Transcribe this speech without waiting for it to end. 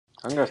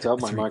I'm going to have to up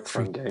my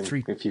microphone game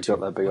if you've got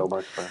that big old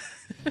microphone.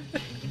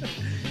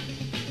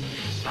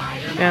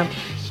 Yeah.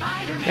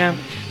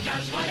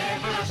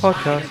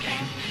 Podcast.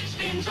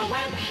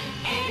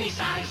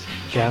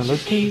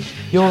 Download key,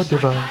 your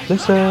device.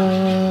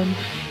 Listen.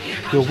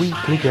 Your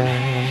weekly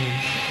game.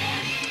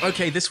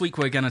 Okay, this week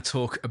we're going to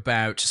talk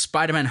about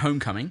Spider-Man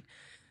Homecoming.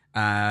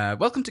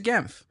 Welcome to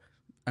Genf.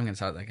 I'm going to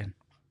start that again.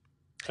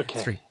 Okay.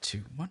 3,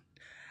 2, 1.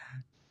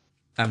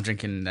 I'm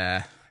drinking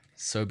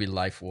Sobe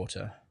Life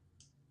Water.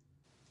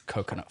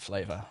 Coconut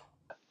flavor.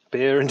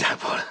 Beer and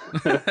tap water.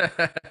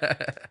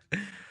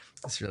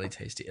 It's really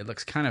tasty.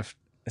 It's kind of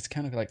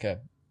like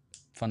a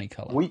funny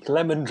color. Weak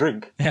lemon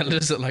drink. Yeah, it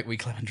does look like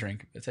weak lemon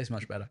drink. It tastes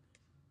much better.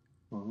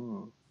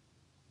 Mm.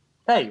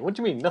 Hey, what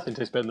do you mean? Nothing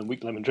tastes better than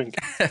weak lemon drink.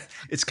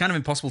 It's kind of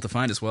impossible to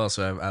find as well,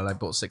 so I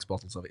bought 6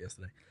 bottles of it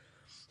yesterday.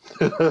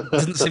 It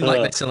doesn't seem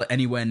like they sell it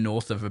anywhere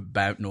north of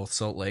about North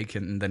Salt Lake,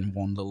 and then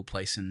one little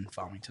place in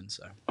Farmington.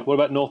 So, what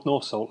about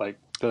North Salt Lake?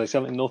 Do they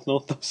sell it in North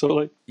Salt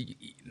Lake?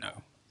 No.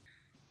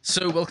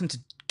 So, welcome to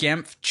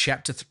Genf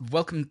Chapter.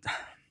 Welcome.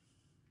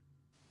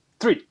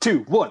 3, 2,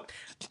 1.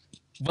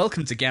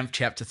 Welcome to Genf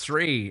Chapter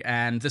 3,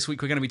 and this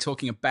week we're going to be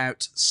talking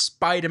about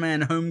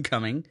Spider-Man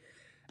Homecoming,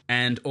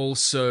 and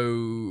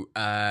also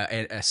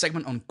a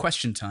segment on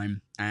Question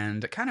Time,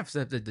 and kind of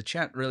the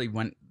chat really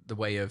went the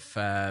way of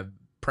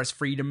press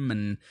freedom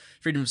and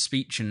freedom of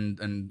speech,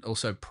 and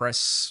also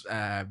press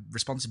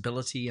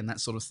responsibility and that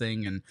sort of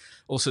thing, and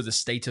also the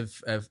state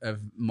of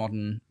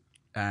modern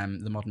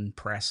the modern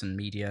press and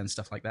media and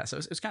stuff like that. So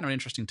it's kind of an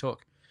interesting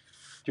talk.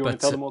 Do you want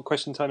to tell them what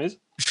Question Time is?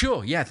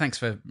 Sure, yeah, thanks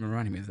for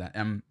reminding me of that.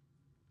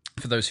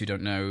 For those who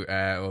don't know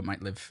or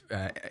might live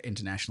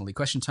internationally,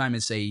 Question Time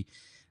is a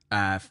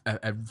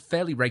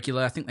fairly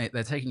regular. I think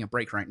they're taking a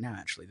break right now.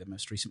 Actually, the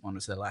most recent one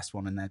was their last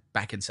one, and they're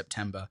back in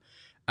September.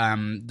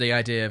 The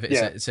idea of it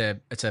is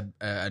it's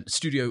a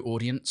studio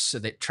audience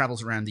that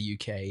travels around the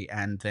UK,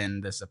 and then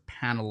there's a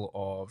panel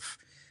of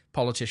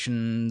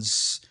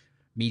politicians,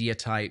 media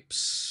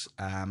types,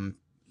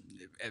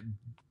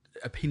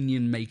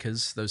 opinion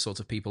makers, those sorts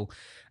of people,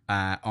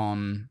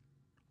 on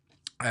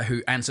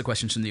who answer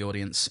questions from the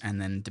audience and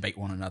then debate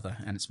one another.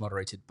 And it's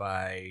moderated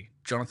by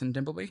Jonathan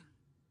Dimbleby?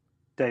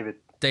 David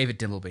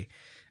Dimbleby.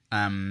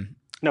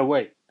 No,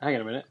 wait. Hang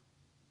on a minute.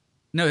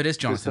 No, it is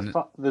Jonathan.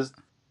 There's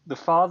the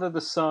Father,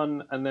 the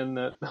Son, and then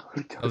the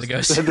Holy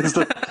Ghost. Holy Ghost.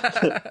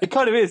 It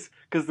kind of is,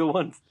 because the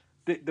ones...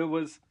 There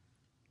was...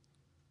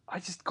 I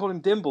just call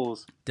him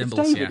Dimbles. Dimbles,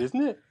 it's David, yeah.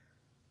 Isn't it?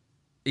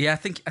 Yeah, I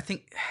think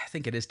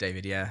it is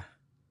David, yeah.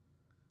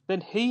 Then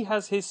he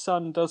has his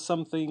son does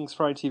some things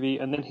for ITV,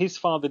 and then his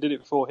father did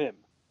it for him.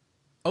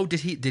 Oh,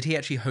 did he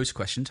actually host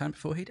Question Time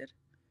before he did?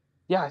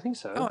 Yeah, I think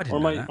so. Oh, I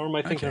didn't know that. Or am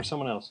I thinking of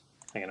someone else?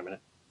 Hang on a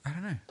minute. I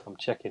don't know. I'm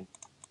checking.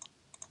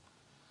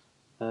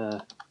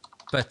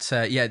 But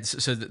yeah,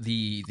 so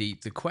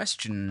the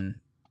question.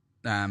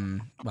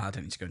 Well, I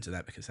don't need to go into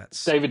that because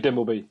that's David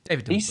Dimbleby.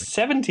 He's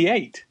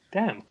 78.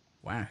 Damn.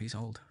 Wow, he's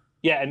old.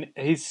 Yeah, and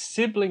his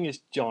sibling is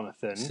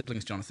Jonathan.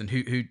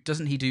 Who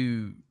doesn't he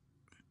do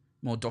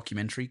more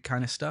documentary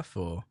kind of stuff,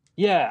 or?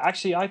 Yeah,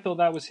 actually, I thought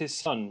that was his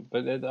son,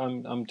 but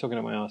I'm talking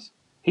about my ass.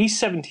 He's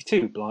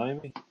 72,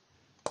 blimey.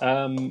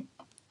 And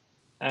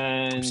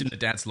I'm assuming the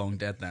dad's long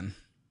dead then.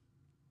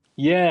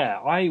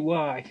 Yeah,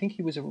 I think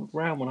he was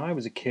around when I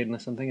was a kid,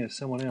 unless I'm thinking of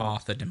someone else.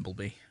 Arthur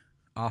Dimbleby.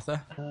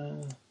 Arthur?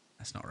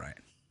 That's not right.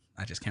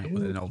 I just came up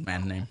with an old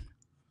man name.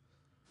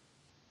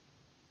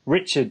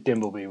 Richard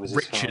Dimbleby was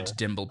his father. Richard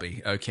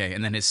Dimbleby. Okay,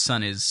 and then his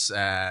son is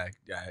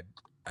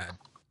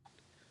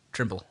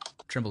Trimble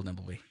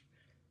Dimbleby.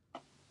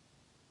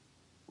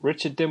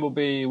 Richard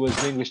Dimbleby was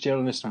an English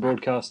journalist and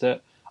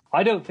broadcaster.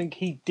 I don't think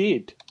he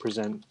did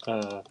present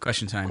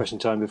Question Time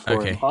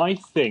before him. I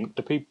think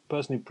the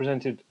person who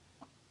presented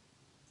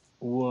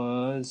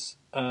was...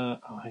 hang on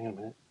a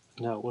minute.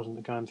 No, it wasn't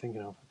the guy I'm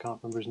thinking of. I can't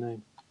remember his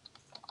name.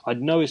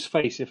 I'd know his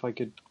face if I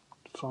could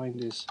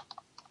find his...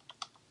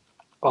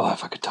 Oh,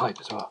 if I could type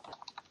as well.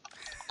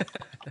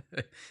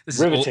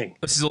 Riveting.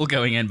 This is all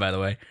going in, by the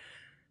way.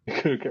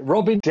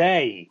 Robin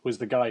Day was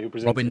the guy who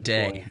presented. Robin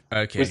Day,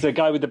 okay. Was the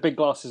guy with the big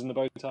glasses and the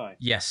bow tie.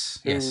 Yes.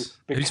 Whose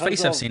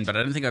face I've seen, but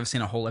I don't think I've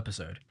seen a whole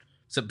episode.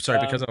 So, sorry,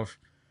 because of...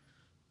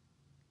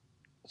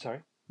 Sorry?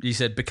 You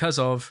said because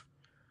of...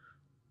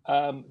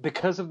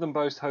 Because of them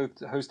both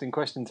hosting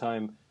Question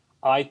Time,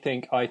 I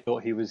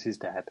thought he was his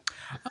dad.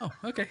 Oh,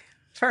 okay.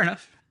 Fair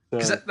enough.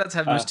 Because that's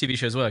how most TV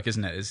shows work,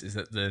 isn't it? Is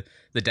that the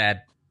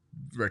dad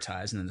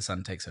retires and then the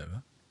son takes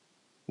over?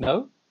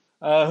 No.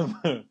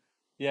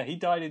 Yeah, he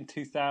died in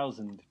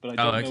 2000, but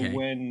I don't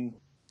know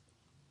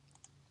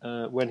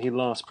when he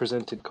last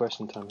presented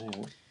Question Time. Here.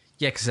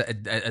 Yeah, because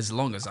as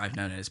long as I've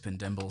known it, it's been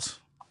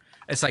Dimbles.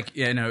 It's like,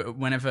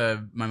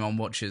 whenever my mom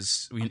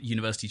watches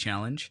University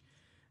Challenge,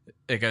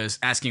 it goes,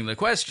 asking the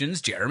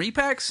questions, Jeremy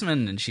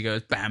Paxman, and she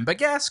goes, Bamba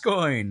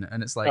Gascoigne,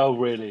 and it's like... Oh,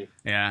 really?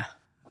 Yeah.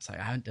 It's like,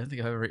 I don't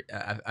think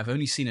I've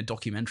only seen a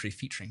documentary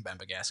featuring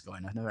Bamba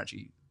Gascoigne. I don't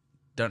actually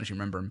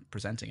remember him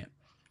presenting it.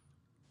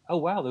 Oh,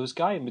 wow, there was a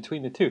guy in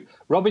between the two.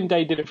 Robin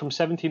Day did it from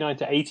 79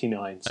 to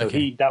 89, so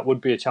okay. that would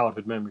be a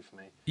childhood memory for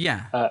me.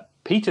 Yeah.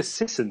 Peter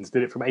Sissons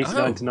did it from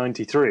 89 to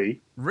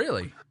 93.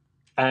 Really?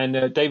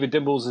 And David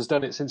Dimbles has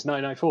done it since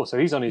 1994, so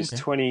he's on his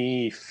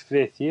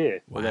 25th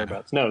year or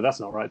thereabouts. No, that's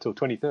not right, until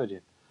 23rd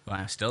year.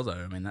 Wow, still though,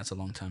 I mean, that's a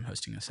long time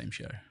hosting the same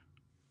show.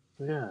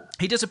 Yeah.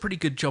 He does a pretty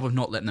good job of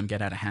not letting them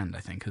get out of hand, I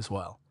think, as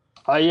well.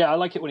 Yeah, I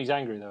like it when he's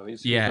angry, though.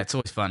 It's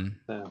always fun.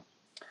 Yeah.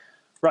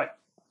 Right.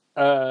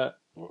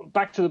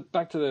 Back to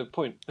the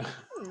point.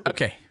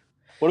 Okay.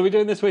 What are we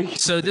doing this week?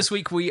 So this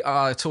week we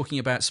are talking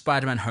about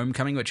Spider-Man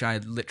Homecoming, which I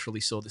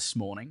literally saw this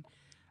morning.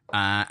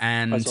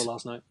 And I saw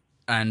last night.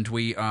 And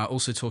we are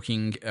also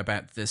talking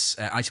about this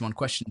item on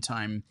Question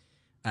Time.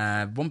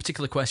 One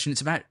particular question.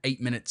 It's about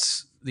 8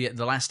 minutes, the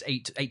last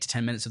 8 to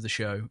 10 minutes of the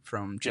show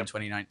from June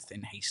 29th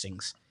in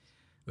Hastings,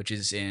 which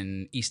is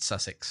in East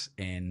Sussex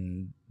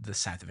in the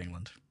south of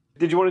England.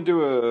 Did you want to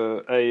do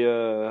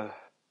a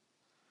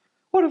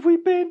what have we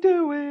been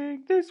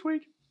doing this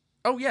week?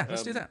 Oh, yeah,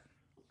 let's do that.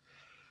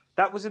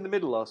 That was in the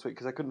middle last week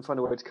because I couldn't find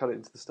a way to cut it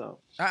into the start.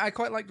 I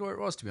quite liked where it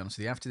was, to be honest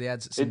with you. After the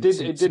ads, it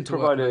did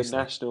provide a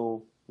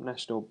national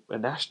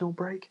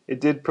break. It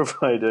did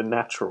provide a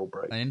natural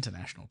break. An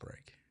international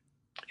break.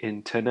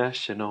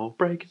 International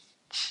break.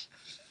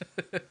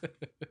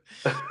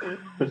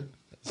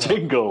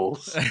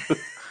 Jingles.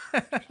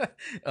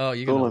 Oh,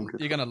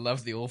 you're gonna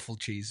love the awful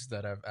cheese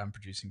that I'm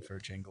producing for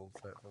a jingle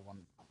for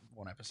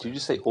one episode. Did you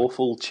just say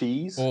awful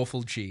cheese?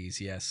 Awful cheese,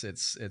 yes.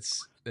 It's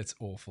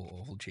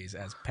awful cheese.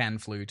 It has pan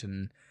flute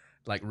and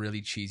like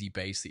really cheesy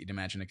bass that you'd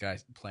imagine a guy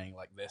playing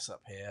like this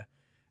up here,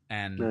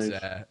 and nice.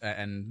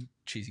 And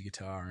cheesy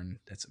guitar, and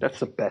that's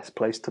the best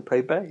place to play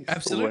bass.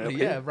 Absolutely,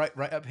 yeah,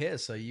 right up here,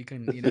 so you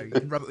can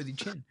rub it with your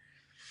chin.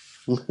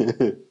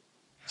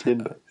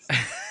 Chin bass.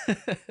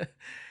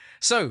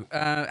 So,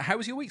 how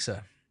was your week,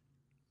 sir?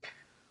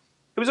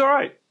 It was all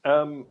right.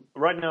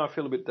 Right now, I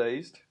feel a bit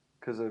dazed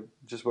because I've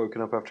just woken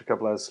up after a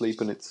couple hours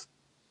sleep, and it's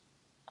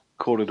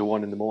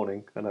 1:45 in the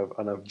morning, and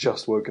I've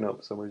just woken up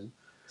for some reason.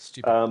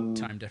 Stupid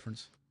time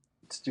difference.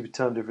 Stupid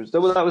time difference.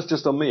 Well, that was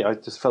just on me. I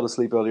just fell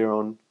asleep earlier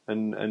on,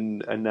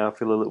 and now I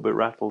feel a little bit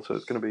rattled. So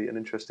it's going to be an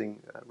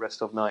interesting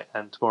rest of night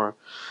and tomorrow.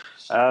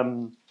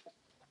 But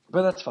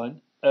that's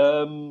fine.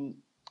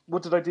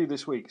 What did I do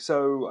this week?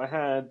 So I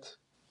had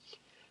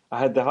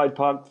the Hyde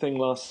Park thing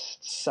last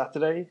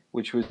Saturday,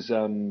 which was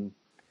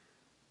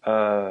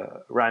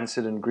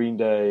Rancid and Green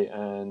Day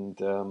and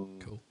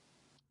cool.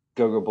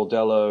 Go-Go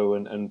Bordello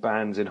and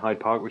bands in Hyde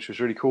Park, which was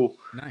really cool.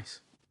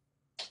 Nice.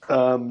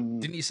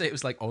 Didn't you say it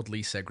was like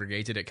oddly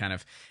segregated?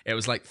 It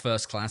was like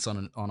first class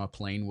on a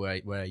plane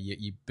where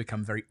you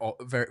become very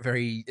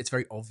it's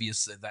very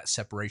obvious that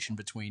separation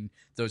between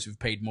those who've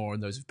paid more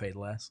and those who've paid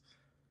less.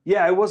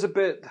 Yeah, it was a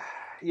bit.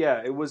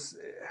 Yeah, it was.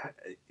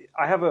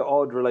 I have an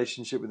odd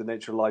relationship with the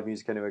nature of live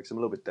music anyway, because I'm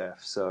a little bit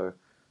deaf. So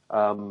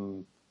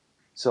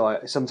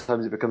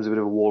sometimes it becomes a bit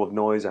of a wall of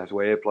noise. I have to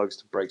wear earplugs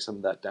to break some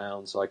of that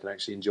down so I can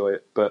actually enjoy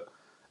it. But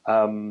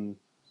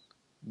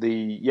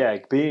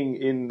being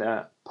in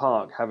that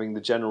park, having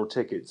the general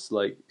tickets,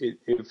 like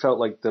it felt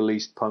like the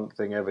least punk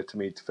thing ever to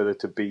me for there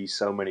to be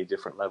so many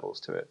different levels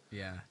to it.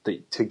 Yeah.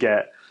 To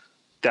get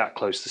that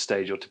close to the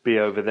stage or to be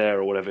over there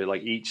or whatever,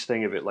 like each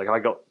thing of it, like I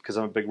got, because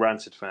I'm a big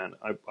Rancid fan,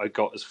 I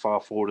got as far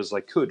forward as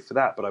I could for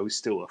that, but I was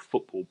still a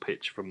football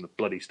pitch from the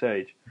bloody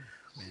stage.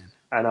 Man.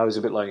 And I was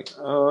a bit like,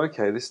 oh,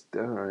 okay, this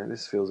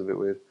feels a bit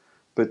weird.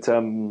 But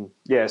so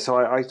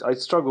I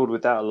struggled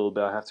with that a little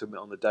bit, I have to admit,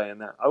 on the day.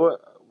 And that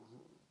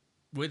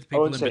with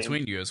people in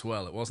between you as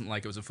well. It wasn't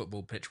like it was a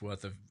football pitch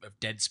worth of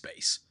dead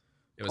space.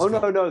 It was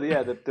there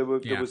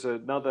was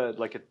another,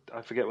 like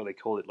I forget what they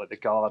called it, like the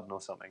garden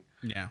or something.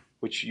 Yeah.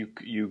 Which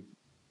you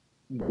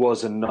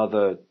was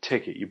another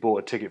ticket. You bought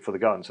a ticket for the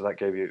garden, so that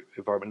gave you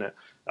environment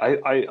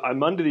there.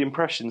 I'm under the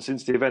impression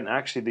since the event,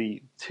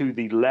 actually to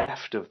the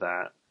left of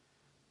that,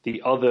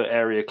 the other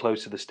area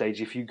close to the stage,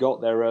 if you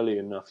got there early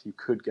enough, you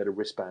could get a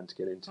wristband to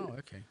get into. Oh,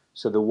 okay.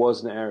 So there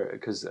was an area,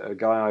 because a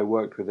guy I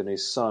worked with and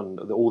his son,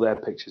 all their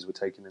pictures were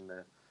taken in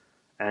there.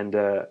 And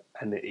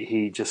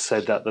he just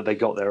said that they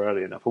got there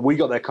early enough. But we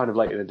got there kind of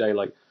late in the day,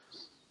 like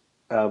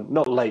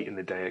not late in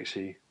the day,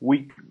 actually.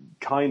 We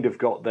kind of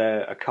got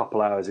there a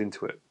couple hours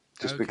into it,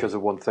 just because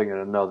of one thing and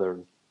another.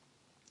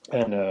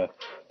 And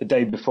the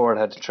day before,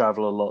 I had to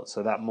travel a lot,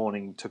 so that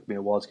morning took me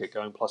a while to get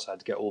going. Plus, I had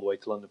to get all the way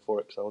to London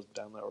for it because I wasn't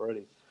down there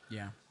already.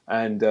 Yeah.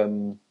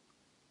 And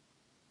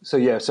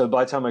so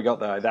by the time I got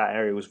there, that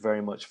area was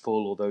very much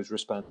full. All those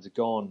wristbands are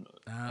gone,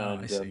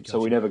 I see. Gotcha. So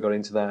we never got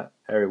into that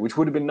area, which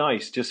would have been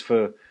nice just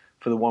for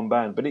the one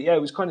band. But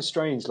it was kind of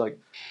strange. Like,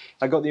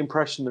 I got the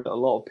impression that a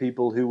lot of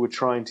people who were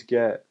trying to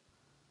get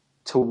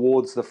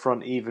towards the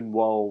front, even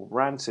while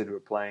Rancid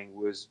were playing,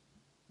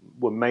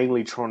 were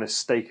mainly trying to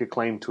stake a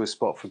claim to a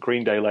spot for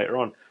Green Day later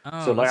on.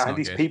 Oh, so I had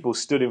these people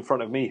stood in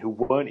front of me who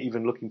weren't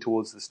even looking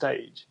towards the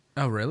stage.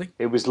 Oh, really?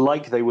 It was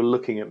like they were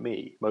looking at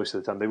me most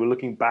of the time. They were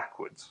looking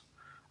backwards.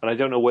 And I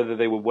don't know whether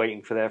they were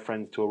waiting for their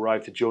friends to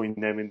arrive to join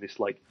them in this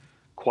like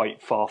quite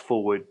far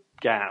forward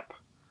gap.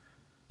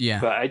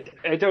 Yeah. But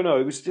I don't know.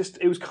 It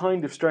was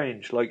kind of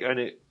strange. Like, and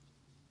it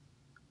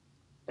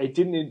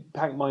didn't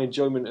impact my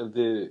enjoyment of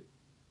the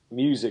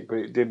music, but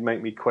it did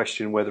make me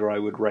question whether I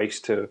would race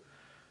to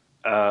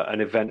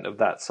an event of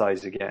that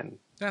size again.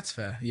 That's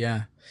fair,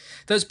 yeah.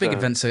 Those big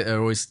events are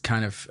always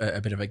kind of a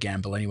bit of a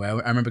gamble anyway.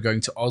 I remember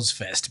going to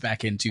Ozfest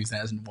back in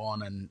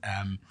 2001,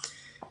 and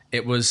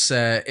it was...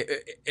 the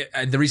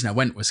reason I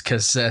went was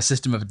because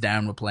System of a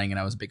Down were playing, and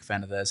I was a big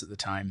fan of theirs at the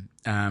time.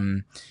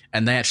 And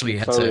they actually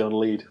had Foley to... on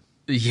lead.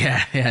 Yeah,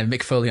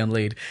 Mick Foley on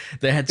lead.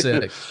 They had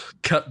to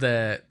cut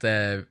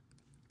their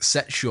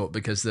set short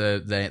because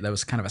there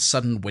was kind of a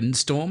sudden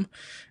windstorm,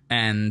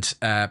 and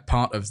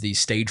part of the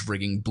stage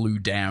rigging blew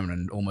down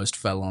and almost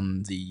fell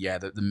on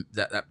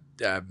that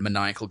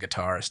maniacal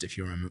guitarist, if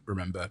you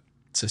remember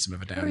System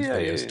of a Down's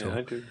videos. Yeah,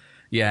 I do.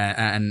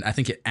 Yeah, and I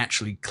think it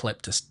actually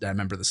clipped a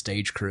member of the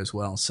stage crew as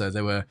well. So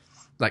they were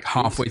like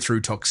halfway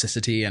through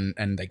Toxicity,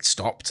 and they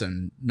stopped,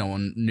 and no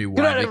one knew why.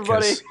 Good night,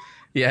 everybody.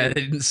 Yeah,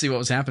 they didn't see what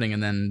was happening,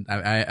 and then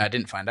I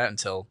didn't find out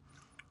until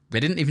they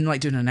didn't even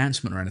like do an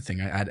announcement or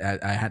anything.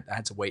 I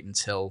had to wait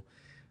until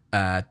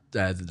like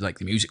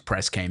the music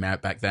press came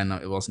out back then.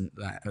 I wasn't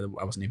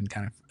even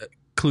kind of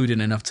clued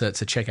in enough to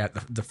check out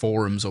the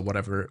forums or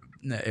whatever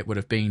it would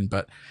have been.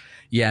 But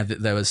yeah,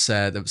 there was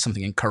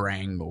something in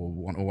Kerrang or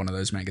one of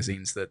those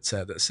magazines that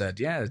said,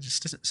 yeah,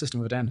 just System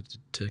of a Down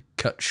to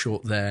cut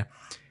short their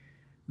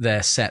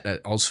set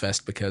at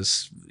Ozfest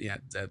because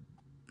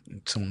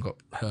someone got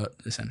hurt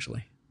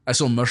essentially. I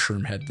saw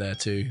Mushroom Head there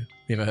too.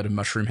 You ever heard of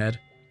Mushroom Head?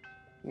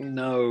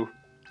 No.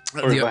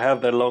 Or if I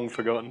have, they're long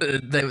forgotten.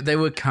 They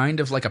were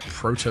kind of like a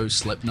proto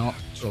Slipknot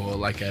or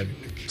like a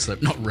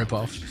Slipknot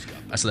ripoff,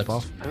 a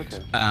slip-off. Okay.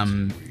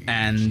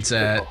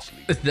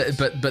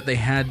 But they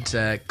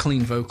had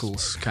clean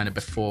vocals kind of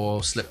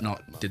before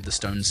Slipknot did the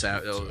Stone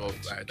Sour, or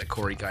the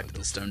Corey guy did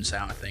the Stone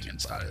Sour thing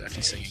and started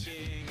actually singing.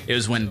 It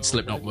was when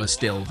Slipknot was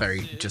still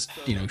very just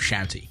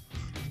shouty.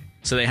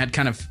 So they had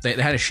they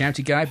had a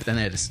shouty guy, but then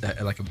they had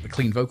a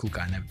clean vocal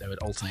guy, and they would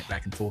alternate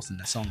back and forth in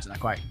their songs, and I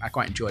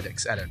quite enjoyed it.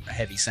 It had a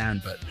heavy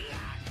sound, but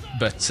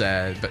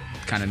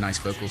kind of nice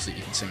vocals that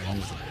you can sing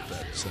along with a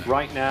little bit. So.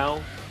 Right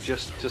now,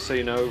 just so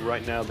you know,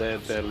 right now they're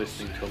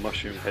listening to a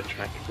Mushroom Head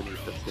track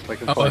beneath us. If I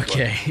can find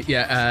okay, one.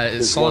 Yeah.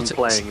 There's one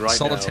playing right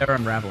Solitaire now.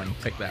 Unraveling.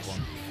 Pick that one.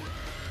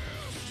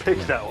 Pick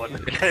that one.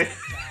 Okay.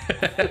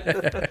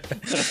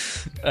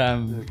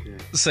 Okay.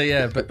 So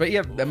yeah, but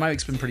yeah, my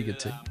week's been pretty good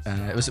too.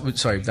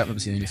 Sorry, that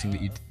was the only thing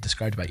that you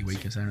described about your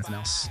week. Is there anything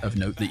else of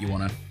note that you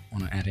want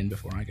to add in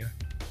before I go?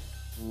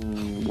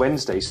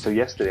 Wednesday, so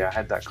yesterday, I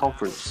had that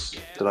conference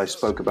that I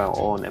spoke about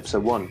on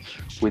episode 1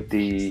 with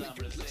the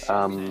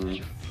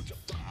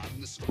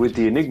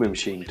Enigma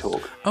Machine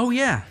talk. Oh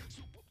yeah.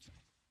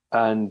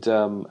 And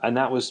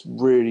that was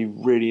really,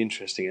 really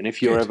interesting. And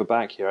if you're ever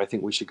back here, I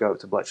think we should go up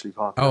to Bletchley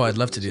Park. Oh, I'd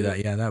love to do that.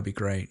 Yeah, that would be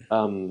great.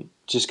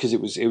 Just because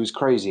it was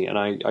crazy, and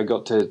I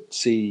got to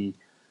see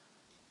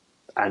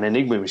an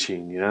Enigma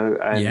machine,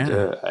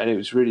 and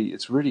it's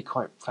really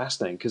quite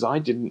fascinating because I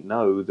didn't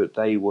know that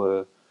they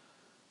were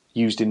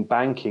used in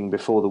banking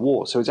before the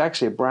war. So it's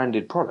actually a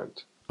branded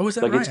product. Oh, is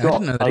that right? It's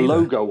got a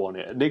logo on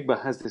it.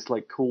 Enigma has this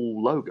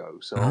cool logo.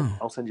 So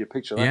I'll send you a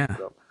picture of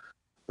that.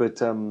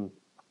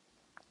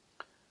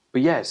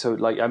 But yeah, so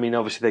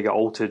obviously they got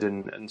altered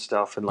and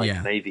stuff, and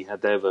Navy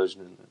had their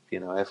version,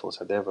 and Air Force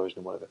had their version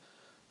and whatever.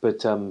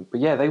 But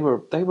yeah, they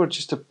were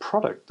just a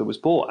product that was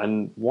bought,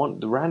 and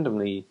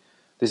randomly.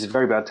 This is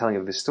very bad telling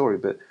of this story,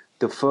 but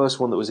the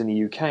first one that was in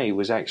the UK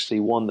was actually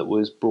one that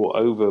was brought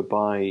over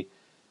by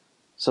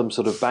some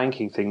sort of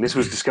banking thing. This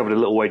was discovered a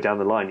little way down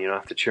the line,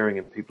 after Turing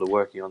and people are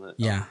working on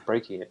it,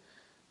 breaking it.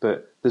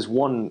 But there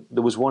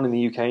was one in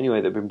the UK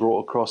anyway that had been brought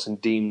across and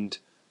deemed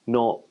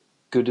not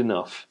good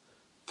enough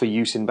for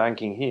use in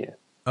banking here.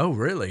 Oh,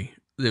 really?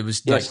 It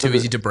was too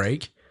easy to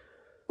break?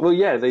 Well,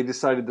 yeah, they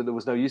decided that there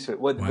was no use for it.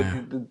 Well,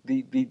 wow.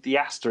 The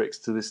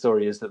asterisk to this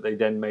story is that they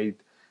then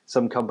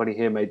some company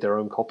here made their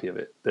own copy of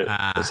it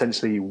that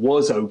essentially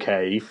was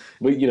okay.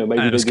 But, maybe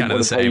they didn't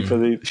want to pay for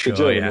the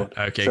German one.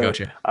 Okay,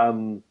 gotcha.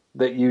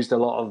 That used a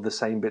lot of the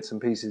same bits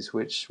and pieces,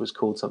 which was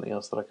called something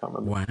else that I can't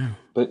remember. Wow.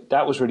 But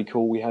that was really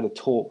cool. We had a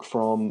talk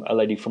from a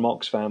lady from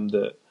Oxfam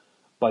that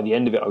by the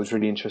end of it I was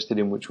really interested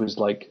in, which was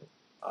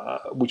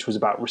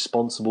about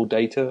responsible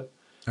data.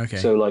 Okay.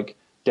 So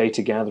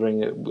data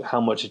gathering,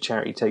 how much a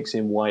charity takes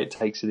in, why it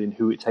takes it in,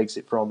 who it takes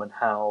it from, and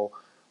how,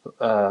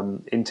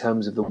 in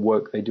terms of the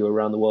work they do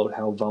around the world,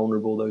 how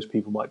vulnerable those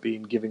people might be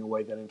in giving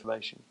away that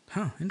information.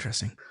 Huh,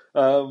 interesting.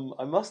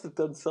 I must have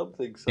done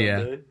something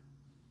someday. Yeah.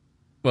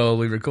 Well,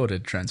 we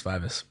recorded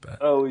Transfibers, but...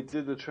 Oh, we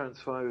did the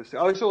Transfibers.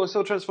 I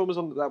saw Transformers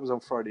that was on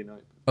Friday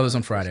night. Oh, it was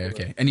on Friday,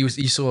 okay. And you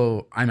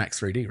saw IMAX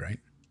 3D, right?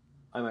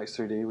 IMAX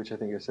 3D, which I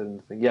think I said in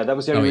the thing. Yeah, that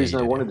was the only reason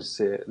I wanted to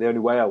see it. The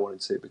only way I wanted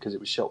to see it, because it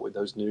was shot with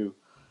those new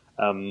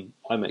IMAX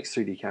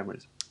 3D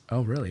cameras.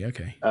 Oh, really?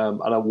 Okay.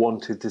 And I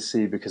wanted to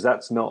see, because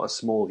that's not a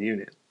small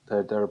unit.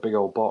 They're a big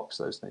old box,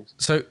 those things.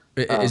 So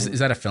is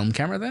that a film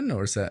camera then,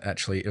 or is that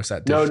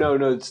digital?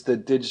 No, it's the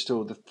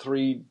digital, the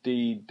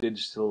 3D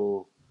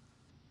digital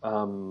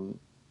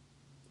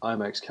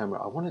IMAX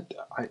camera. I was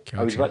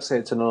Gotcha. about to say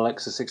it's an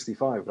Alexa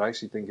 65, but I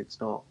actually think it's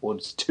not. Or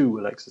it's two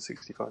Alexa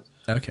 65s.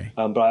 Okay.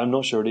 But I'm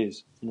not sure it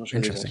is. I'm not sure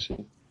it is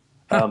Interesting.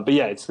 actually. But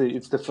yeah, it's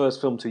the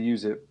first film to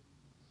use it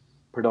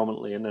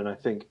predominantly, and then I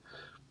think,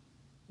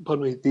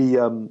 pardon me, the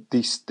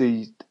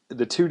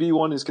 2D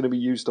one is going to be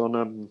used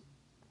on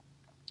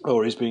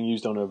or is being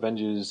used on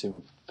Avengers: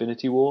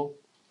 Infinity War,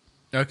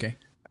 Okay.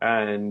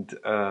 and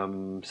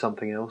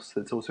something else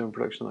that's also in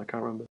production I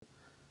can't remember.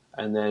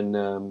 And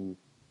then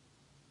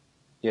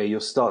yeah,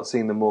 you'll start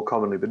seeing them more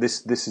commonly. But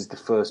this is the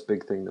first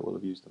big thing that will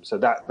have used them. So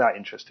that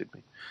interested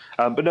me.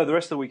 But no, the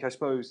rest of the week, I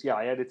suppose, yeah,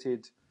 I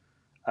edited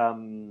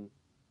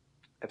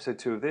episode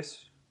 2 of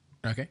this.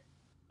 Okay.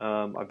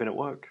 I've been at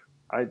work.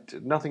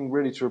 Nothing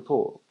really to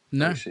report.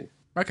 No. Actually.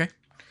 Okay.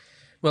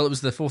 Well, it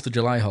was the 4th of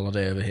July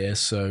holiday over here,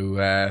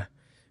 so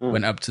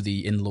went up to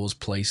the in-laws'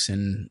 place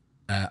in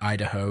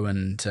Idaho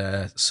and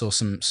saw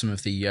some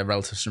of the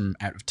relatives from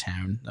out of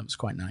town. That was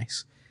quite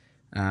nice.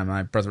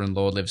 My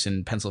brother-in-law lives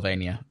in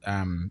Pennsylvania,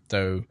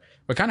 though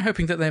we're kind of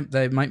hoping that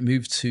they might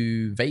move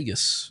to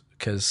Vegas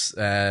because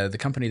the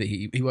company that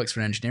he works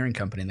for, an engineering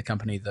company, and the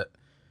company that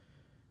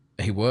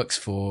he works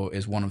for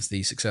is one of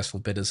the successful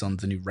bidders on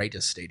the new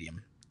Raiders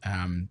stadium.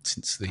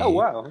 Since the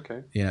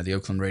Okay. the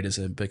Oakland Raiders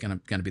are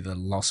going to be the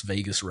Las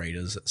Vegas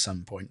Raiders at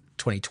some point,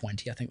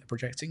 2020, I think they're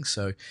projecting.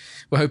 So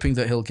we're hoping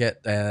that he'll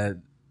get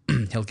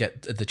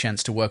the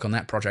chance to work on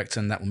that project,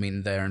 and that will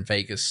mean they're in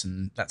Vegas,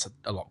 and that's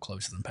a lot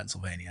closer than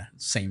Pennsylvania.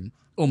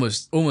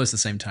 Almost the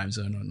same time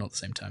zone, or not the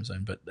same time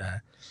zone, but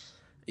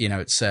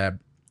it's a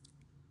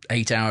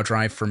 8-hour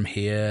drive from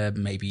here,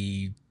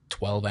 maybe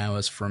 12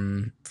 hours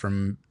from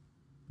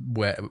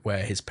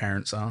where his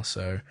parents are.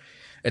 So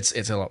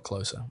it's a lot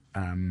closer.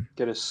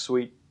 Get a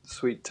sweet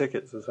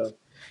tickets as well.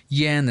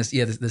 Yeah, and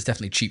there's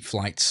definitely cheap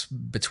flights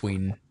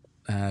between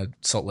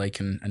Salt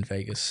Lake and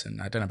Vegas,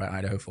 and I don't know about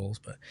Idaho Falls,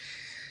 but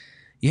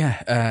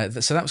yeah.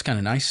 So that was kind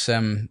of nice.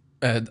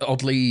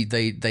 Oddly,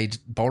 they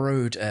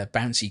borrowed a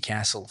bouncy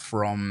castle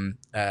from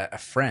a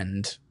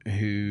friend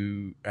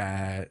who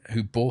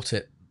bought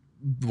it.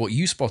 What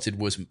you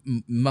spotted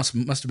must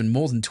have been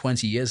more than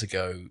 20 years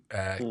ago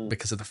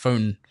because of the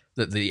phone.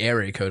 That the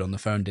area code on the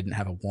phone didn't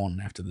have a 1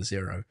 after the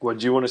 0. Well,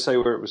 do you want to say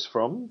where it was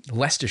from?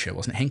 Leicestershire,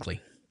 wasn't it?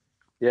 Hinckley.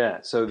 Yeah.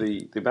 So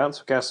the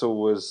bounce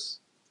castle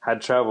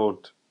had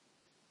travelled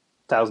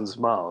thousands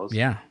of miles.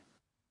 Yeah.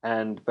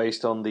 And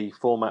based on the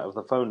format of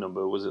the phone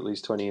number, was at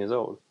least 20 years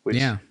old. Which,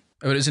 yeah.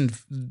 Oh, it was in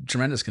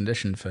tremendous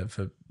condition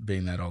for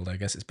being that old. I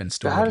guess it's been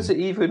stored. How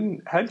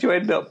did you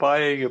end up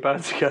buying a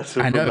bouncy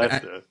castle from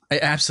Leicester?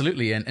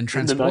 Absolutely, and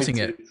transporting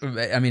it.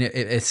 I mean,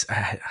 it's.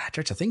 I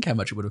tried to think how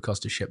much it would have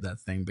cost to ship that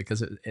thing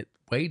because it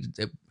weighed.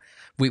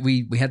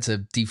 We had to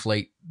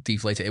deflate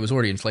it. It was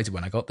already inflated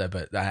when I got there,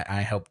 but I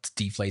helped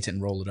deflate it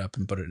and roll it up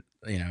and put it,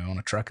 on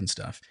a truck and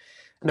stuff.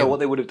 No, what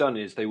they would have done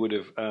is they would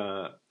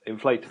have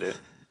inflated it,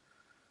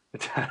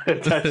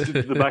 attached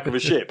it to the back of a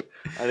ship,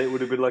 and it would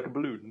have been like a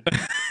balloon.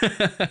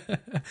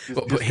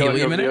 Put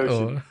helium in it?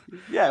 Or?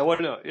 Yeah, why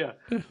not? Yeah.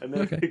 And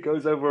then it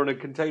goes over on a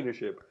container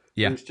ship.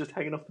 Yeah. And it's just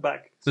hanging off the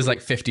back. There's like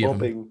 50 of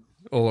them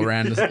all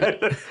around.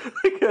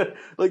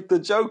 like the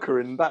Joker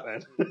in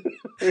Batman.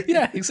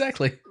 Yeah,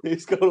 exactly.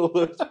 He's got all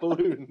those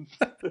balloons,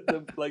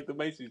 like the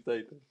Macy's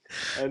Day.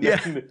 And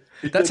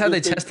that's how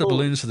they test the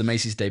balloons for the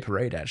Macy's Day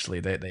Parade, actually.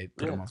 They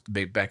put them off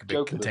the back of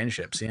big container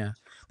ships, yeah.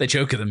 They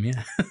joker them,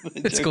 yeah.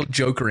 It's called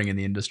jokering in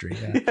the industry,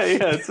 yeah.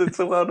 Yeah, it's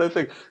a well-known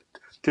thing.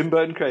 Tim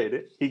Burton created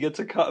it. He gets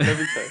a cut of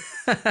every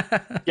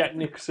time. Jack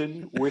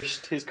Nicholson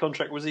wished his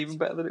contract was even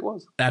better than it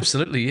was.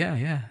 Absolutely, yeah.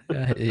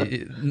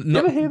 You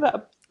ever hear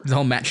that? The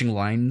whole matching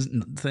lines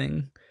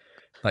thing?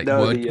 Like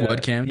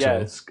word count? Yeah,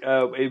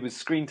 it was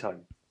screen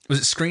time. Was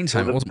it screen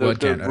time? It wasn't word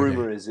count. The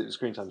rumour is it was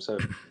screen time. So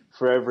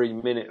for every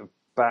minute of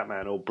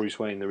Batman or Bruce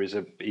Wayne, there is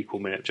an equal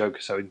minute of Joker.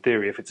 So in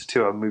theory, if it's a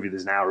 2-hour movie,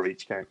 there's an hour of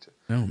each character.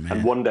 Oh, man.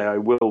 And one day I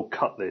will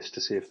cut this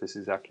to see if this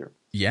is accurate.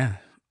 Yeah.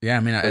 Yeah, I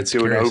mean, it's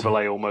do an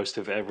overlay almost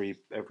of every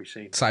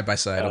scene. Side by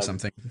side or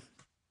something.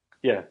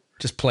 Yeah.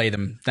 Just play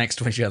them next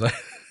to each other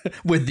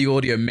with the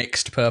audio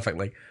mixed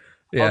perfectly.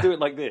 Yeah. I'll do it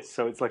like this,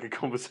 so it's like a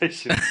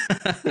conversation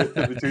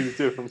between the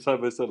two of them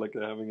side by side, like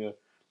they're having a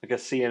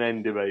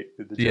CNN debate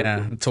with the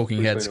Joker,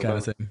 talking heads kind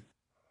of thing.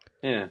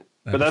 Yeah,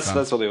 but that's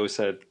what they always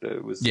said.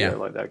 It was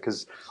like that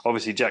because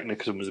obviously Jack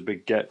Nicholson was a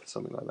big get for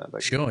something like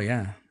that. Sure,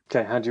 yeah.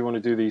 Okay, how do you want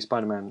to do the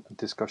Spider-Man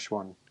discussion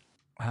one?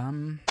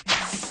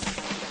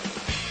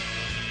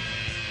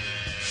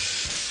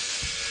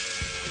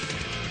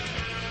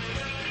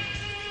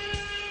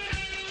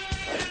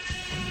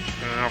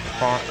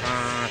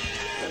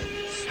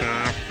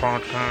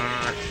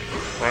 Podcast,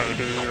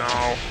 radio,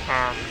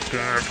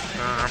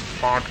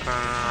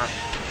 podcast.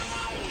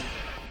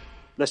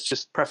 Let's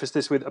just preface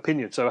this with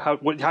opinion. So, how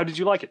did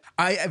you like it?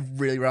 I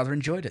really rather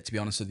enjoyed it, to be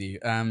honest with you.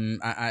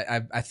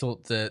 I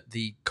thought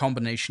the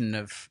combination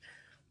of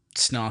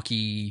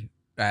snarky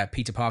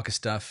Peter Parker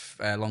stuff,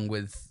 along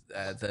with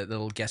the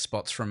little guest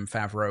spots from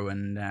Favreau,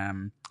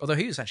 and although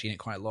he was actually in it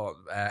quite a lot,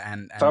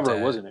 and Favreau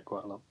was in it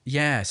quite a lot.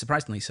 Yeah,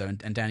 surprisingly so,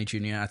 and Downey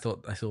Jr. I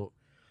thought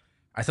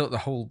the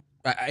whole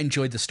I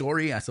enjoyed the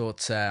story. I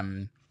thought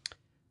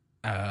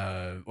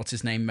what's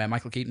his name?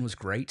 Michael Keaton was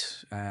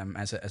great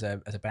as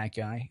a bad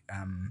guy.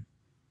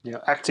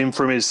 Acting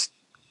from his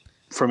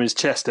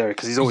chest there,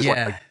 because he's always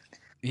like,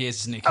 he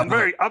is. I'm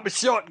a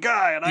short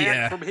guy and I Yeah.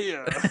 act from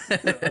here.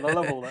 And I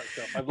love all that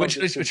stuff. I've loved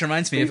it Which since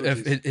reminds me of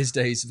Beetlejuice. his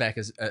days back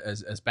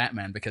as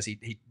Batman, because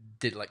he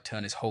did like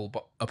turn his whole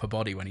upper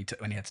body when he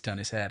had to turn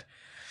his head.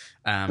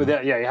 But he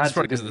had It's to,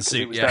 probably because didn't of the he?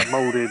 suit, It was yeah. that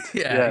molded,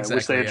 Yeah, which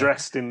exactly, they yeah.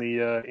 addressed in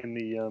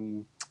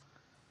the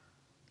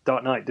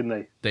Dark Knight, didn't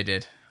they? They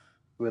did.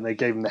 When they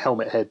gave him the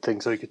helmet head thing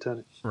so he could turn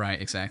it.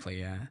 Right, exactly,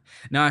 yeah.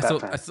 No, I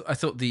Batman.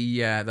 thought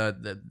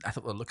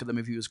the look of the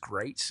movie was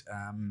great.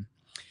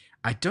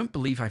 I don't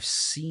believe I've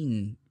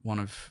seen one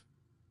of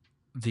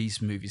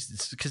these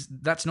movies, because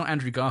that's not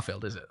Andrew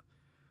Garfield, is it?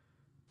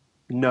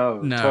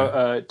 No.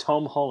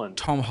 Tom Holland.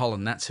 Tom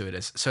Holland, that's who it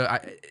is. So,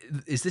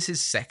 is this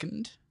his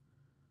second?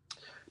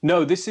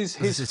 No, this is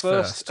his his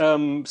first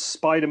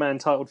Spider-Man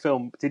titled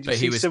film. Did you But he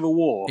see was Civil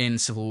War? In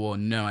Civil War,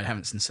 no, I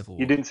haven't seen Civil War.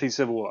 You didn't see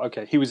Civil War.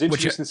 Okay, he was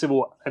introduced in Civil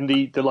War, and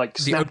the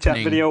Snapchat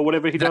opening, video or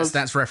whatever he does.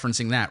 That's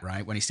referencing that,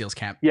 right? When he steals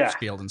Cap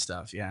Shield and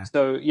stuff. Yeah.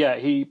 So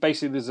he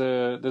basically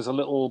there's a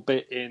little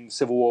bit in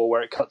Civil War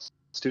where it cuts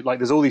to like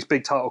there's all these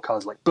big title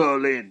cards like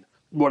Berlin,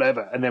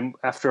 whatever, and then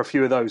after a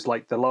few of those,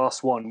 like the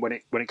last one when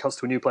it cuts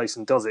to a new place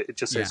and does it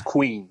just says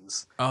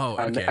Queens. Oh,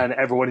 okay. And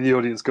everyone in the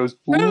audience goes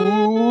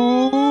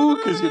ooh,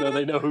 because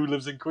they know who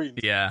lives in Queens.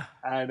 Yeah.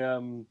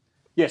 And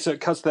so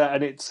it cuts there,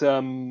 and it's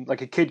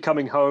like a kid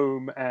coming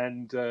home,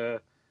 and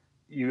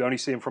you only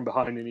see him from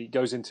behind, and he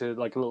goes into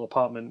like a little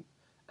apartment,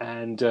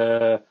 and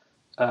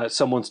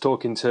someone's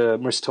talking to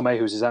Marissa Tomei,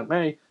 who's his Aunt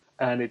May,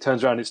 and it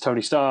turns around, it's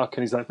Tony Stark,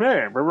 and he's like,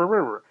 "Meh, rah, rah, rah,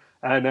 rah."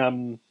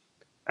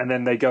 And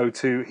then he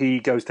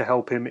goes to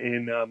help him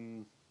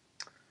in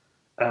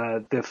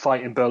the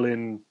fight in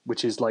Berlin,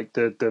 which is like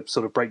the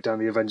sort of breakdown of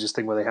the Avengers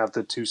thing where they have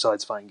the two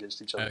sides fighting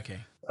against each other.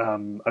 Okay.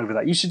 Over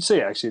that, you should see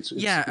it.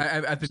 Actually,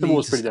 I've been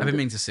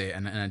meaning to see it,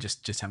 and I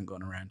just haven't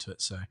gotten around to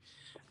it. So,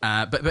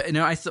 but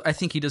I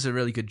think he does a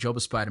really good job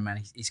of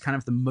Spider-Man. He's kind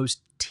of the most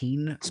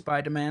teen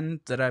Spider-Man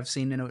that I've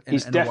seen in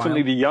He's in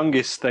definitely a while. the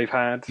youngest they've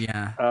had.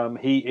 Yeah.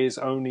 He is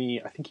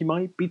only, I think he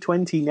might be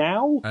 20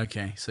 now.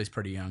 Okay, so he's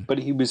pretty young. But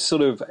he was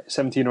sort of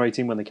 17 or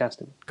 18 when they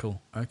cast him.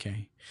 Cool.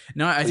 Okay.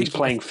 No, I think he's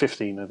playing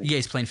 15. I think. Yeah,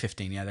 he's playing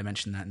 15. Yeah, they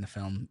mentioned that in the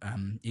film.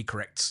 He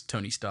corrects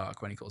Tony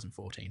Stark when he calls him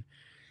 14.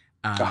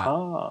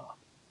 Aha.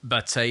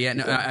 But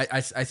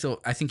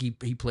I think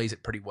he plays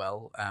it pretty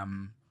well.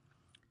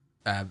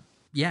 It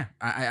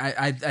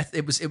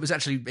was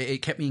actually,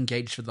 it kept me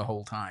engaged for the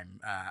whole time.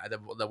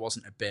 There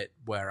wasn't a bit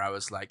where I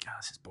was like,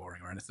 this is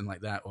boring or anything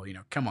like that, or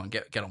come on,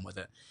 get on with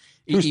it.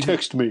 Who's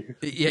text me?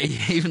 Yeah,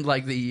 even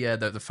like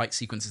the fight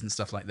sequences and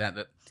stuff like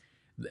that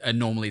are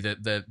normally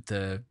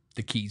the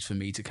keys for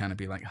me to kind of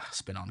be like,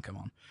 spin on, come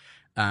on.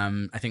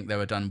 I think they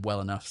were done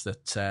well enough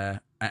that,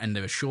 and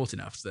they were short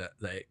enough that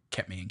it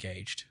kept me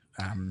engaged.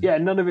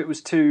 None of it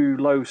was too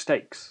low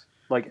stakes.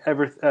 Like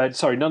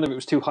none of it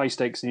was too high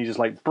stakes, and you just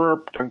like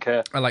burp, don't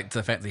care. I liked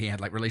the fact that he had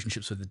like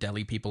relationships with the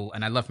deli people,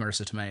 and I love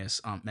Marissa Tomei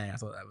as Aunt May. I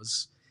thought that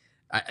was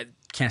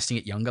casting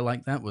it younger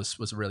like that was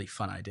a really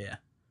fun idea.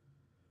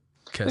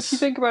 If you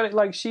think about it,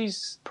 like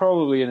she's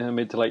probably in her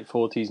mid to late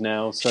 40s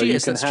now, so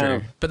that's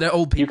true. But they're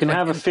old people. You can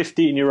have a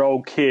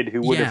 15-year-old kid who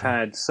would have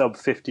had sub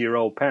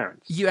 50-year-old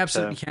parents. You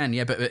absolutely can,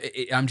 yeah. But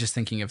I'm just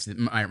thinking of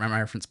my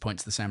reference point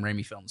to the Sam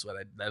Raimi films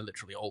where they're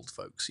literally old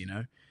folks,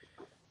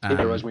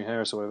 Rosemary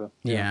Harris or whatever.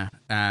 Yeah.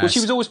 Well,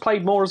 she was always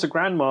played more as a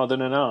grandma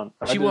than an aunt.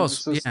 She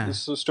was.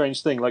 It's a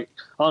strange thing. Like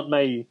Aunt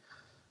May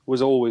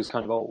was always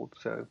kind of old.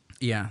 So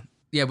yeah.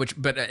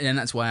 And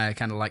that's why I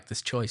kind of like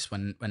this choice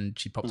when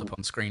she popped up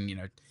on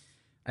screen.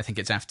 I think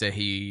it's after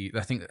I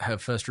think her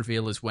first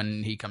reveal is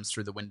when he comes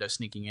through the window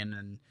sneaking in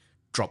and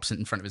drops it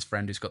in front of his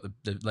friend who's got the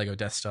Lego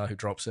Death Star, who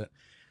drops it.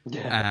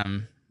 Yeah.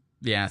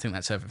 I think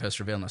that's her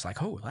first reveal, and I was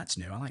like, oh, that's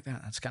new. I like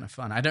that. That's kind of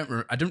fun. I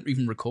don't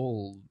even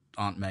recall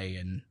Aunt May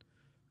in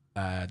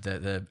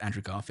the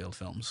Andrew Garfield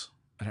films.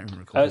 I don't even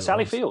recall.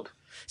 Sally Field.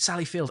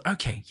 Sally Field.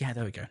 Okay, yeah,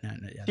 there we go. No,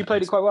 she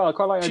played it quite well. I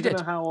quite like. I don't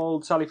know how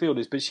old Sally Field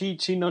is, but she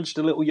nudged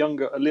a little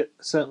younger.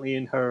 Certainly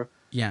in her.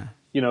 Yeah.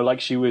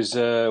 Like she was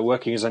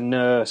working as a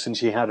nurse, and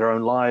she had her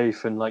own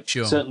life, and like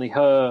certainly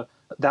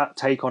that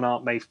take on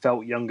Aunt May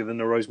felt younger than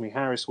the Rosemary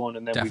Harris one,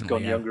 and then we've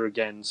gone younger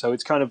again. So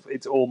it's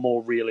all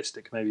more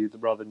realistic, maybe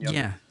rather than younger.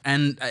 Yeah,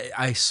 and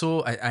I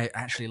saw. I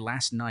actually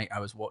last night I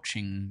was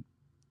watching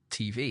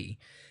TV.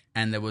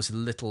 And there was a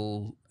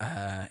little,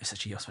 it's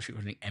actually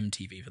watching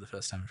MTV for the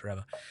first time in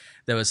forever.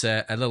 There was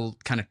a little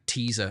kind of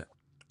teaser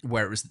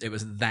where it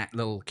was that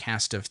little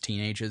cast of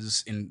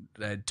teenagers in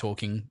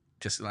talking,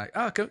 just like,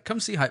 oh, come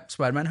see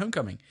Spider-Man: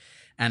 Homecoming,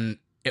 and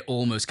it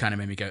almost kind of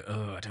made me go,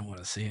 oh, I don't want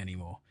to see it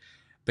anymore,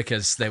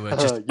 because they were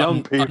just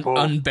young people,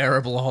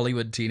 unbearable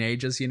Hollywood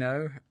teenagers,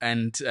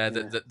 and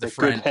the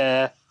friend, good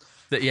hair,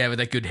 with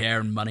their good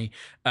hair and money.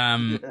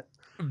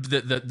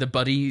 The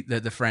buddy,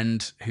 the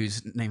friend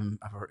whose name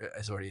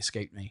has already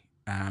escaped me,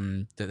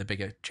 the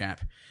bigger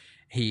chap,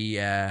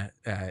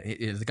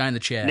 the guy in the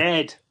chair,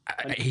 Ned.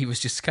 he was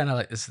just kind of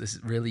like this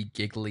really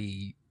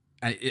giggly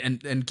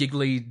and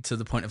giggly to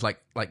the point of like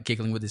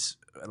giggling with his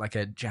like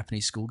a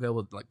Japanese schoolgirl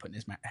with like putting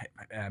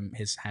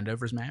his hand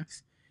over his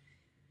mouth,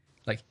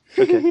 like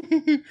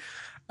Okay.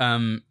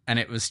 and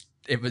it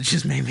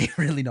just made me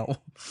really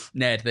not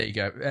Ned. There you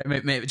go.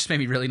 It just made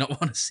me really not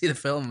want to see the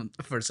film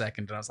for a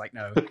second, and I was like,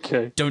 no,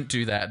 Okay. don't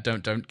do that.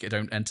 Don't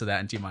enter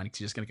that into your mind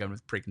because you're just going to go in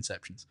with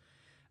preconceptions.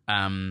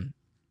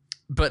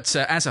 But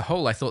as a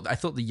whole, I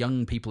thought the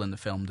young people in the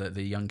film,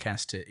 the young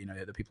cast,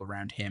 the people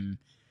around him,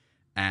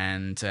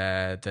 and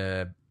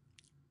the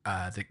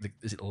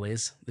is it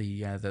Liz,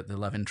 the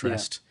love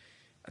interest?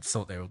 Yeah. I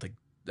thought they all did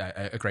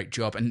a great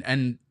job,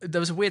 and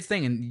there was a weird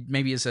thing, and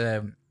maybe as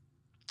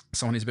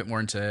someone who's a bit more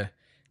into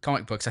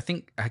comic books, I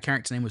think her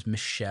character name was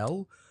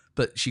Michelle,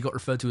 but she got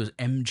referred to as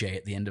MJ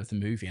at the end of the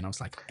movie, and I was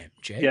like,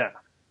 MJ? Yeah.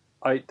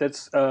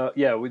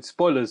 With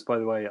spoilers, by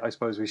the way, I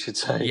suppose we should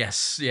say.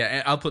 Yes,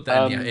 yeah, I'll put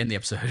that in the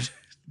episode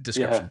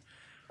description.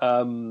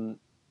 Yeah.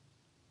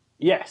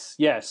 Yes,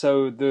 yeah.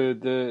 So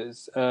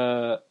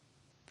the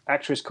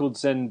actress called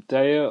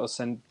Zendaya, I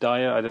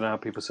don't know how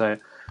people say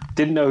it.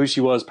 Didn't know who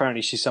she was.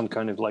 Apparently, she's some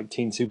kind of like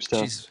teen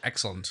superstar. She's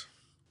excellent.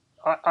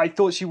 I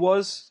thought she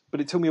was,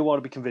 but it took me a while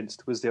to be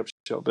convinced. Was the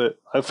upshot. But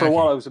for a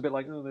while, I was a bit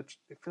like, oh, it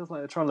feels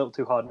like they're trying a little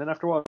too hard. And then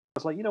after a while, I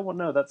was like, you know what?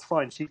 No, that's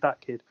fine. She's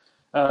that kid.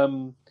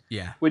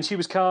 Yeah. When she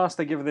was cast,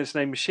 they give her this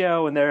name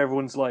Michelle, and there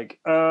everyone's like,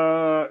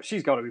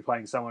 she's got to be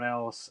playing someone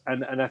else.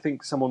 And I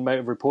think someone may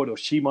have reported, or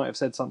she might have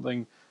said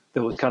something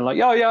that was kind of like,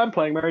 oh yeah, I'm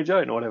playing Mary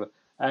Jane or whatever.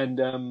 And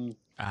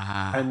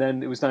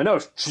then it was no,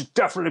 she's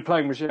definitely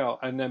playing Michelle.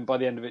 And then by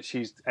the end of it,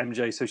 she's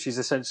MJ, so she's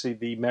essentially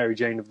the Mary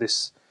Jane of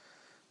this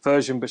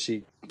version, but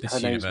her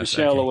name's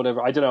Michelle or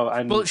whatever. I don't know.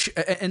 And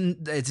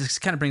and it just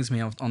kind of brings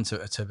me on to a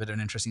bit of an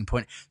interesting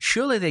point.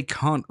 Surely they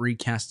can't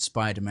recast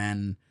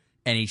Spider-Man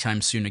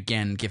anytime soon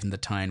again, given the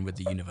tie-in with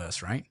the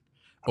universe, right?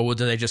 Or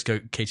do they just go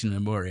Keita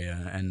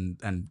Nomura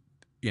and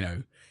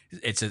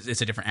it's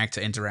a different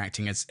actor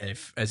interacting as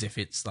if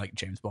it's like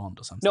James Bond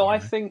or something? No, I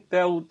think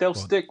they'll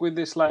stick with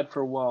this lad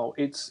for a while.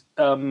 It's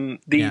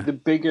the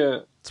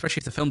bigger,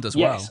 especially if the film does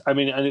well. Yes, I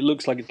mean, and it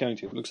looks like it's going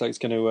to. It looks like it's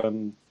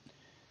going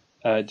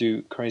to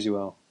do crazy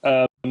well.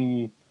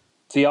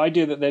 The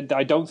idea that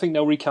I don't think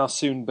they'll recast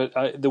soon,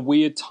 but the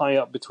weird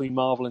tie-up between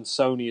Marvel and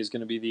Sony is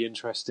going to be the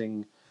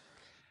interesting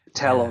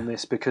tell on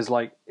this, because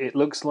like it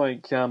looks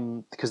like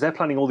because they're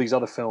planning all these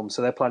other films,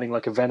 so they're planning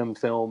like a Venom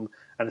film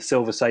and a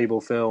Silver Sable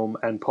film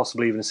and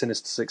possibly even a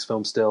Sinister Six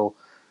film still,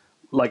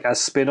 like as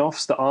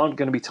spin-offs that aren't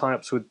going to be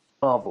tie-ups with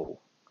Marvel.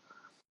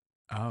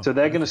 So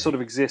they're going to sort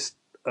of exist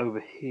over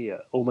here,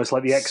 almost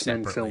like the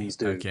X-Men films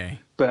do. Okay.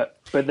 But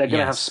they're going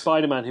to have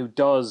Spider-Man, who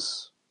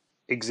does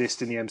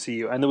exist in the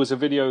MCU. And there was a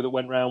video that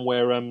went around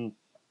where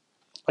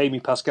Amy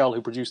Pascal,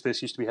 who produced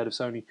this, used to be head of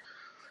Sony,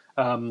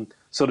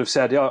 sort of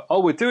said, "Oh,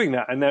 we're doing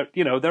that," and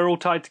they're all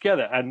tied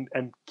together. And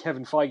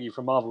Kevin Feige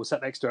from Marvel was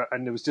sat next to her,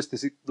 and there was just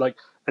this like,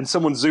 and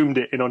someone zoomed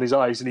it in on his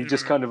eyes, and he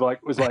just kind of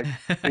like was like,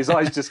 his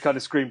eyes just kind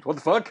of screamed, "What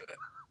the fuck?"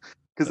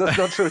 Because that's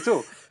not true at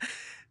all.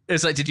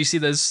 It's like, did you see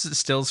those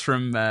stills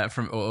from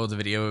or the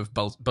video of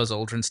Buzz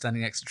Aldrin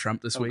standing next to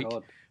Trump this week?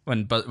 God.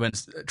 When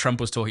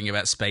Trump was talking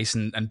about space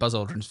and Buzz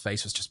Aldrin's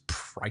face was just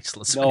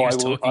priceless when he was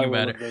talking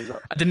about it.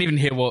 I didn't even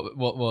hear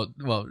what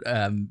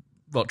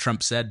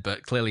Trump said,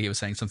 but clearly he was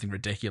saying something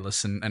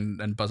ridiculous,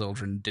 and Buzz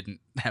Aldrin didn't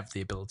have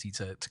the ability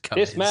to cover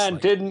this man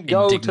didn't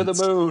go to the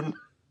moon.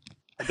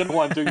 I don't know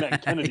why I'm doing that in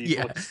Kennedy's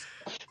voice.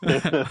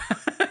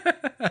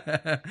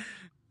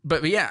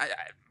 But yeah,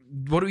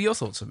 what are your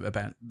thoughts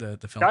about the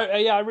film?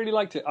 I really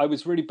liked it. I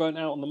was really burnt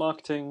out on the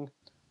marketing.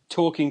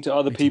 Talking to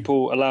other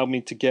people allowed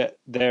me to get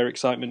their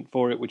excitement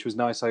for it, which was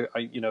nice. I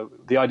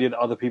the idea that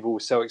other people were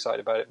so excited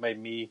about it made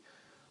me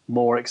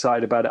more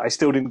excited about it. I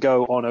still didn't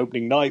go on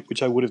opening night,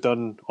 which I would have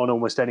done on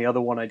almost any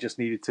other one. I just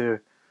needed to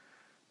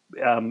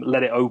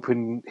let it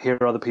open, hear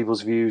other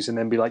people's views, and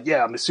then be like,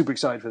 yeah, I'm super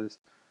excited for this.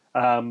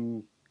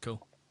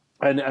 Cool.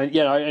 And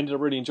I ended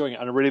up really enjoying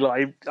it. And I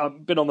really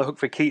I've been on the hook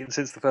for Keaton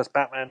since the first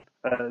Batman.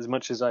 As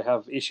much as I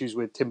have issues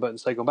with Tim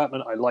Burton's take on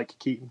Batman, I like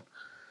Keaton.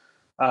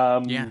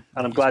 And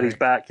I'm glad he's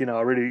back.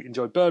 I really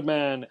enjoyed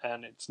Birdman,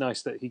 and it's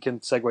nice that he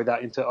can segue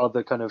that into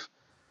other kind of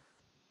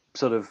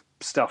sort of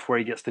stuff where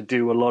he gets to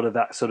do a lot of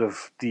that sort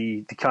of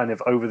the kind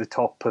of over the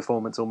top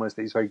performance almost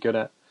that he's very good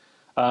at.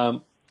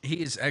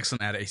 He is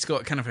excellent at it. He's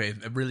got kind of a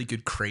really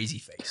good crazy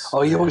face.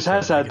 Oh, he always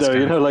has that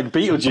though, like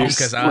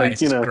Beetlejuice.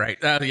 Eyes, great.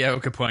 Oh, yeah,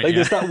 good point. Like,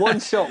 there's that one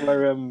shot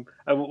where and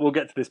we'll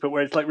get to this, but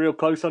where it's like real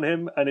close on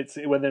him, and it's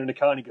when they're in the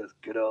car and he goes,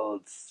 "Good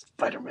old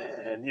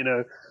Spider-Man,"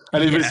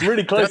 and it was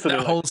really close to that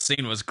him. whole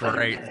scene was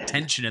great. The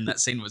tension in that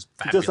scene was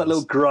fabulous. He does that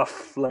little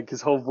gruff, like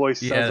his whole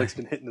voice sounds like it's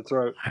been hit in the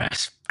throat.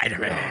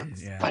 Spider-Man.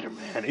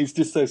 Spider-Man. He's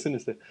just so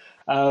sinister.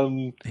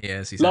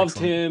 Yes, he's loved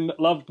excellent. him.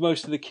 Loved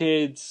most of the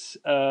kids.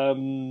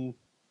 Were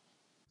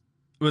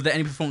there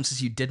any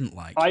performances you didn't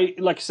like?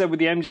 Like I said,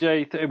 with the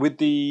MJ, with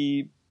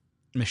the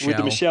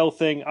Michelle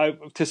thing,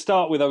 to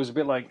start with, I was a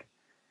bit like,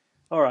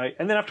 all right.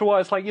 And then after a while,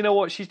 it's like, you know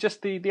what? She's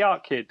just the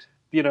art kid.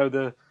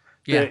 The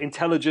Yeah. the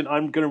intelligent,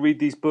 I'm going to read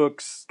these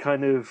books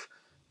kind of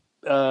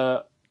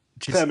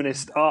Just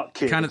feminist art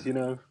kid, kind of- you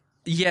know?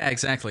 Yeah,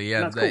 exactly.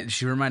 Yeah, That's cool.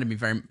 she reminded me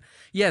very.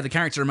 Yeah, the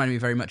character reminded me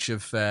very much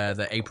of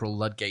the April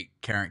Ludgate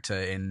character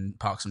in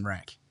Parks and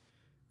Rec.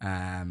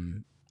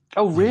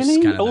 Oh,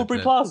 really? kind of Aubrey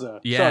the- Plaza?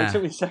 Yeah, Sorry, it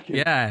took me a second.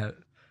 Yeah,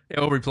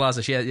 Aubrey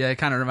Plaza. Yeah, it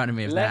kind of reminded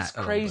me of Less that.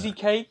 a little crazy bit.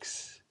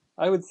 cakes,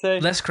 I would say.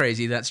 Less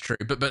crazy. That's true.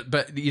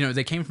 But you know,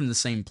 they came from the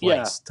same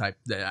place. Type.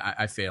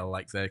 I feel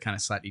like they're kind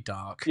of slightly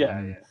dark. Yeah,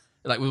 and, yeah.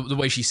 Like the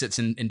way she sits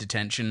in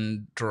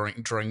detention,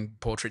 drawing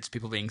portraits of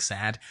people being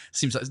sad,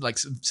 seems like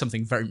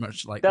something very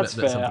much like That's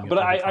that, fair. something But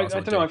that I Aubrey Plaza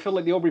don't would know. do. I feel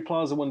like the Aubrey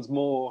Plaza one's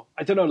more...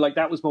 I don't know, like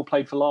that was more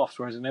played for laughs,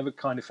 whereas I never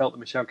kind of felt the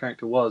Michelle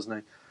character was.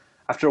 And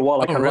after a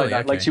while, I Oh, kind of really? like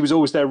that. Like Okay. she was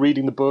always there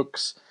reading the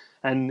books,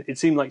 and it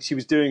seemed like she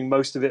was doing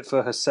most of it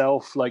for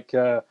herself. Like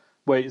where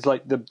it's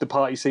like the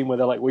party scene where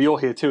they're like, "Well, you're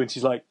here too," and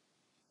she's like,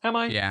 "Am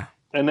I?" Yeah.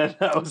 And then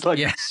I was like,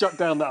 Yeah. shut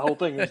down that whole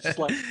thing. It's just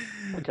like,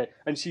 okay.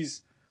 And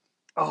she's,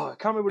 I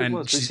can't remember what it And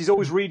was, but she's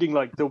always reading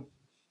like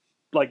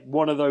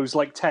one of those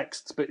like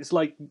texts, but it's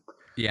like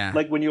Yeah.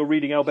 when you're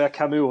reading Albert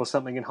Camus or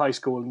something in high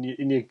school, and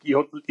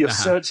you're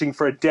searching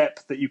for a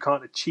depth that you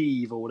can't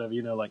achieve or whatever,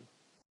 you know, like.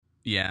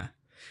 Yeah,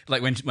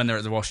 like when they're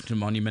at the Washington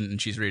Monument and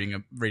she's reading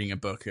a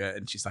book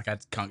and she's like, I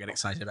can't get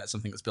excited about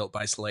something that's built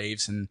by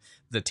slaves, and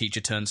the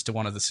teacher turns to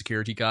one of the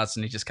security guards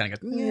and he just kind of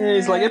goes, Yeah,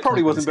 he's like, it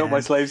probably wasn't his built by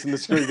hand. slaves, and the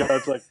security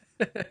guard's like,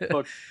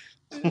 look.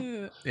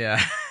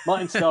 Yeah,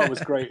 Martin Starr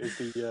was great as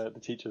the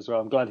teacher as well.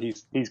 I'm glad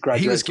he's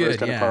graduated He was for those good,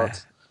 kind yeah. of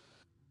parts.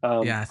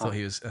 yeah. I thought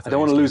he was. I don't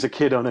want to lose a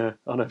kid on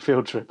a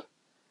field trip.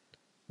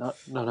 Not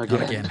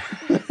again.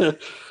 again.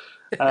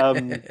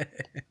 um,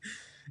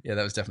 Yeah,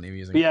 that was definitely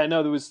amusing. But yeah,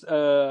 no, there was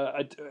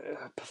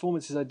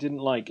performances I didn't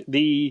like.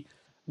 The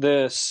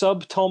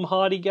sub Tom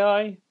Hardy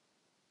guy,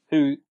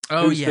 who's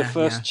the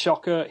first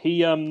shocker.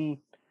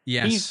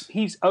 Yes.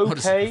 He's What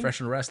is it, okay.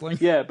 professional wrestling?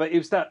 Yeah, but it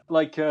was that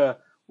like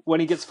when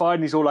he gets fired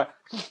and he's all like,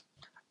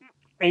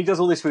 and he does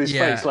all this with his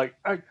Yeah. face, like,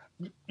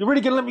 "You're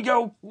really gonna let me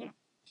go?"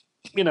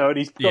 You know, and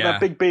he's got Yeah. that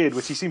big beard,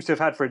 which he seems to have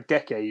had for a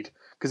decade,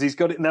 because he's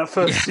got it in that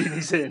first scene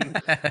he's in.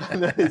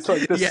 And then it's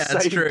like the Yeah, same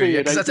that's true. beard.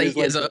 Yeah, 'cause that's 8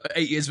 years, later.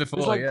 8 years before.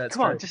 It's like, yeah, it's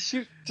come on,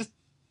 great. just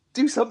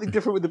do something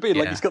different with the beard.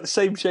 Like Yeah. he's got the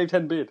same shaved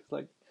head beard.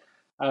 Like,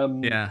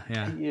 Yeah.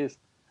 8 years.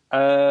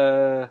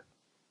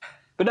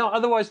 But no,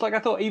 otherwise, like I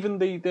thought, even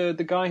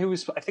the guy who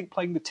was, I think,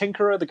 playing the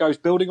Tinkerer, the guy who's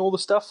building all the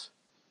stuff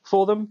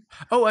for them.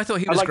 Oh, I thought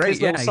he was liked great.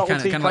 his little Yeah, he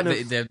subtlety, kind of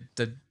like kind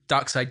the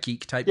dark side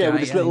geek type Yeah, guy. with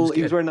his he little, was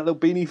he was good. wearing that little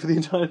beanie for the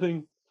entire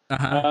thing.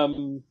 Uh-huh.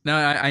 No,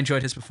 I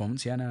enjoyed his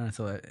performance. Yeah, no, I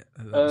thought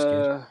that was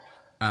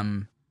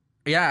good.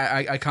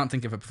 Yeah, I can't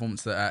think of a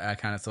performance that I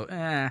kind of thought,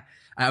 I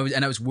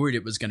was worried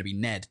it was going to be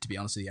Ned. To be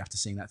honest with you, after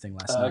seeing that thing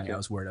last night, okay. I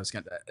was worried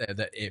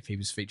that if he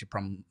was featured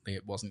prominently,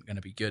 it wasn't going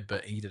to be good.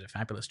 But he did a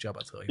fabulous job.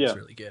 I thought he was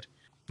really good.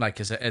 Like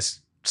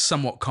as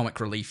somewhat comic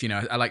relief, you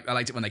know. I liked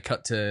it when they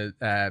cut to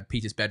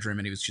Peter's bedroom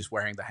and he was just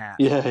wearing the hat,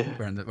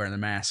 wearing the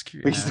mask.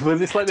 you know.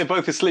 Well, it's like they're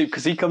both asleep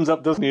because he comes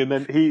up, doesn't he? And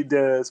then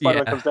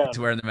Spider-Man comes down. He's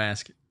wearing the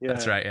mask. Yeah.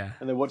 That's right. Yeah.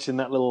 And they're watching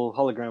that little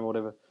hologram or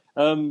whatever.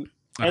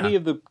 Any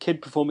of the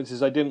kid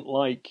performances I didn't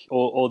like,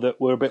 or that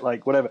were a bit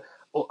like whatever,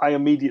 I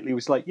immediately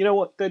was like, you know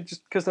what? They're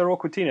just because they're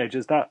awkward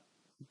teenagers. That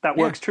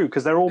works true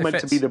because they're all It meant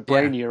to be fits, the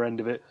brainier end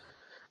of it.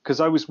 Because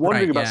I was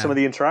wondering about some of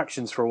the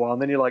interactions for a while, and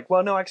then you're like,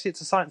 well, no, actually,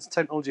 it's a science and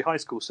technology high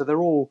school, so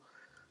they're all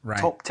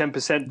top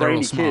 10% They're all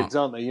brainy smart. kids,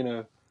 aren't they? You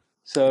know.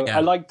 So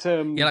I liked.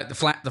 like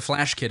the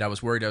Flash kid. I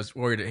was worried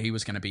that he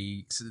was going to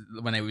be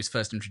when he was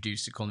first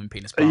introduced to call him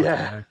Penis Parker.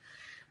 Yeah. You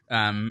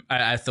know?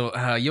 I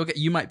thought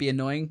you might be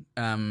annoying,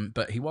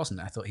 but he wasn't.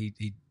 I thought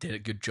he did a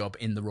good job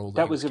in the role.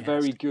 That was a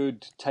very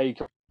good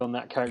take on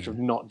that character of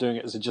not doing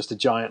it as just a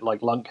giant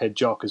like lunkhead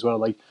jock as well.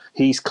 Like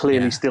he's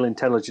clearly still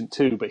intelligent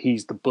too, but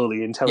he's the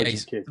bully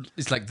intelligent kid.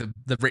 It's like the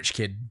rich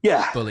kid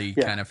bully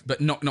kind of, but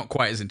not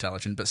quite as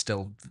intelligent, but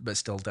still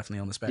definitely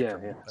on the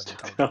spectrum. Yeah. of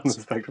intelligence. On the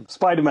spectrum.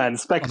 Spider-Man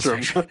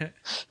spectrum.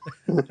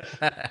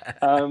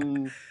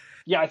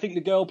 I think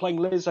the girl playing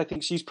Liz, I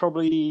think she's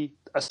probably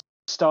a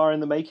star in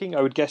the making.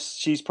 I would guess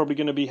she's probably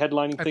going to be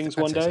headlining things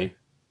one day.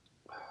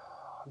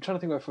 I'm trying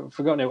to think. I've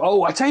forgotten it.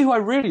 Oh, I tell you who I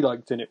really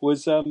liked in it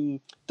was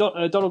Donald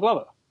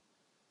Glover.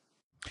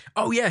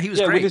 Oh yeah, he was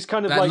Yeah, great. with his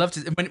kind of I like loved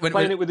it. When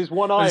playing it with his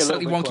one eye a little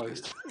slightly bit wonky.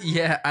 closed.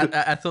 Yeah,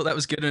 I thought that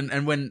was good.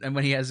 And when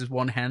he has his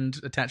one hand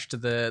attached to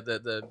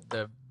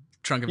the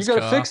trunk of You his got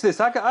car. to fix this.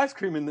 I got ice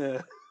cream in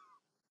there.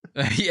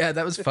 Yeah,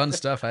 that was fun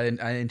stuff. I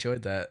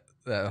enjoyed that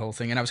whole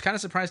thing, and I was kind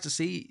of surprised to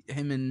see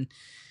him in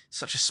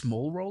such a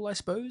small role. I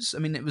suppose. I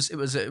mean, it was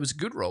a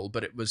good role,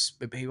 but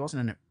he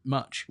wasn't in it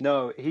much.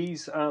 No,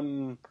 he's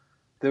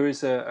there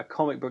is a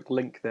comic book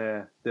link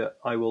there that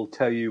I will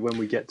tell you when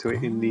we get to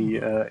it in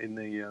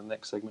the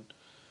next segment.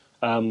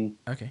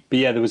 Okay. But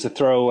yeah, there was a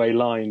throwaway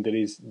line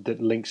that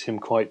links him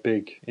quite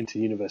big into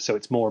the universe. So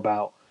it's more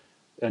about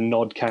a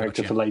nod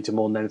character for later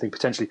more than anything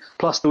potentially.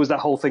 Plus, there was that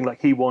whole thing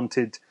like at one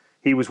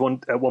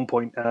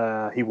point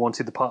he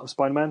wanted the part of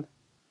Spider-Man.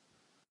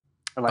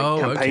 And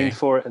campaigned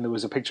for it, and there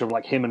was a picture of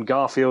like him and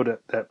Garfield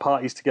at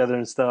parties together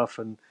and stuff,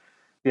 and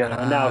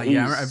Yeah, and now he's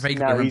I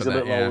vaguely remember a little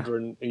that, yeah. older,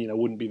 and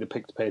wouldn't be the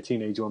pick to play a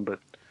teenage one, but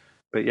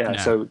yeah.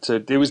 No. So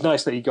it was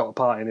nice that he got a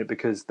part in it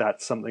because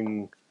that's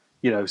something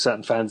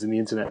certain fans in the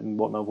internet and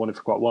whatnot wanted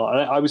for quite a while.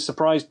 And I was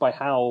surprised by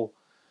how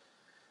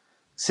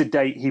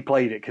sedate he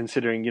played it,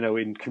 considering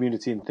in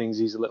Community and things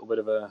he's a little bit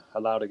of a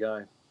louder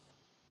guy.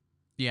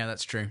 Yeah,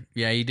 that's true.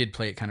 Yeah, he did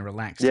play it kind of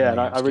relaxed. Yeah, and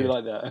I really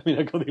like that. I mean,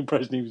 I got the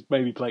impression he was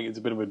maybe playing it as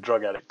a bit of a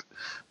drug addict,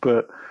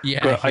 but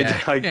yeah, I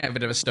a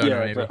bit of a stoner,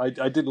 maybe.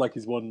 but I did like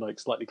his one like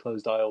slightly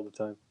closed eye all the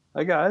time.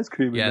 I got ice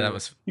cream. Yeah, in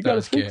that gotta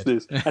was fix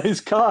good. this. And his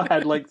car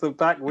had like the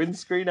back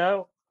windscreen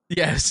out.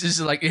 Yeah,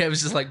 it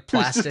was just like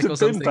plastic just a or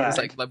something. bin It was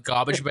bag. like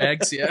garbage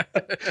bags. Yeah,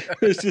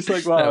 It's just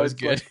like wow, that was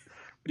it's good.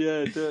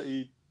 like,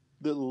 dirty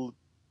little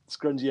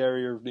scrungy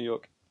area of New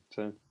York.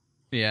 So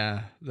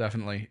Yeah,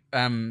 definitely.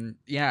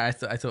 Yeah,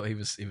 I thought he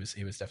was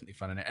definitely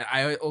fun in it.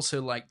 I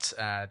also liked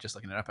just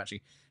looking it up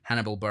actually.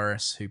 Hannibal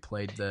Buress, who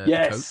played the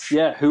coach,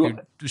 who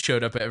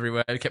showed up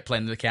everywhere, kept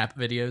playing the cap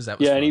videos. That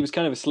was fun. and he was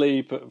kind of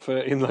asleep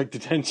in like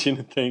detention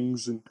and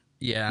things, and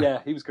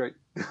yeah, he was great.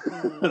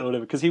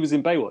 Whatever, because he was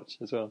in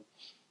Baywatch as well.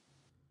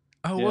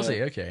 Oh, was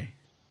he? Okay,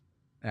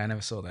 I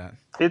never saw that.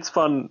 It's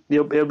fun.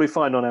 It'll be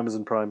fine on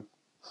Amazon Prime.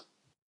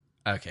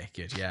 Okay,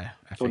 good. Yeah,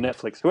 or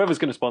Netflix. Whoever's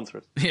going to sponsor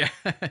us. Yeah.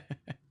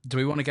 Do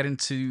we want to get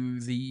into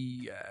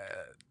the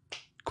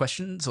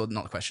questions or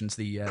not questions?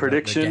 The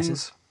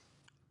predictions. The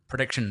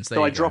predictions.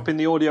 So I drop in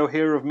the audio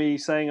here of me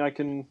saying I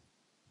can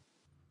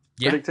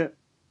predict it.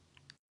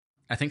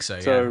 I think so.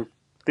 So yeah.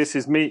 This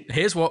is me.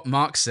 Here's what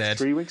Mark said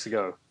 3 weeks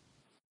ago.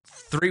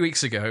 3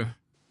 weeks ago,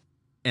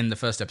 in the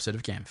first episode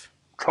of Gamph.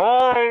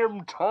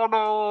 Time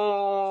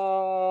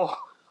tunnel.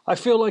 I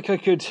feel like I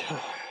could.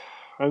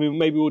 I mean,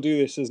 maybe we'll do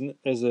this as an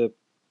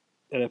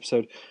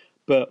episode,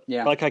 but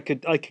like I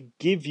could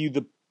give you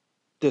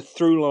the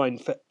through line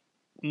for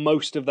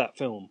most of that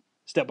film,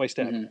 step by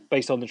step,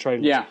 based on the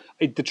trailers. Yeah,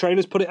 the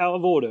trailers put it out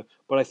of order,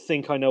 but I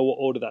think I know what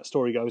order that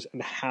story goes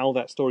and how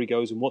that story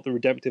goes and what the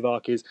redemptive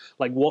arc is,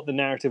 like what the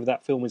narrative of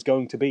that film is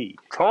going to be.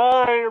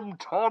 Time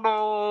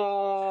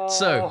tunnel.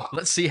 So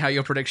let's see how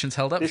your predictions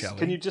held up. Shall we?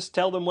 Can you just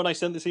tell them when I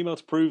sent this email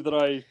to prove that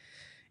I?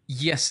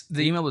 Yes,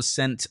 the email was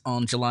sent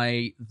on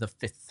July the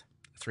 5th,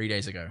 3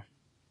 days ago.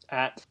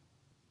 At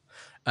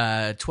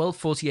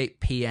 12:48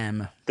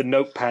 p.m. The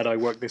notepad I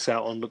worked this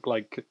out on looked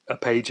like a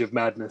page of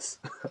madness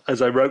as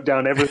I wrote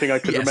down everything I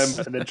could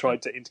remember and then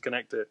tried to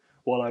interconnect it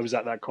while I was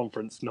at that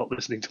conference, not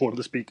listening to one of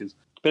the speakers.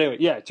 But anyway,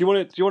 yeah. Do you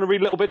want to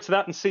read a little bit to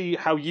that and see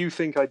how you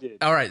think I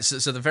did? All right.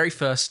 So the very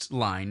first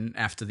line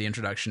after the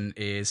introduction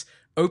is: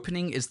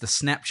 "Opening is the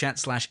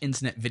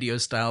Snapchat/internet video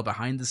style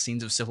behind the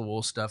scenes of Civil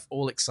War stuff,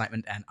 all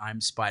excitement and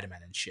I'm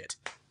Spider-Man and shit."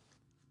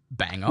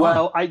 Bang on.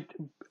 Well,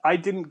 I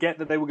didn't get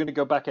that they were going to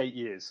go back 8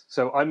 years,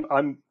 so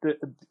I'm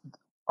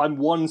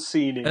one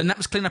scene in. And that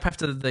was clean up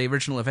after the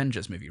original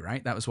Avengers movie,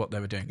 right? That was what they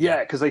were doing.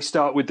 Yeah, because they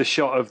start with the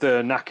shot of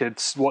the knackered,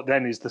 what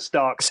then is the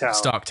Stark Tower.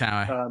 Stark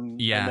Tower. And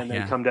then they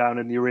come down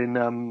and you're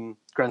in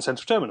Grand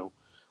Central Terminal,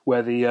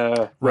 where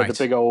the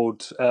big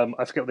old,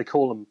 I forget what they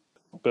call them,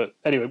 but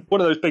anyway, one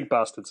of those big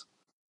bastards.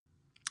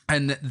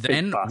 And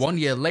then 1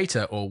 year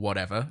later or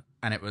whatever,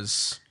 and it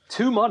was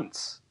 2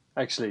 months.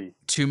 Actually,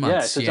 2 months.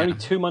 Yeah, so it's only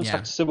 2 months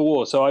after Civil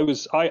War. So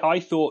I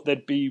thought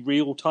they'd be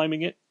real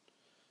timing it,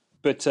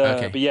 but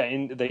yeah,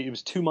 it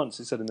was 2 months.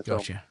 It said in the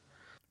film.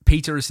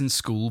 Peter is in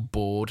school,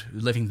 bored,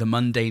 living the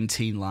mundane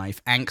teen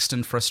life, angst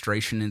and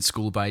frustration in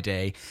school by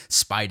day,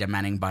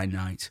 Spider-Manning by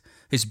night.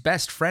 His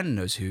best friend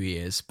knows who he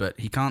is, but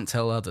he can't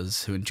tell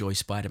others who enjoy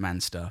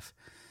Spider-Man stuff.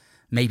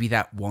 Maybe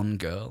that one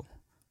girl.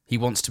 He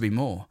wants to be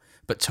more,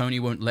 but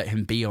Tony won't let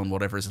him be on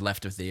whatever is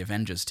left of the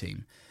Avengers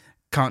team.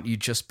 Can't you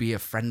just be a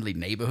friendly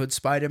neighborhood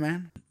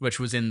Spider-Man? Which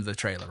was in the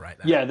trailer, right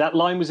there. Yeah, that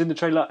line was in the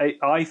trailer.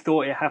 I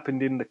thought it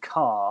happened in the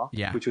car,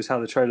 which was how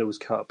the trailer was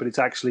cut, but it's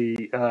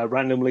actually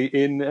randomly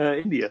in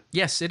India.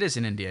 Yes, it is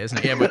in India, isn't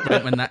it? Yeah,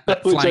 when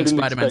that flying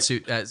Spider-Man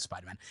suit,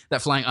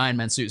 that flying Iron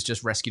Man suit's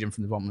just rescued him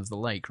from the bottom of the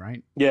lake,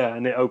 right? Yeah,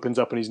 and it opens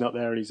up and he's not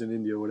there and he's in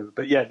India or whatever.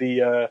 But yeah,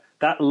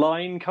 that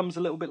line comes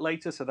a little bit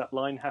later, so that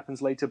line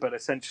happens later, but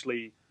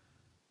essentially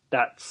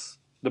that's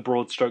the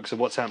broad strokes of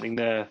what's happening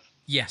there.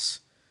 Yes.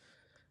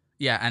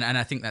 Yeah, and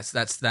I think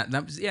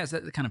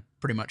that kind of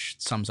pretty much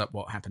sums up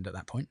what happened at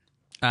that point.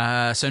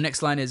 So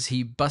next line is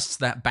he busts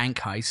that bank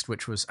heist,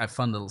 which was a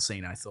fun little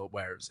scene, I thought,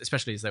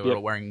 especially as they were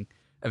all wearing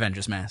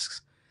Avengers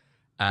masks.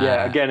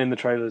 Again in the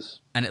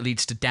trailers. And it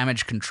leads to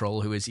Damage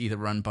Control, who is either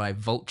run by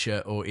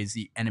Vulture or is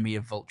the enemy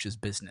of Vulture's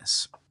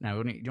business. Now,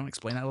 do you want to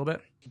explain that a little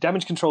bit?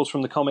 Damage Control's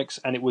from the comics,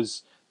 and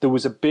there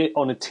was a bit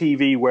on a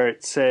TV where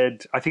it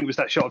said, I think it was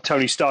that shot of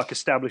Tony Stark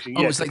establishing.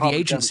 Oh, it was like the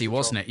agency,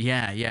 wasn't it?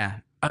 Yeah.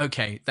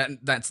 Okay,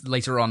 that's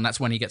later on. That's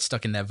when he gets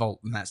stuck in their vault,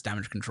 and that's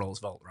Damage Control's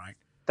vault, right?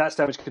 That's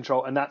Damage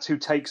Control, and that's who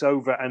takes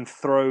over and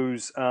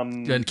throws.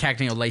 Then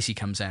Cagney or Lacey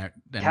comes out.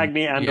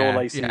 Cagney or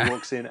Lacey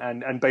walks in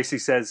and basically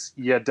says,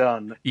 "You're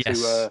done."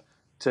 Yes.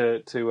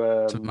 To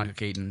Michael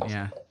Keaton.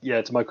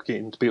 To Michael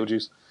Keaton, to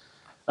Beetlejuice.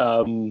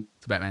 To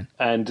Batman.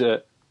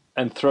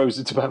 And throws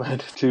it to Batman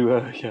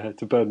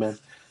to Birdman,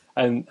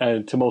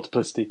 and to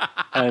Multiplicity,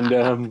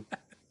 and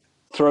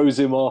throws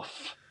him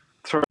off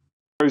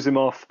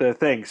the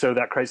thing, so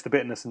that creates the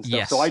bitterness and stuff.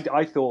 Yes. So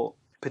I thought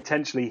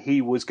potentially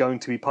he was going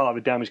to be part of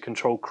a damage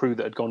control crew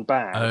that had gone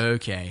bad.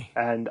 Okay.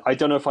 And I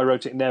don't know if I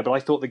wrote it in there, but I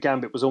thought the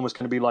Gambit was almost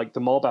going to be like the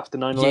mob after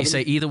 9/11. Yeah, you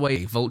say either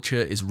way, Vulture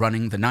is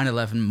running the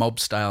 9/11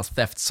 mob-style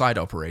theft side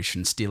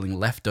operation, stealing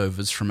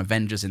leftovers from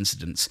Avengers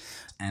incidents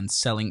and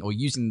selling or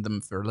using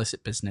them for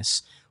illicit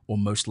business, or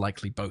most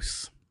likely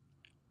both.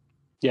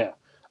 Yeah.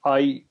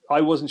 I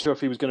wasn't sure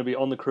if he was going to be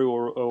on the crew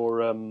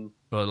or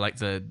Or like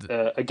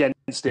the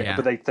against it, yeah.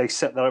 but they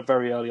set that up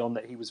very early on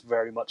that he was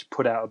very much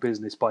put out of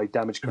business by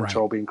damage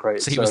control being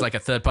created. So he was like a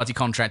third-party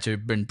contractor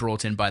who'd been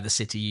brought in by the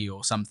city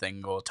or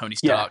something, or Tony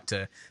Stark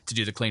to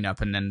do the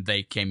cleanup, and then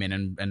they came in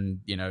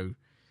and you know,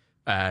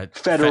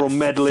 federal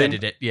meddling.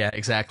 feted it. Yeah,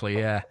 exactly.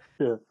 Yeah.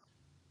 Yeah.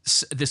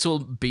 This will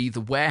be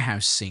the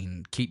warehouse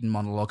scene. Keaton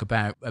monologue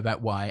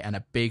about why, and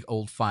a big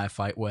old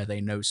firefight where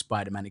they know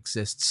Spider-Man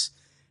exists,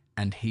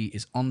 and he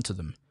is onto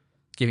them,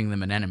 giving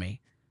them an enemy.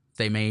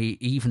 They may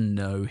even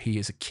know he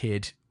is a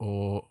kid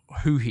or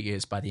who he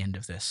is by the end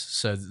of this.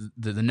 So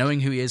the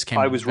knowing who he is came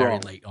very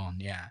wrong. late on.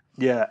 Yeah.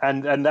 Yeah,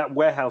 and that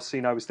warehouse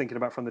scene I was thinking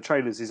about from the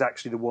trailers is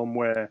actually the one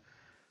where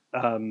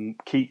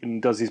Keaton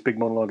does his big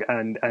monologue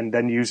and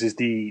then uses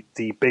the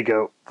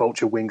bigger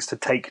Vulture wings to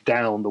take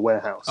down the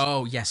warehouse.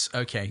 Oh yes,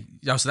 okay.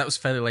 Oh, so that was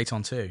fairly late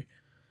on too.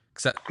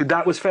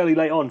 That was fairly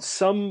late on.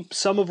 Some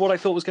of what I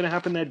thought was going to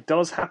happen there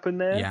does happen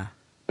there. Yeah.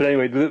 But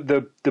anyway,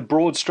 the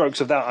broad strokes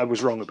of that I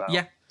was wrong about.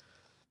 Yeah.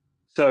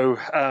 So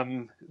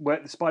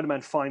where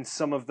Spider-Man finds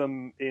some of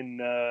them in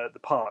the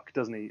park,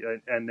 doesn't he?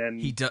 And then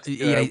He does.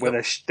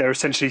 where they're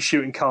essentially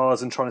shooting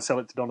cars and trying to sell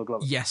it to Donald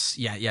Glover. Yes.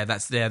 Yeah.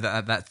 That's there.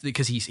 That's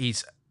because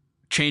he's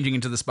changing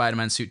into the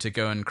Spider-Man suit to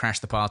go and crash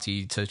the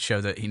party to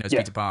show that he knows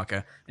Peter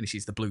Parker, and he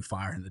sees the blue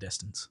fire in the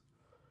distance.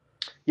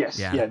 Yes.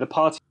 Yeah. Yeah. The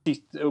party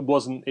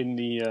wasn't in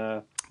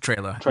the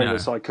Trailer, no.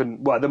 So I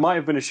couldn't. Well, there might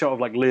have been a shot of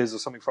like Liz or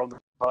something from the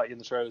party in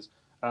the trailers.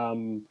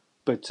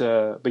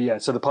 But yeah,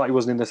 so the party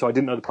wasn't in there, so I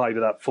didn't know the party, but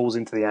that falls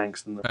into the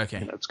angst and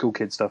the school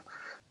kid stuff.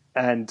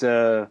 And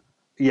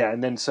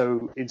and then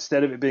so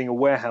instead of it being a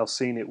warehouse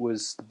scene, it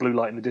was the blue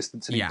light in the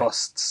distance, and he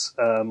busts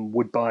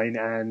Woodbine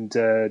and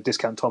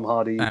Discount Tom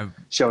Hardy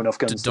showing off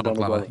guns to Donald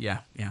Glover. Yeah.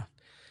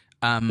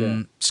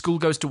 School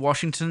goes to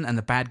Washington, and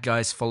the bad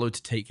guys follow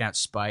to take out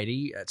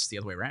Spidey. It's the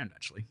other way around,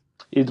 actually.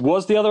 It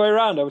was the other way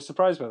around. I was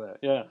surprised by that.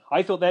 Yeah,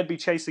 I thought they'd be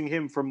chasing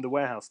him from the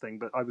warehouse thing,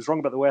 but I was wrong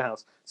about the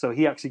warehouse. So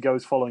he actually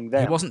goes following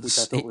them. He wasn't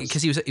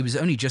because he was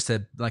only just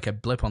a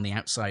blip on the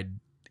outside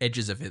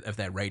edges of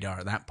their radar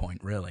at that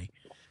point. Really,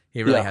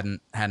 he really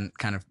hadn't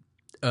kind of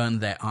earned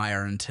their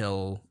ire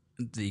until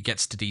he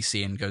gets to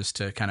DC and goes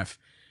to kind of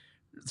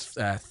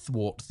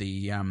thwart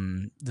the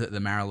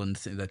Maryland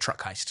the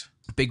truck heist.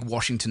 Big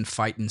Washington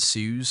fight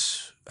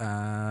ensues.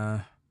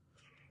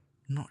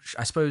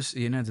 I suppose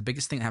the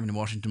biggest thing that happened in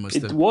Washington was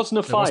it wasn't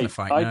a fight.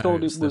 I thought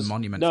it was the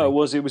monument.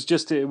 No, thing. it was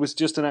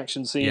just an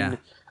action scene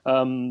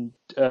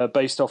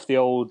based off the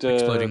old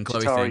exploding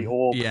Chloe Chitauri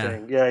orb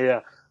thing.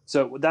 Yeah.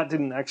 So that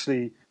didn't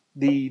actually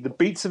the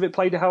beats of it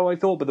played how I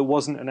thought, but there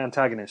wasn't an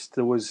antagonist.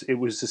 It was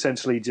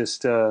essentially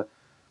just a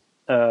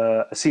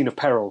scene of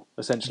peril,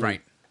 essentially.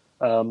 Right.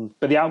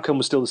 But the outcome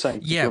was still the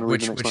same. Yeah,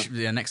 which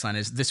the next line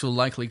is, this will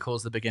likely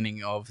cause the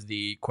beginning of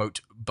the,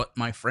 quote, "but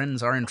my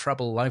friends are in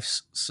trouble,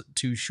 life's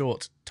too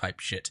short" type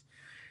shit,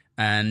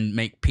 and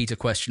make Peter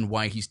question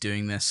why he's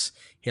doing this.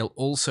 He'll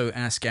also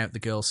ask out the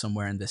girl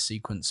somewhere in this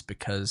sequence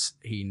because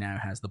he now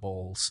has the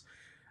balls.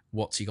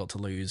 What's he got to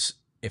lose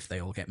if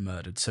they all get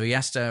murdered? So he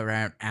asked her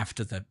out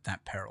after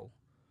that peril,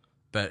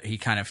 but he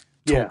kind of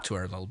talked to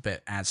her a little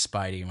bit as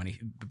Spidey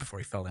before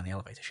he fell down the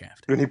elevator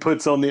shaft. When he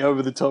puts on the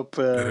over the top.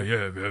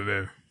 Yeah,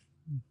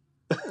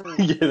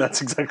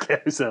 that's exactly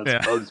how it sounds.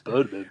 Yeah. Oh,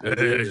 Spider-Man.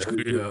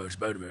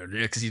 Spider-Man.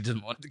 Yeah, because he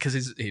doesn't want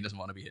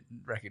to be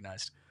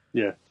recognized.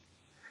 Yeah.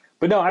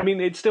 But no, I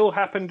mean, it still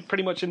happened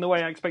pretty much in the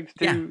way I expected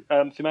to.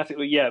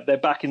 Thematically, they're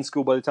back in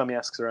school by the time he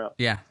asks her out.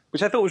 Yeah.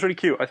 Which I thought was really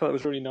cute. I thought it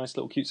was a really nice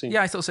little cute scene.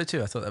 Yeah, I thought so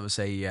too. I thought that was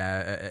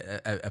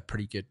a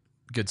pretty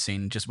good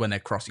scene, just when they're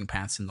crossing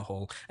paths in the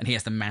hall, and he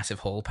has the massive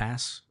hall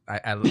pass.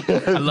 I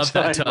love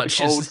that touch.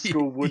 Like old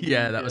school wooden,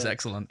 that was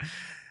excellent.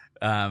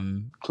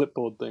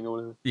 Clipboard thing or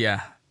whatever.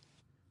 Yeah.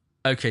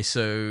 Okay,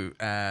 so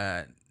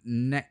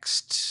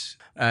next,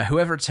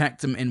 whoever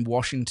attacked them in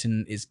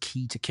Washington is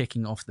key to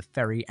kicking off the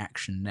ferry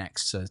action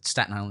next. So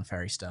Staten Island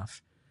ferry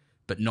stuff,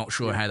 but not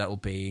sure how that will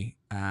be.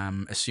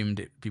 Assumed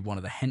it'd be one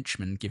of the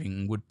henchmen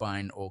giving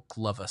Woodbine or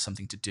Glover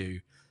something to do.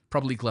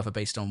 Probably Glover,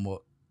 based on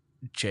what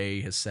Jay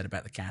has said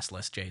about the cast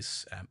list.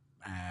 Jay's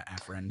our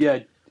friend. Yeah,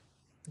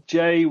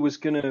 Jay was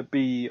going to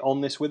be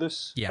on this with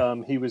us. Yeah.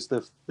 He was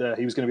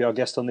he was going to be our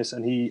guest on this,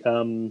 and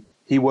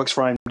he works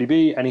for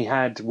IMDb, and he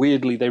had,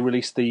 weirdly, they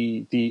released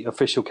the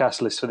official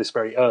cast list for this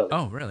very early.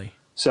 Oh, really?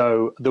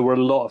 So there were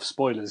a lot of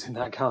spoilers in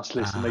that cast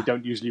list, and they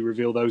don't usually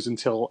reveal those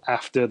until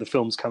after the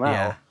films come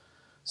out.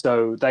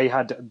 So they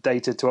had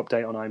data to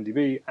update on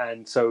IMDb,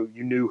 and so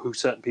you knew who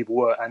certain people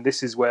were, and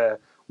this is where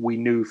we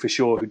knew for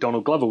sure who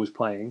Donald Glover was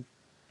playing.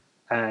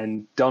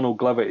 and Donald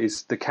Glover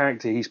is the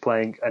character he's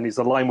playing, and is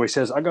the line where he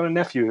says, "I got a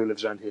nephew who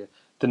lives around here."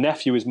 The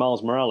nephew is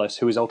Miles Morales,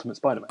 who is Ultimate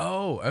Spider-Man.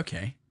 Oh,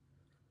 okay.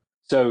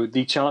 So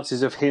the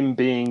chances of him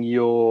being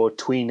your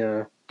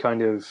tweener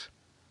kind of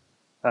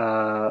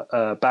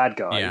bad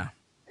guy,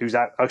 who's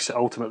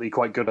ultimately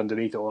quite good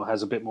underneath, or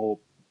has a bit more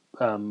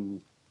of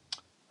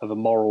a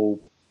moral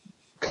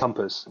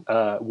compass,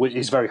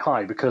 is very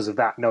high because of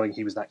that, knowing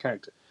he was that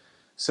character.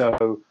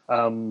 So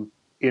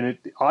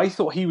I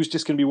thought he was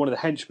just going to be one of the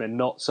henchmen,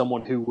 not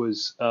someone who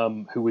was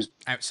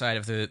outside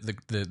of the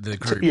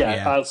group.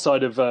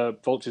 Outside of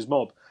Vulture's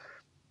mob,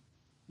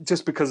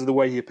 just because of the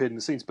way he appeared in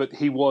the scenes. But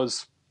he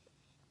was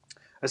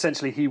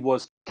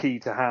key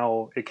to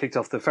how it kicked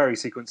off the ferry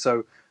sequence.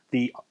 So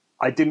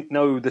I didn't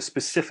know the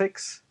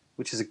specifics,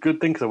 which is a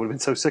good thing because I would have been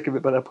so sick of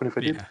it by that point if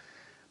I did.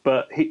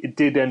 But it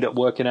did end up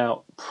working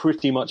out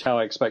pretty much how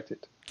I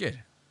expected.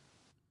 Good.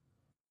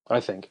 I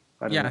think.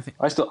 I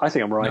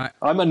think I'm right. No,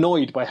 I'm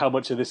annoyed by how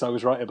much of this I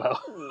was right about.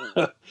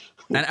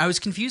 And I was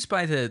confused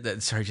by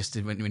sorry, just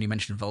when you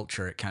mentioned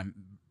Vulture, it kind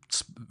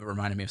of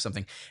reminded me of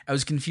something. I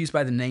was confused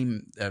by the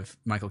name of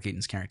Michael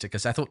Keaton's character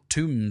because I thought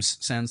Toombs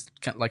sounds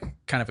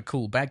kind of a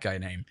cool bad guy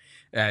name.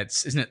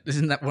 Isn't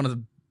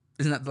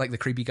that like the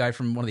creepy guy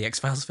from one of the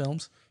X-Files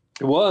films?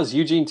 It was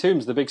Eugene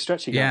Toombs, the big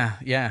stretchy guy.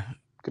 Yeah.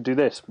 Could do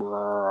this.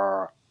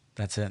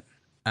 That's it.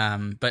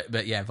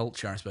 But yeah,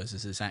 Vulture, I suppose,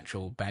 is his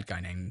actual bad guy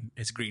name.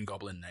 His Green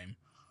Goblin name.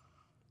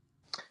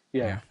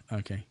 Yeah.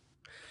 Okay.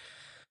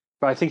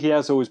 But I think he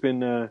has always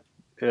been in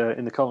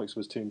the comics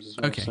was Toombs as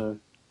well. Okay.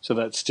 So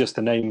that's just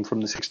a name from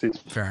the 60s.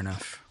 Fair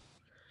enough.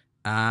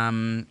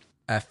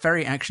 A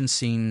ferry action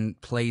scene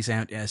plays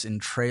out as in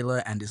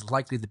trailer and is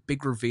likely the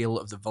big reveal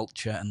of the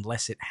Vulture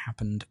unless it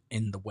happened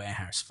in the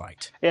warehouse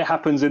fight. It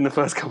happens in the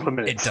first couple of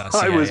minutes. It does.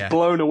 I was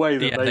blown away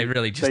that they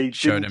really just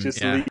showed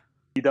him.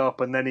 Lead up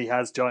and then he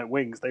has giant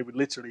wings. They would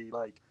literally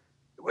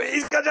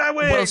he's got giant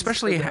wings. Well,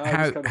 especially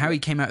how he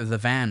came out of the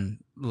van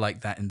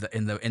like that in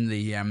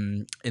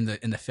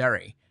the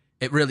ferry.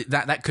 It really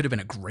that could have been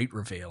a great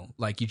reveal.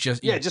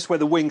 Just where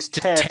the wings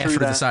tear through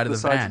the side of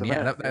the van.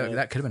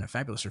 That could have been a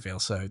fabulous reveal.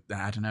 So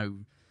I don't know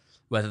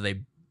whether they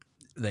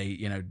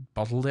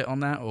bottled it on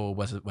that or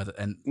whether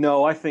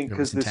no, I think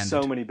because there's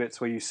so many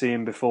bits where you see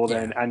him before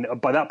then, and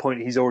by that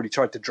point he's already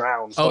tried to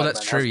drown. Spider-Man,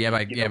 that's true.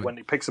 When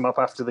he picks him up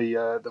after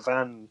the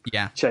van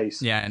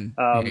chase, and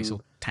he's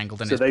all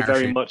tangled in so his they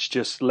parachute. very much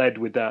just led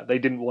with that. They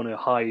didn't want to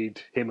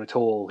hide him at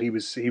all. He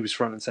was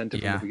front and center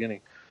from the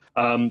beginning.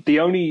 The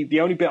only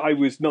bit I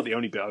was not the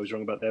only bit I was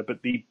wrong about there,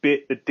 but the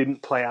bit that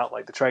didn't play out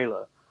like the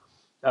trailer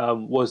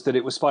was that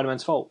it was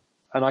Spider-Man's fault.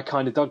 And I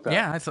kind of dug that.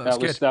 Yeah, I thought that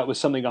was good. That was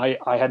something I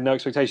had no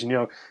expectation,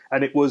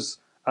 and it was,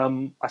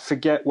 I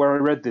forget where I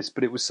read this,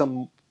 but it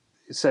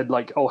said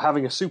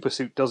having a super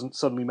suit doesn't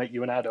suddenly make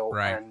you an adult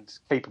and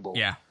capable.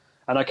 Yeah.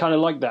 And I kind of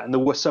liked that. And there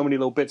were so many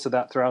little bits of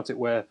that throughout it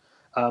where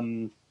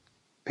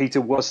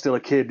Peter was still a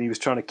kid and he was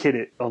trying to kid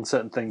it on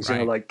certain things, so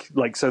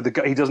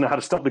he doesn't know how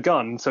to stop the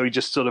gun, so he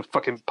just sort of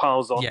fucking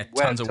piles on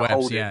tons of webs,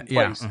 hold it in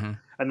place.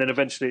 And then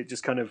eventually it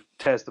just kind of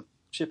tears the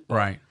ship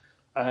apart.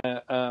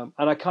 Right.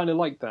 And I kind of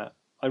liked that.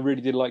 I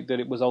really did like that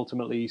it was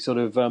ultimately sort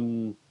of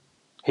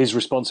his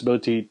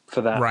responsibility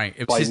for that. Right.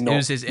 It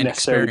was his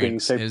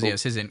inexperience. It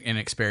was his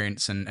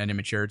inexperience and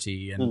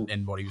immaturity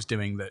in what he was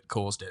doing that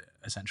caused it,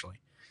 essentially.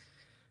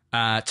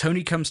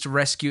 Tony comes to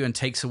rescue and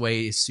takes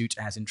away his suit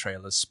as in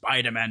trailers.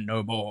 Spider-Man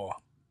no more.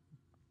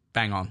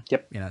 Bang on.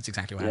 Yep. Yeah, that's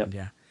exactly what happened,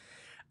 yeah.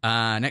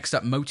 Next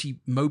up,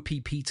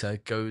 Mopey Peter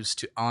goes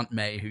to Aunt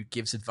May, who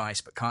gives advice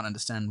but can't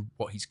understand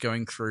what he's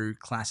going through.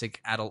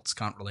 Classic adults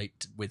can't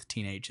relate with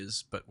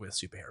teenagers, but with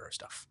superhero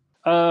stuff.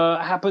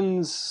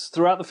 Happens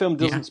throughout the film,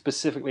 doesn't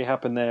specifically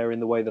happen there in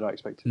the way that I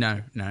expected.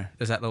 No.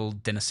 There's that little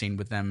dinner scene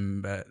with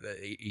them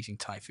eating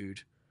Thai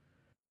food.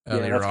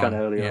 That's kind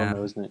of early on,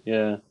 though, isn't it?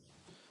 Yeah.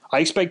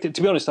 To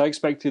be honest, I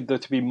expected there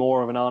to be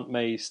more of an Aunt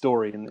May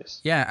story in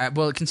this. Yeah,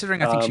 well,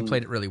 considering I think she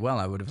played it really well,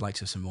 I would have liked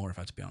her some more, if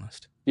I had to be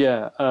honest.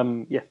 Yeah,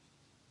 I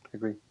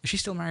agree. Is she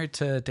still married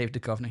to David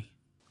Duchovny?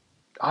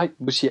 I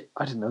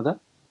didn't know that.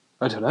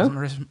 I don't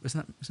know. Isn't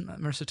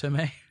that Marissa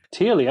Tomei?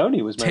 Tia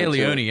Leone was married. Tia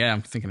Leone, yeah.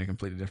 I'm thinking a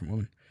completely different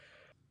woman.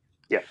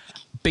 Yeah.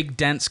 Big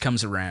Dance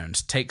comes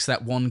around, takes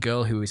that one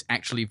girl who is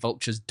actually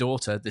Vulture's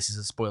daughter. This is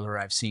a spoiler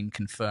I've seen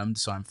confirmed,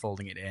 so I'm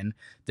folding it in.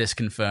 This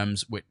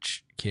confirms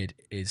which kid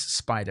is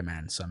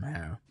Spider-Man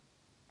somehow.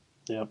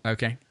 Yeah.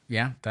 Okay.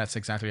 Yeah, that's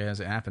exactly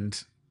as it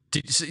happened.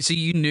 So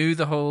you knew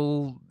the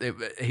whole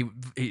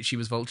she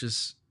was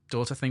Vulture's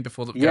daughter thing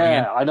before the going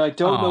in? And I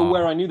don't know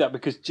where I knew that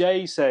because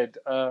Jay said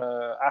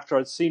after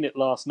I'd seen it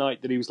last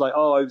night that he was like,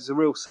 "Oh, it was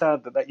real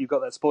sad that you got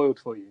that spoiled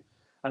for you,"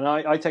 and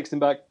I texted him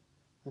back,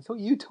 "I thought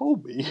you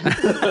told me,"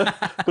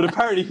 but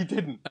apparently he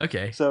didn't.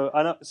 Okay. So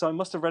I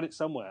must have read it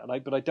somewhere,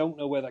 but I don't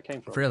know where that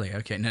came from. Really?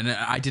 Okay. No,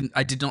 I didn't.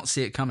 I did not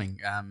see it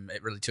coming.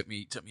 It really took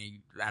me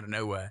out of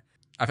nowhere.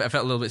 I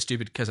felt a little bit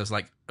stupid because I was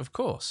like, of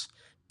course.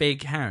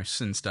 Big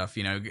house and stuff,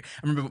 I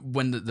remember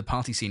when the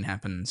party scene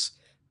happens,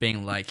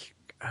 being like,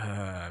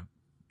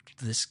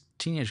 this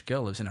teenage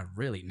girl lives in a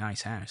really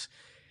nice house.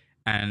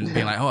 and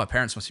being like, "Oh, her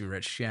parents must be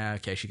rich. Yeah,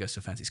 okay, she goes to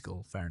a fancy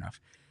school. Fair enough."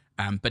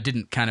 But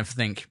didn't kind of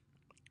think,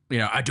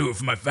 I do it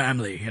for my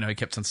family. He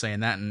kept on saying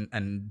that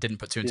and didn't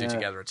put two and two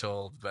together at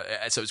all. But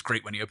so it was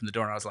great when he opened the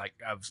door, and I was like,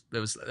 it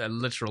was a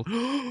literal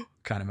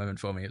kind of moment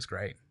for me. It was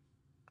great.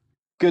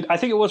 Good. I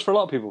think it was for a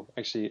lot of people,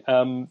 actually.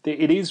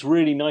 It is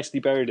really nicely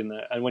buried in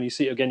there, and when you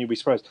see it again, you'll be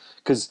surprised.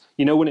 Because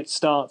when it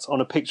starts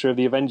on a picture of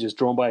the Avengers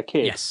drawn by a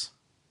kid. Yes.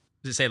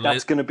 Does it say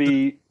that's going to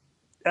be...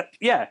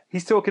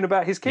 he's talking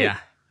about his kid.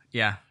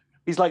 Yeah.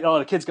 He's like, oh,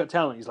 the kid's got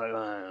talent. He's like,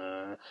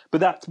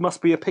 but that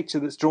must be a picture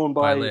that's drawn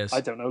by Liz.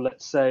 I don't know,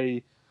 let's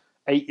say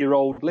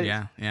 8-year-old Liz.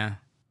 Yeah.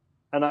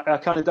 And I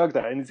kind of dug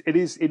that, and it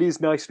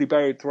is nicely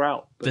buried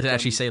throughout. But, did it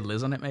actually say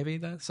Liz on it? Maybe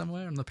there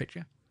somewhere in the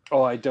picture.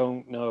 Oh, I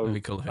don't know. It'd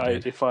be cool if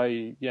it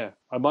did.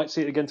 I might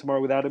see it again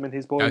tomorrow with Adam and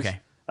his boys. Okay.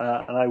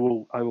 And I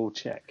will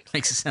check.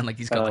 Makes it sound like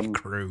he's got like a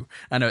crew.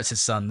 I know it's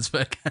his sons,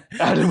 but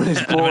Adam and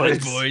his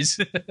boys.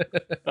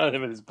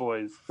 Adam and his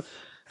boys.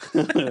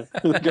 They're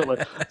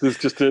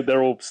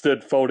all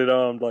stood folded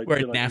armed, like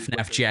wearing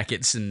naff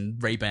jackets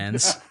and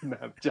Ray-Bans.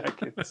 Naff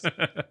jackets.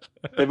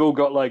 They've all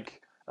got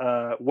like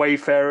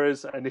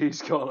Wayfarers, and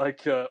he's got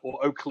like or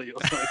Oakley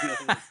or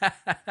something.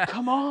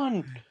 Come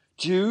on,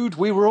 Jude,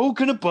 we were all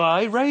gonna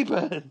buy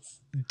Ray-Bans.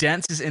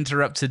 Dance is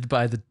interrupted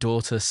by the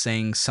daughter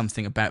saying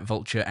something about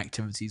Vulture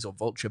activities or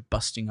Vulture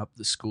busting up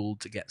the school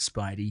to get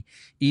Spidey.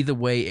 Either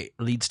way, it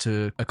leads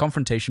to a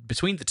confrontation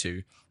between the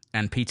two,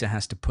 and Peter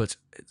has to put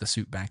the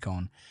suit back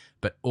on.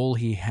 But all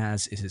he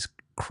has is his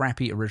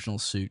crappy original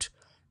suit,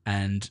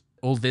 and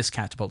all this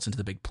catapults into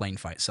the big plane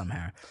fight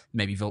somehow.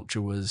 Maybe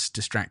Vulture was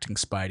distracting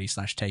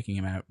Spidey / taking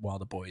him out while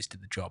the boys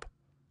did the job.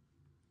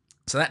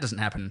 So that doesn't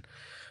happen.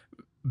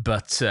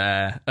 But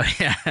that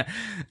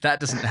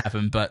doesn't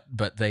happen. But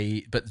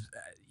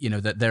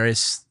that there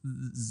is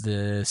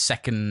the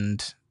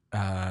second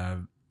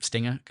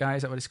Stinger guy.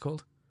 Is that what it's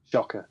called?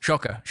 Shocker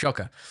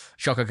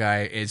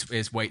guy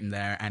is waiting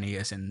there, and he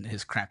is in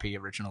his crappy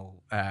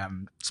original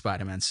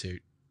Spider-Man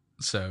suit.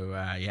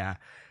 So yeah,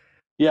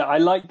 I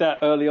like that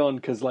early on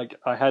because like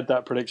I had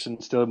that prediction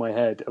still in my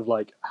head of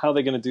like how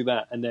they're going to do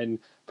that, and then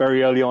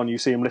very early on you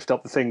see him lift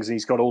up the things, and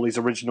he's got all these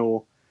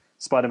original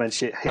Spider-Man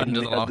shit hidden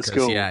under the at the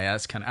school. Yeah,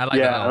 that's kind of I like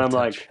that. And I'm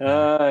touch.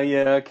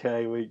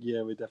 okay, we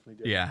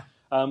definitely do. Yeah.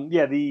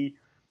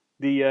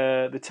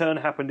 The turn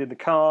happened in the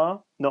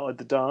car, not at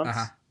the dance.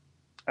 Uh-huh.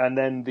 And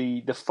then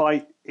the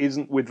fight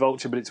isn't with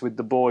Vulture, but it's with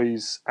the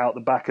boys out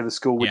the back of the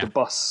school with the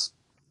bus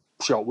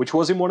shot, which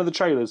was in one of the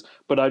trailers.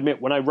 But I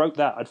admit, when I wrote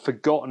that, I'd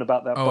forgotten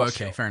about that bus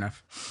shot. Fair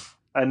enough.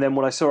 And then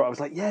when I saw it, I was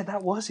like, yeah,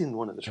 that was in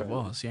one of the trailers. It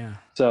was, yeah.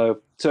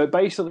 So it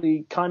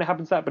basically kind of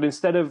happens that, but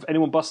instead of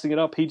anyone busting it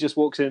up, he just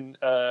walks in,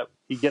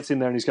 he gets in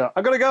there and he's going,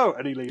 I gotta go,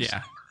 and he leaves.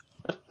 Yeah.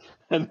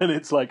 And then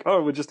it's like,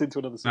 oh, we're just into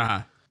another scene.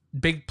 Uh-huh.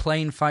 Big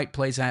plane fight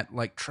plays out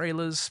like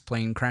trailers.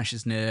 Plane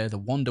crashes near the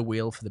Wonder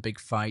Wheel for the big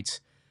fight.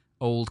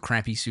 Old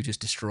crappy suit is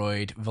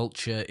destroyed.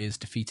 Vulture is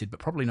defeated, but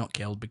probably not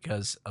killed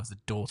because of the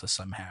daughter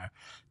somehow.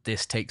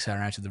 This takes her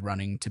out of the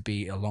running to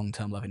be a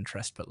long-term love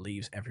interest, but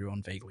leaves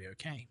everyone vaguely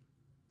okay.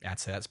 I'd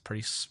say that's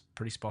pretty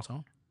spot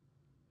on.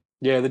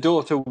 Yeah, the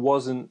daughter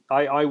wasn't...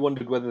 I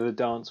wondered whether the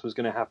dance was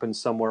going to happen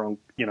somewhere on,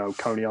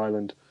 Coney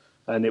Island,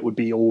 and it would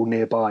be all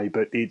nearby,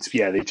 but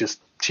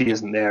she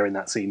isn't there in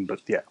that scene,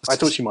 but yeah, I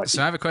thought she might be.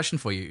 So I have a question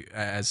for you,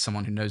 as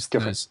someone who knows.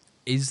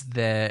 Is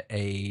there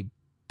a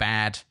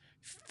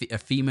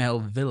female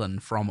villain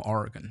from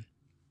Oregon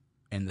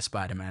in the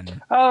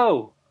Spider-Man?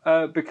 Oh,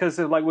 because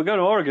we're going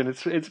to Oregon.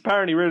 It's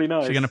apparently really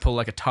nice. She's going to pull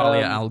like a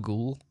Talia al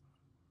Ghul?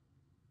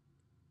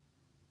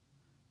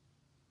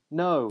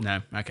 No.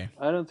 Okay.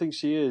 I don't think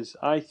she is.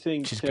 I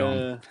think she's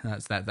gone.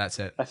 That's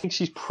it. I think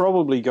she's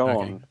probably gone.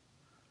 Okay.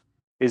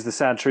 Is the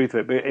sad truth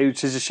of it,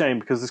 which is a shame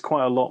because there's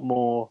quite a lot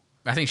more.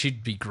 I think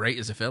she'd be great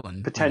as a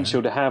villain.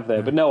 Potential to have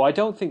there, but no, I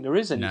don't think there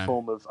is any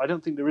form of. I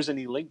don't think there is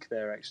any link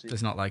there actually.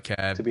 There's not like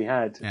to be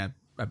had. Yeah,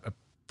 a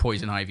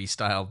Poison Ivy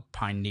style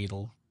Pine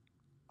Needle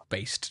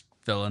based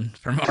villain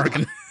from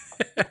Oregon,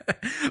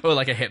 or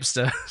like a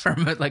hipster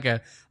from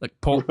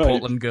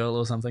Portland girl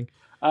or something.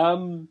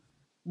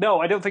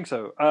 No, I don't think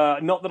so.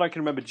 Not that I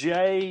can remember.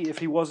 Jay, if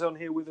he was on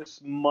here with us,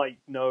 might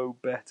know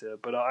better.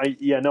 But I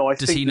think...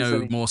 Does he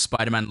know more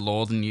Spider-Man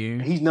lore than you?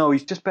 He's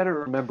just better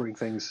at remembering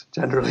things,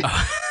 generally.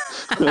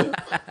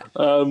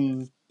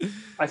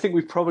 I think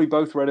we've probably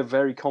both read a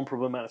very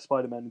comparable amount of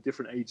Spider-Man in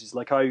different ages.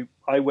 Like, I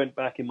went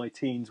back in my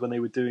teens when they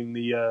were doing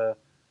the...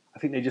 I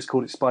think they just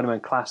called it Spider-Man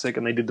Classic,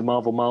 and they did the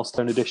Marvel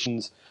Milestone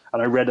editions,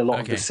 and I read a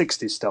lot of the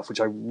 60s stuff, which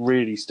I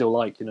really still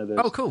like.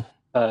 Oh, cool.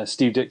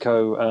 Steve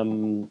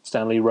Ditko,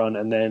 Stan Lee run,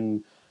 and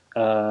then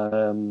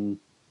who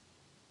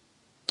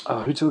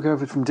took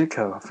over from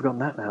Ditko? I've forgotten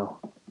that now.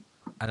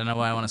 I don't know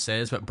why I want to say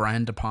this, but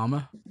Brian De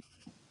Palma.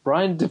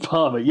 Brian De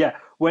Palma, yeah.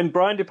 When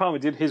Brian De Palma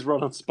did his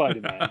run on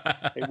Spider-Man,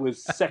 it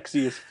was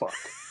sexy as fuck.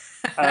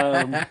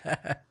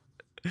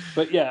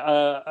 But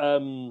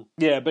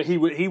but he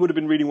would have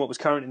been reading what was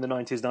current in the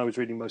 90s, and I was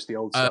reading most of the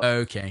old stuff.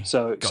 Okay.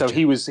 So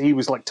he was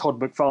like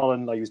Todd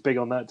McFarlane, like he was big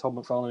on that Todd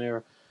McFarlane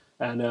era.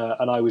 And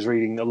I was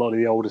reading a lot of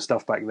the older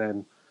stuff back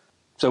then.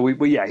 So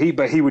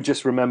but he would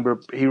just remember.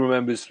 He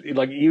remembers,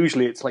 like,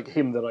 usually it's like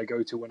him that I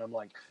go to when I'm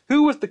like,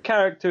 who was the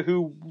character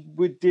who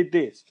did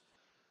this?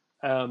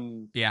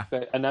 Yeah,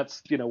 and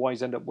that's why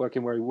he's ended up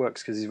working where he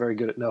works, because he's very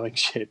good at knowing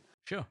shit.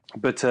 sure.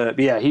 But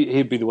yeah,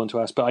 he'd be the one to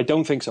ask. But I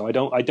don't think so.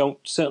 I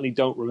certainly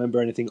don't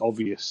remember anything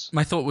obvious.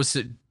 My thought was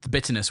that the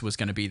bitterness was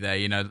going to be there,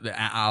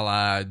 a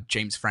la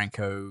James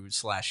Franco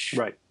 /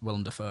 Right.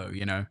 Willem Dafoe,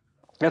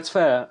 That's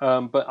fair.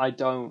 But I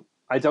don't.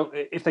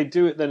 If they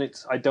do it, then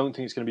I don't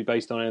think it's going to be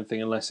based on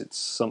anything, unless it's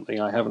something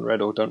I haven't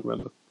read or don't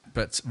remember.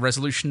 But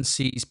Resolution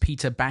sees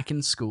Peter back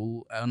in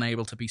school,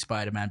 unable to be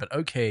Spider-Man, but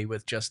okay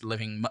with just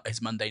living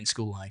his mundane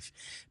school life,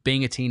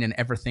 being a teen and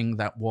everything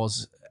that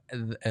was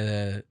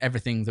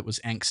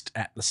angst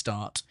at the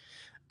start.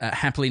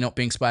 Happily not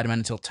being Spider-Man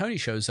until Tony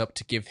shows up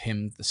to give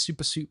him the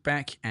super suit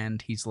back,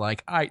 and he's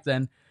like, "All right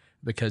then,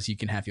 because you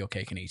can have your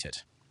cake and eat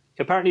it."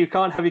 Apparently, you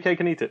can't have your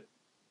cake and eat it,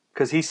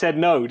 because he said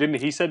no, didn't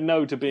he? He said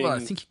no to being. Well, I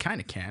think he kind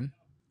of can.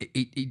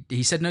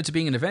 He said no to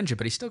being an Avenger,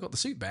 but he still got the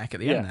suit back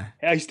at the end there.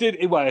 Yeah, he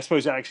did. Well, I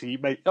suppose actually,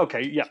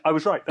 okay, yeah, I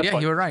was right. That's yeah,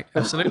 fine. you were right.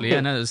 Absolutely. Yeah,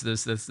 no, that's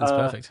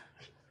perfect.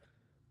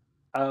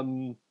 That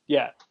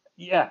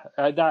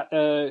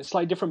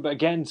slightly different, but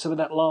again, some of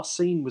that last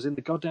scene was in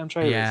the goddamn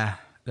trailers. Yeah,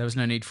 there was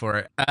no need for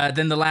it.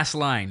 Then the last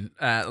line.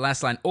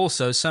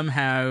 Also,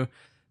 somehow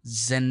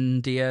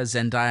Zendaya,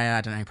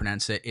 I don't know how you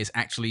pronounce it, is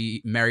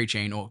actually Mary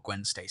Jane or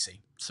Gwen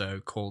Stacy. So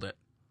called it.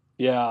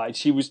 Yeah,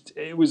 she was.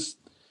 It was.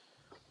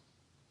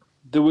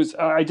 There was.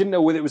 I didn't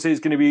know whether it was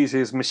going to be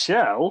easy as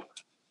Michelle.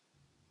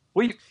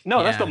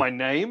 That's not my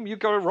name. You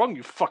got it wrong,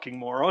 you fucking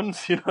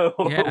morons.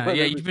 Yeah,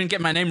 you've been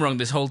getting my name wrong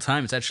this whole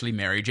time. It's actually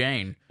Mary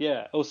Jane.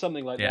 Yeah, or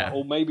something like that.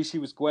 Or maybe she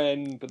was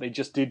Gwen, but they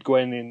just did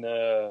Gwen in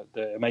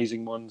the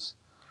Amazing Ones.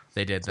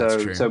 They did.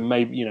 That's true. So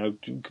maybe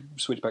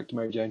switch back to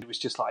Mary Jane. It was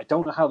just like, I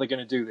don't know how they're going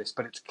to do this,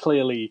 but it's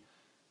clearly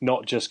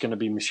not just going to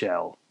be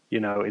Michelle.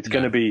 It's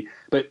going to be.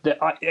 But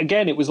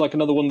again, it was like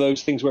another one of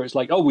those things where it's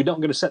like, oh, we're not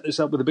going to set this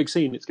up with a big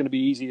scene. It's going to be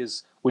easy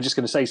as we're just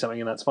going to say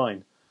something and that's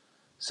fine.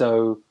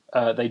 So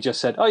they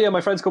just said, oh yeah, my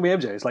friends call me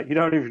MJ. It's like, you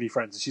don't have any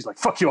friends. And she's like,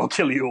 fuck you, I'll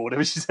kill you, or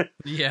whatever she said.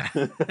 Yeah.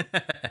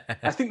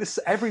 I think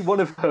every one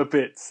of her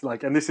bits,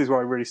 like, and this is where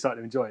I really started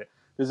to enjoy it.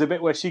 There's a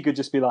bit where she could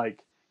just be like,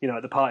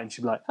 at the party, and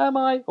she'd be like, am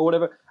I? Or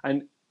whatever.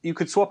 And you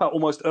could swap out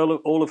almost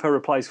all of her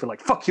replies for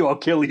like, fuck you, I'll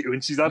kill you.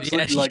 And she's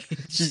absolutely like,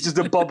 she's just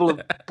a bubble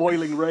of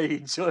boiling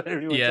rage.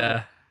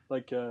 Yeah.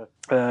 Like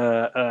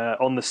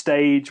on the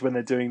stage when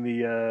they're doing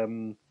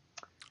the...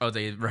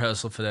 the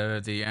rehearsal for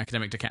the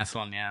academic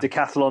decathlon, yeah.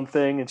 Decathlon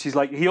thing. And she's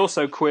like, he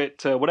also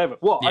quit, whatever.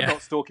 What? Yeah. I'm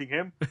not stalking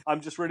him.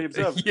 I'm just really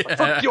observant. Like,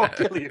 fuck you, I'll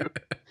kill you.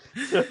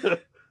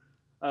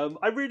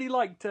 I really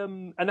liked...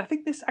 and I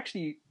think this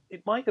actually...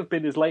 It might have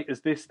been as late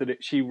as this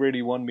that she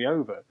really won me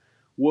over,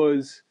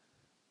 was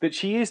that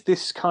she is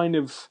this kind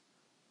of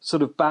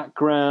sort of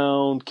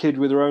background kid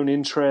with her own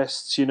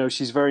interests.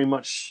 She's very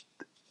much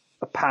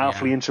a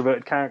powerfully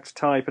introverted character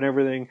type and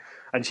everything,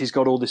 and she's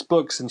got all these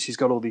books and she's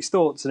got all these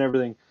thoughts and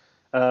everything,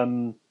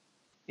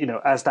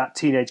 as that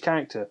teenage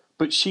character.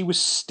 But she was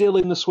still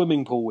in the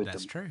swimming pool with them.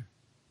 That's true.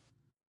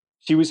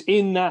 She was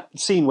in that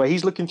scene where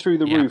he's looking through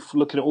the roof,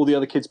 looking at all the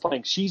other kids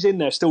playing. She's in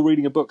there still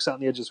reading a book, sat on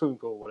the edge of the swimming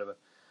pool or whatever.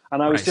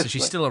 And I was just so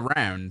she's still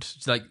around,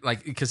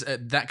 like because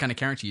that kind of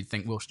character, you'd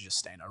think, well, she'll just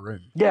stay in her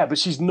room. Yeah, but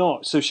she's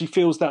not. So she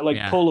feels that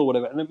pull or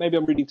whatever. And maybe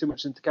I'm reading too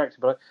much into character,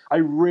 but I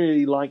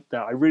really like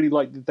that. I really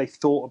like that they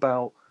thought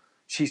about.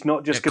 She's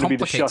not just going to be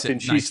the shut-in.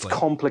 She's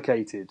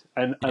complicated,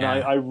 and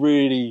I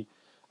really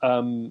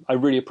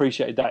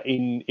appreciated that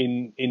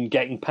in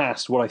getting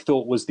past what I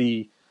thought was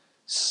the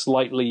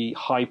slightly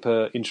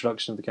hyper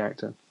introduction of the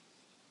character.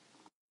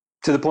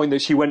 To the point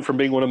that she went from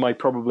being one of my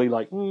probably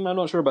I'm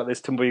not sure about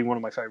this to being one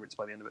of my favorites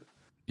by the end of it.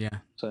 Yeah.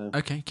 So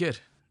okay, good.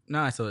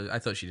 No, I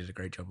thought she did a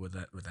great job with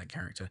that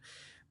character.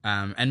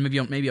 And maybe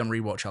on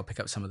rewatch I'll pick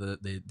up some of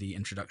the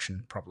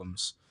introduction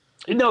problems.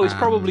 No, it's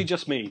probably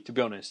just me, to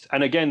be honest.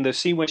 And again, the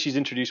scene where she's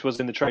introduced was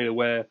in the trailer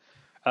where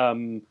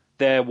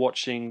they're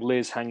watching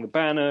Liz hang the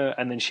banner,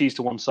 and then she's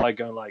to one side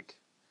going like,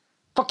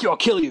 "Fuck you, I'll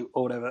kill you,"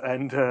 or whatever.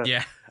 And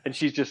and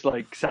she's just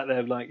like sat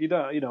there like, I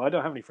don't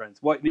have any friends.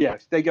 Why? Yeah,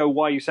 they go,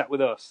 "Why you sat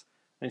with us?"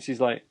 And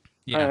she's like,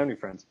 I don't have any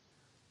friends.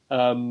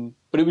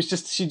 But it was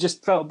just, she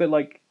just felt a bit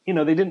like, they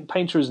didn't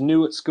paint her as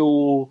new at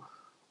school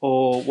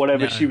or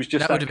whatever. No, she was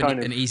just that would have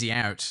been an easy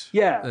out.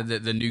 Yeah.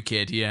 The new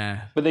kid,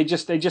 yeah. But they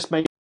just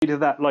made her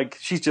that, like,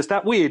 she's just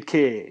that weird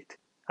kid.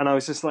 And I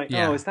was just like,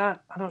 is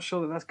that, I'm not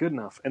sure that that's good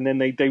enough. And then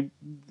they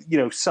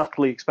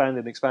subtly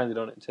expanded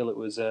on it until it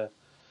was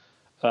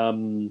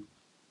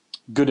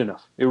good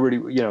enough. It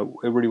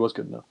really was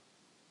good enough.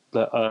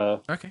 But,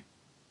 okay.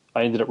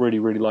 I ended up really,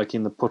 really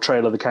liking the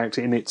portrayal of the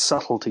character in its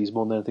subtleties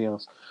more than anything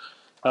else.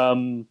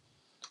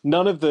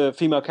 None of the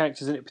female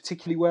characters in it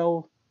particularly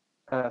well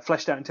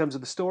fleshed out in terms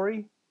of the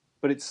story,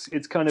 but it's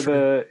kind of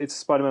it's a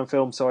Spider-Man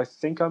film, so I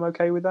think I'm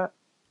okay with that.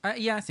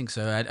 Yeah, I think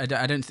so.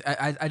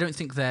 I don't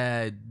think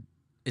they're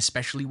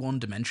especially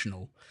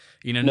one-dimensional.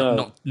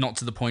 Not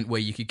to the point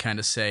where you could kind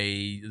of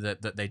say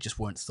that they just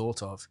weren't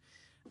thought of,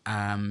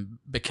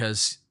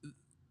 because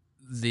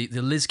the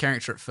Liz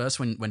character at first,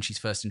 when she's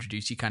first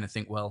introduced, you kind of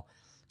think, well,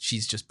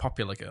 she's just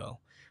popular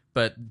girl,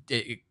 but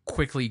it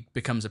quickly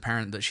becomes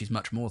apparent that she's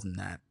much more than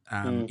that.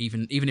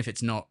 Even if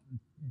it's not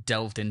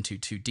delved into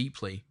too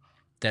deeply,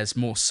 there's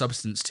more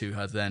substance to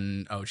her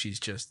than, oh, she's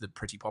just the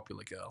pretty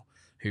popular girl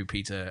who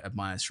Peter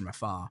admires from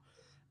afar.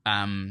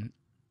 And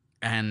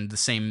the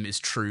same is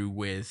true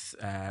with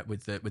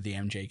the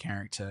MJ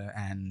character,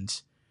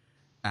 and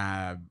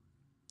I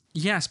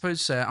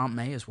suppose Aunt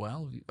May as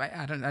well.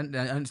 I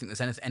don't think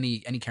there's any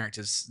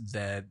characters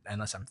there,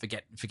 unless I'm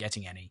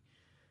forgetting any.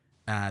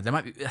 There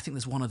might be. I think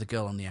there's one other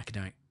girl on the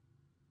academic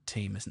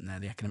team, isn't there?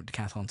 The academic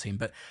decathlon team.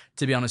 But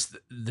to be honest,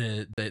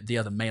 the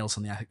other males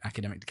on the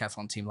academic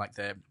decathlon team, like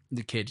the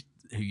kid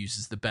who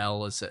uses the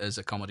bell as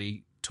a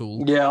comedy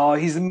tool. Yeah,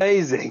 he's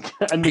amazing,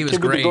 and the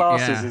kid with the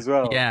glasses as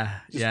well.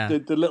 Yeah.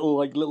 The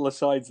little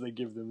asides they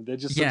give them, they're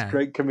just such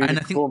great comedic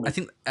performance.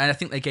 I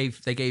think they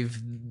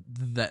gave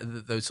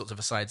those sorts of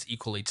asides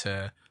equally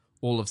to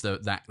all of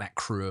that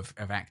crew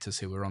of actors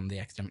who were on the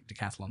academic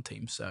decathlon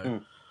team.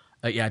 So.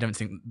 I don't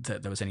think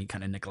that there was any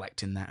kind of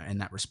neglect in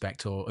that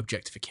respect, or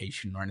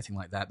objectification or anything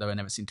like that. Though I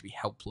never seemed to be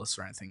helpless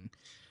or anything.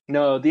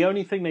 No, the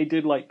only thing they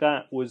did like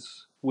that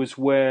was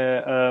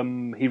where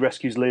he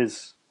rescues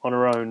Liz on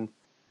her own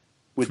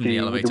with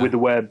the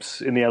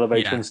webs in the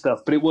elevator and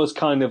stuff. But it was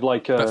kind of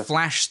like But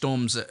Flash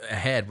storms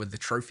ahead with the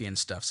trophy and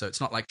stuff, so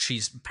it's not like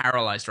she's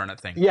paralyzed or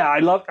anything. Yeah, I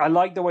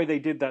like the way they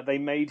did that. They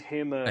made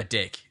him a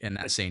dick in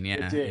that scene.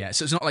 Yeah.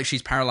 So it's not like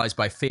she's paralyzed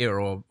by fear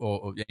or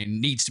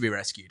needs to be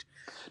rescued.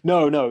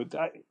 No.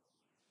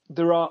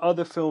 There are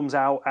other films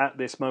out at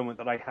this moment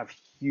that I have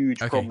huge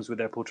problems with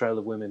their portrayal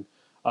of women.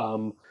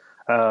 And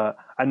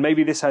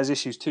maybe this has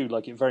issues too.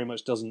 Like, it very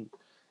much doesn't,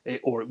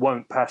 it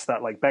won't pass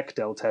that like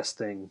Bechdel test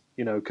thing,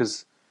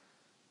 because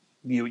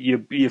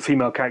your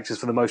female characters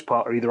for the most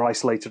part are either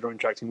isolated or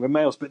interacting with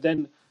males. But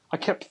then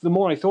the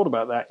more I thought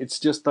about that, it's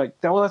just like,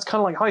 well, that's kind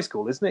of like high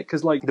school, isn't it?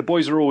 Because like the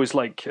boys are always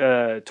like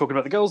talking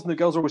about the girls, and the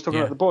girls are always talking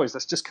about the boys.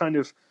 That's just kind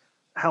of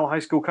how high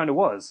school kind of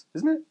was,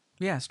 isn't it?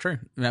 Yeah, it's true.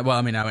 Well,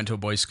 I mean, I went to a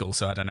boys' school,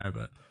 so I don't know,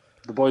 but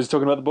the boys are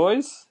talking about the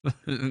boys.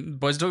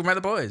 Boys are talking about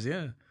the boys,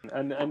 yeah.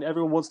 And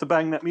everyone wants to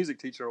bang that music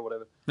teacher or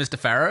whatever. Mr.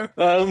 Farrow.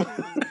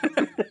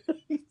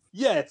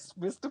 Yes,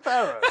 Mr.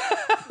 Farrow.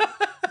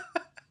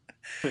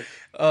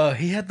 Oh,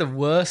 he had the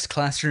worst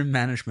classroom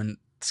management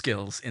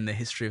skills in the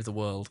history of the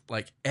world.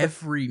 Like,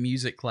 every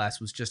music class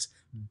was just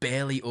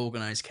barely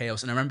organized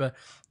chaos. And I remember,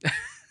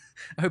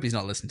 I hope he's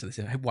not listening to this.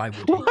 Why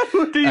would he? Why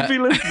would he be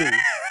listening?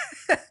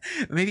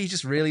 Maybe he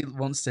just really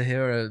wants to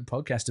hear a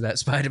podcast about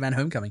Spider-Man: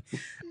 Homecoming.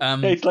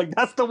 It's like,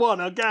 that's the one.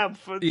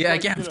 Gav.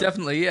 Gav,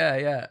 definitely.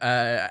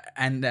 Yeah.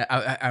 And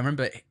I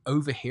remember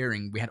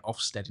overhearing. We had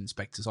Ofsted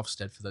inspectors.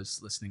 Ofsted, for those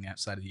listening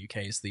outside of the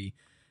UK, is the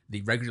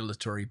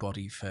regulatory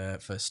body for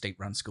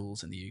state-run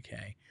schools in the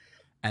UK,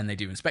 and they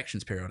do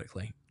inspections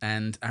periodically.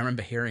 And I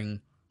remember hearing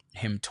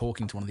him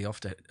talking to one of the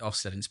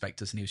Ofsted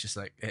inspectors, and he was just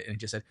like, and he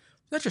just said,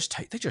 they just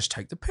take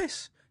the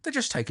piss. They're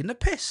just taking the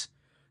piss.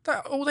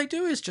 All they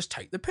do is just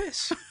take the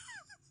piss.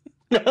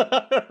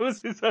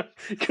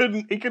 He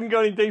couldn't go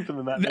any deeper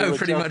than that. No,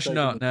 pretty much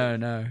not.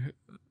 No.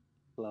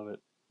 Love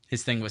it.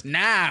 His thing was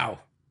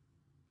now,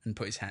 and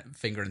put his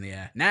finger in the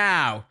air.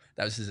 Now,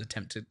 that was his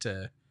attempt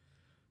to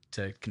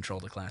control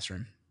the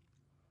classroom.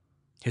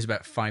 He was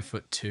about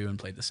 5'2" and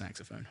played the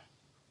saxophone.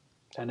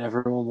 And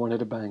everyone wanted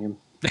to bang him.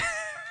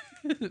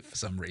 For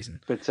some reason.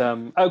 But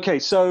okay,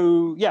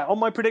 so yeah, on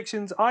my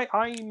predictions, I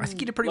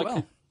think you did pretty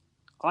well.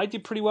 I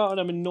did pretty well, and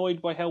I'm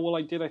annoyed by how well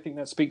I did. I think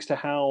that speaks to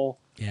how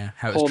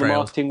poor the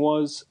marketing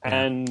was,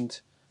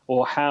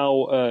 or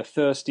how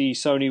thirsty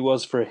Sony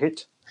was for a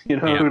hit.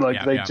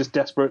 They're just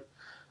desperate.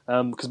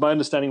 Because my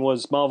understanding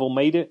was Marvel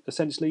made it,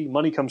 essentially.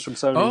 Money comes from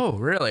Sony. Oh,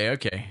 really?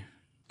 Okay.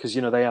 Because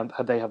they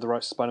have the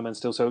rights to Spider-Man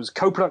still, so it was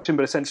co-production,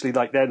 but essentially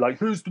like they're like,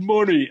 here's the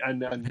money,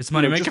 and it's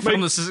money. Make a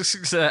film that's a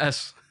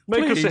success.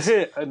 Make us a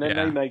hit, and then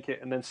they make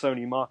it, and then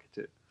Sony market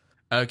it.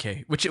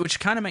 Okay, which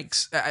kind of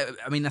makes.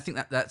 I mean, I think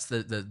that's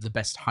the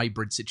best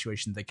hybrid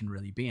situation they can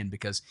really be in,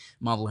 because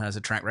Marvel has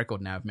a track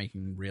record now of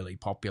making really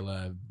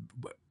popular,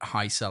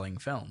 high-selling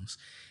films,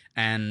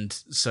 and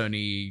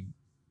Sony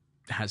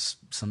has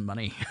some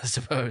money, I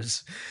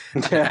suppose,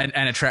 and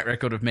a track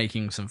record of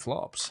making some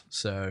flops.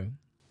 So,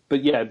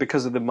 but yeah,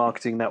 because of the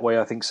marketing that way,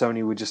 I think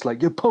Sony would just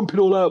like, pump it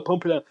all out,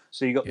 pump it out.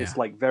 So you got this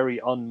like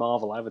very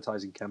un-Marvel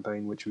advertising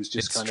campaign, which was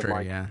just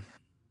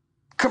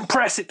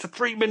compress it to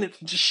 3 minutes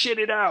and just shit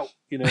it out,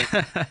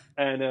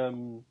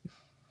 and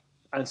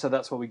so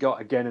that's what we got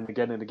again and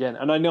again and again.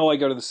 And I know I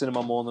go to the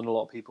cinema more than a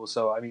lot of people,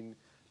 so I mean,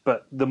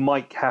 but there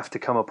might have to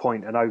come a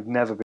point, and I've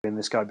never been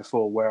this guy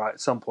before, where at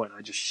some point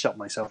I just shut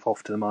myself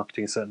off to the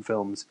marketing of certain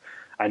films,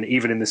 and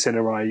even in the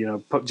cinema, I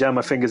jam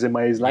my fingers in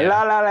my ears like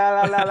la la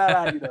la la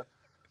la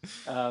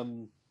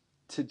la,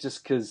 to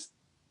just because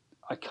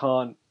I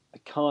can't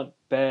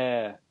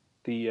bear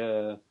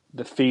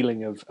the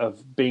feeling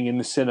of being in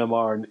the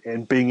cinema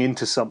and being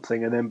into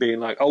something and then being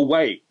like, oh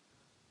wait,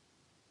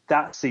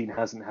 that scene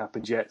hasn't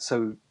happened yet,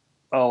 so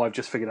I've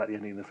just figured out the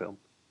ending of the film,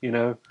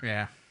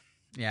 Yeah.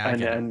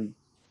 And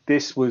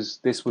this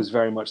was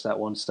very much that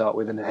one to start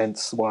with, and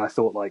hence why I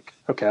thought, like,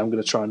 okay, I'm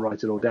going to try and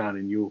write it all down,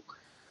 and you'll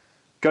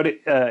go to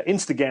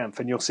Instagram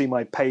and you'll see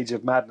my page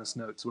of madness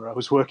notes where I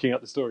was working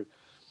out the story.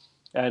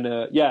 And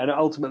and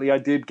ultimately I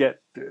did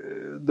get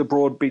the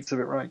broad beats of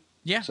it right.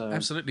 Yeah, So,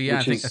 absolutely. Yeah,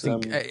 I think,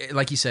 is,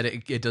 like you said,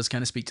 it does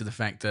kind of speak to the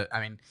fact that,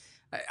 I mean,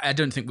 I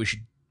don't think we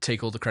should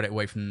take all the credit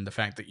away from the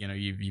fact that, you know,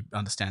 you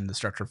understand the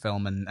structure of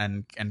film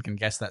and can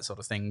guess that sort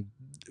of thing.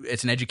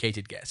 It's an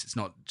educated guess. It's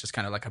not just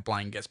kind of like a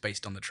blind guess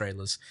based on the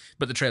trailers,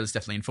 but the trailers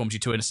definitely informs you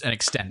to an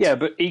extent. Yeah,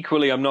 but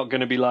equally, I'm not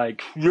going to be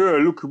like, yeah,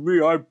 look at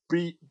me, I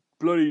beat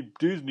bloody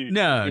Disney.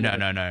 No.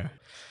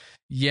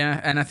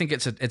 Yeah, and I think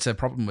it's a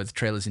problem with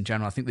trailers in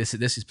general. I think this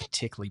is a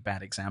particularly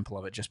bad example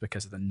of it, just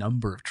because of the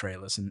number of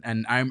trailers.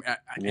 And I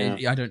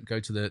don't go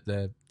to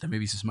the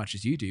movies as much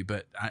as you do,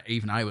 but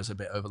even I was a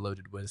bit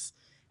overloaded with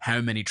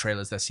how many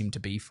trailers there seemed to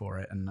be for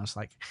it, and I was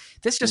like,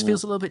 this just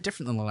feels a little bit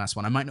different than the last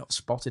one. I might not have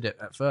spotted it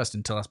at first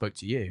until I spoke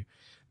to you,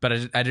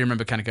 but I do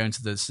remember kind of going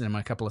to the cinema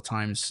a couple of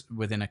times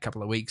within a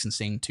couple of weeks and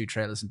seeing 2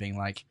 trailers and being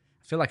like,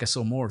 I feel like I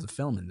saw more of the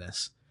film in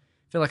this.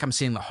 I feel like I'm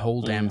seeing the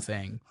whole damn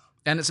thing.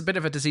 And it's a bit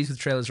of a disease with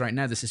trailers right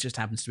now. This just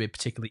happens to be a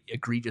particularly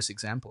egregious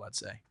example, I'd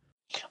say.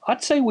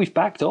 I'd say we've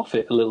backed off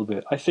it a little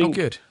bit. I think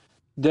good.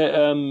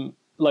 That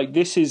like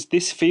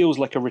this feels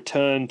like a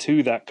return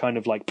to that kind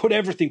of like put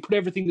everything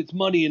that's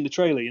money in the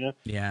trailer, you know?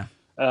 Yeah.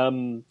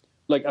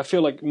 Like I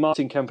feel like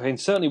marketing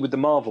campaigns, certainly with the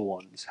Marvel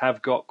ones,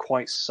 have got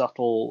quite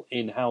subtle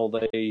in how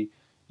they,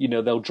 you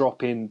know, they'll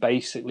drop in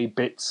basically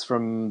bits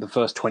from the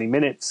first 20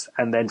 minutes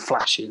and then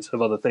flashes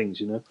of other things,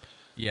 you know?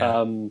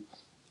 Yeah.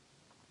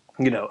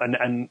 You know,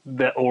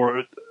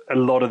 or a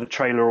lot of the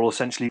trailer will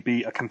essentially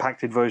be a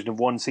compacted version of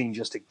one scene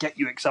just to get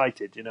you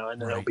excited, you know,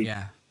 and then it'll be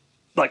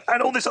like,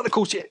 and all this other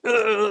cool shit,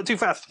 too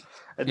fast.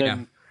 And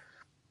then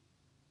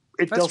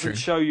it doesn't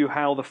show you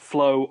how the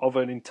flow of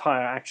an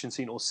entire action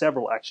scene or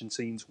several action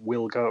scenes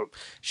will go.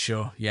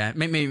 Sure, yeah.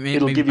 Maybe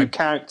it'll give you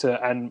character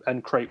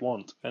and create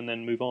want, and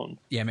then move on.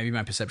 Yeah, maybe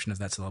my perception of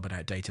that's a little bit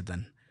outdated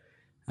then.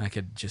 I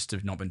could just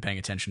have not been paying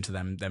attention to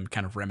them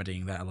kind of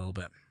remedying that a little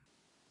bit.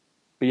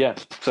 But yeah,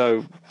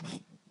 so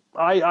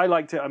I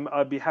liked it.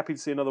 I'd be happy to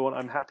see another one.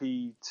 I'm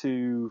happy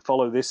to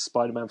follow this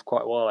Spider-Man for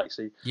quite a while,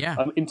 actually. Yeah.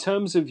 In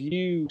terms of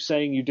you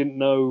saying you didn't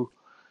know,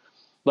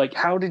 like,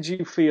 how did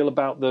you feel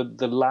about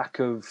the lack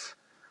of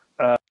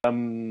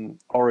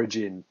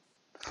origin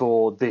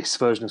for this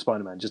version of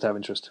Spider-Man? Just out of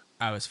interest.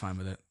 I was fine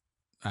with it.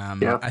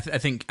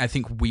 I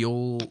think we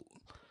all.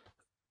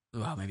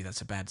 Well, maybe that's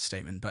a bad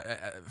statement, but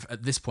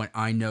at this point,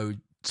 I know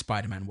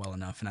Spider-Man well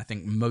enough, and I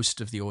think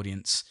most of the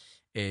audience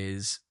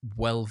is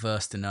well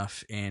versed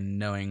enough in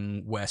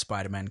knowing where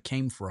Spider-Man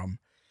came from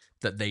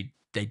that they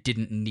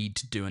didn't need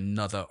to do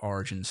another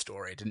origin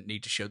story. It didn't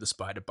need to show the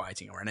spider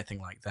biting or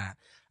anything like that.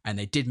 And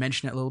they did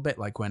mention it a little bit,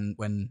 like when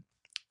Ned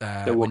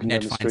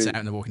finds out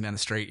and they're walking down the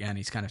street, and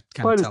he's kind of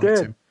telling it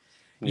to him.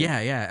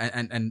 Yeah,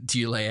 and do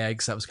you lay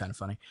eggs? That was kind of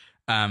funny.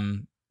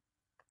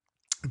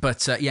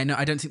 But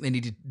I don't think they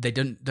needed.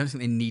 Don't think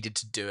they needed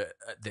to do it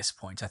at this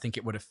point. I think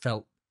it would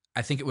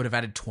have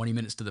added 20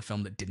 minutes to the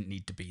film that didn't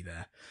need to be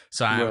there.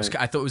 So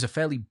I thought it was a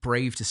fairly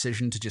brave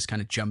decision to just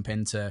kind of jump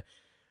into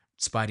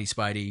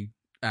Spidey.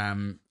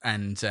 And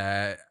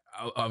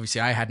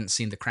obviously I hadn't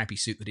seen the crappy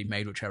suit that he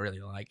made, which I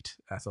really liked.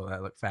 I thought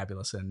that looked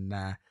fabulous. And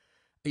I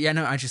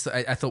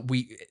thought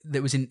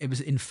it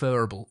was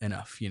inferable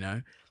enough, you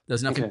know. There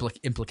was enough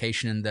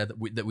implication in there that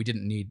we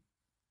didn't need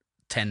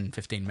 10,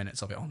 15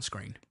 minutes of it on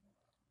screen.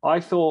 I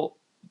thought,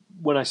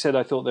 when I said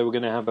I thought they were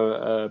going to have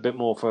a bit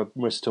more for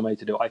Marissa Tomei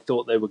to do, I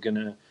thought they were going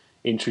to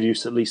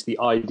introduce at least the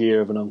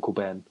idea of an Uncle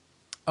Ben.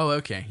 Oh,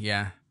 okay,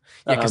 yeah.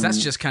 Yeah, because that's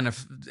just kind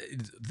of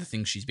the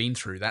thing she's been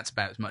through. That's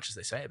about as much as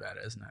they say about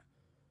it, isn't it?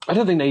 I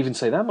don't think they even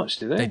say that much,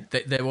 do they?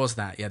 There was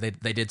that, yeah.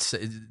 They did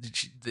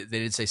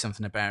say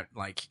something about,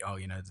 like, oh,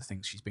 you know, the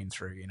things she's been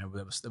through. You know,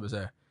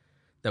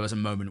 there was a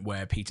moment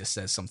where Peter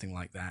says something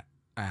like that,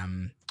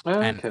 and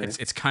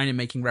it's kind of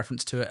making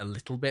reference to it a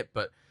little bit,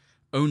 but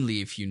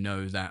only if you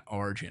know that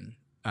origin.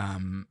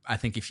 I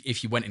think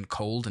if you went in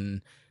cold,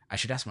 and I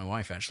should ask my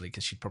wife actually,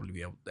 because she'd probably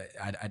be able.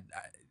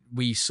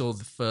 We saw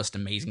the first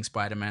Amazing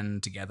Spider-Man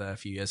together a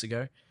few years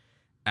ago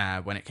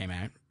when it came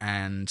out,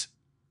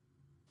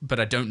 but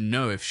I don't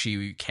know if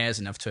she cares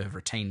enough to have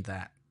retained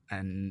that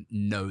and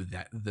know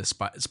that the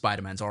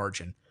Spider-Man's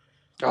origin.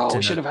 Oh,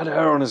 we should have had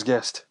her on as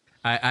guest.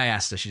 I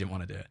asked her; she didn't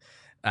want to do it.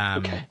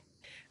 Okay,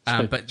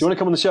 but do you want to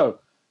come on the show?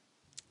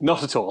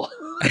 Not at all.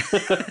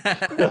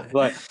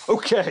 Like,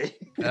 okay.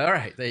 All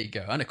right, there you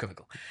go.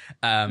 Unequivocal.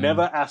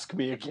 Never ask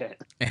me again.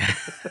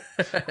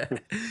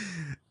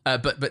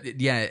 But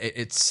yeah,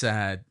 it's.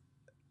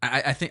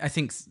 I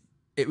think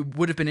it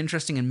would have been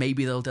interesting, and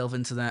maybe they'll delve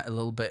into that a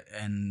little bit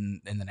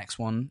in the next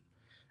one.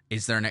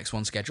 Is there a next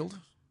one scheduled?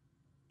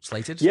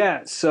 Slated?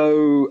 Yeah.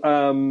 So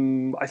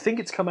I think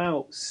it's come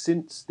out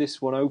since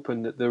this one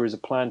opened that there is a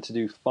plan to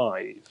do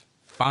 5.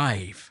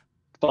 5.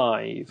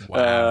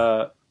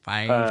 Wow.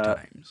 5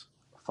 times.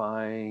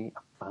 5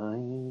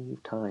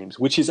 times,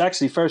 which is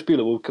actually Ferris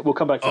Bueller. We'll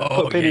come back to that.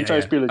 Put a pin in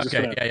Ferris Bueller. Just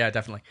okay, yeah,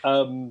 definitely.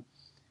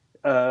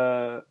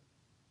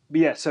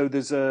 yeah, so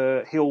there's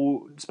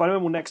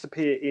Spider-Man will next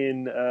appear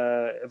in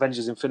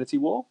Avengers: Infinity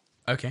War,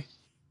 Okay.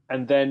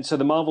 and then so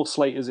the Marvel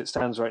slate as it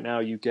stands right now,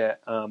 you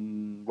get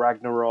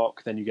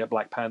Ragnarok, then you get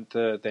Black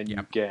Panther, then you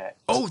get.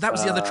 Oh, that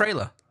was the other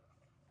trailer.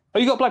 Oh,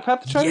 you got Black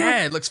Panther trailer?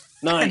 Yeah, it looks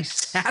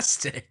Nice.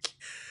 fantastic.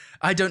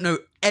 I don't know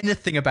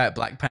anything about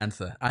Black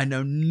Panther. I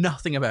know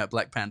nothing about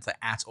Black Panther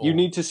at all. You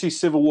need to see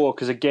Civil War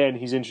because again,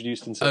 he's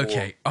introduced in Civil War.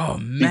 Okay. Oh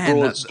The man,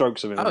 broad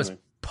strokes of it. I was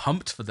anyway.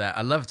 pumped for that.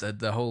 I loved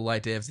the whole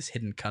idea of this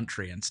hidden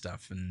country and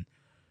stuff, and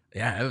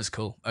yeah, it was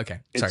cool. Okay,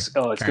 It's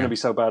sorry. going to be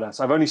so badass.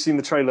 I've only seen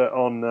the trailer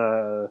on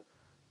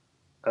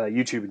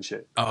YouTube and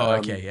shit. Oh,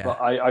 okay, yeah. But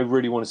I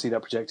really want to see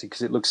that projected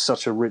because it looks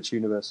such a rich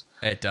universe.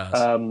 It does.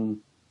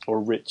 Or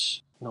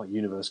rich, not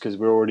universe, because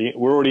we're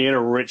already in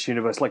a rich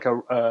universe, like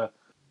a.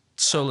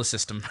 Solar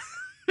system,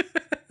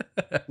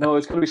 No,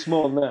 it's got to be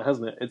smaller than that,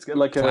 hasn't it? It's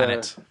like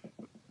planet,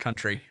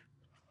 country,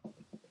 a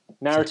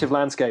narrative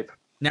landscape.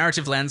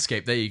 narrative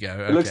landscape. There you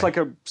go. It looks like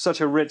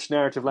such a rich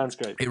narrative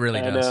landscape. It really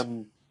does.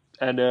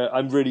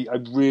 I'm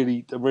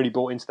really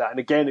bought into that. And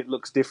again, it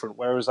looks different.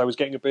 Whereas I was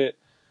getting a bit,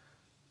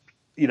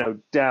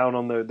 down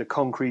on the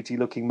concretey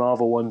looking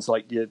Marvel ones,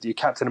 like your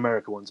Captain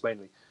America ones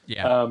mainly.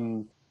 Yeah.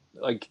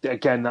 Like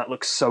again, that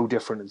looks so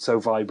different and so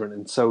vibrant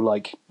and so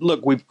like,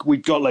 look,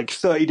 we've got like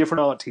 30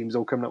 different art teams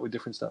all coming up with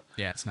different stuff.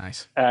 Yeah, it's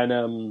nice.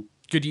 And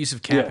Good use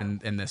of Cap yeah.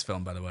 in this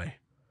film, by the way.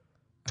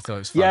 I thought it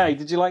was fun. yeah,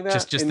 did you like that?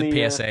 Just in the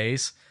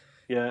PSAs.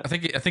 Yeah. I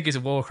think he's a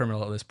war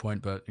criminal at this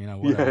point, but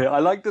whatever. Yeah, I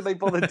like that they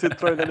bothered to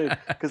throw that in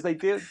because they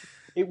did.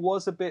 It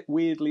was a bit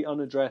weirdly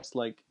unaddressed.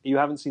 Like you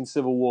haven't seen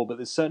Civil War, but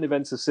there's certain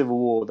events of Civil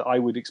War that I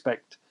would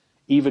expect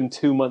even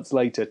 2 months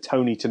later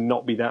Tony to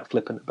not be that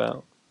flippant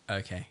about.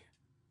 Okay.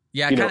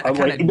 Yeah,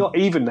 Not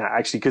even that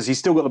actually, because he's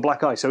still got the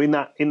black eye. So in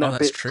that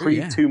bit, true,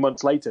 yeah. 2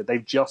 months later,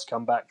 they've just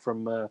come back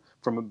from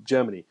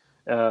Germany,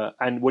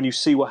 and when you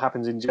see what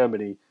happens in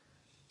Germany,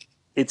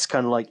 it's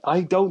kind of like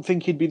I don't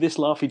think he'd be this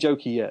laughy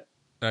jokey yet.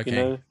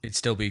 Okay. He'd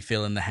still be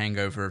feeling the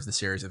hangover of the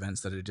series of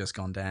events that had just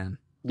gone down.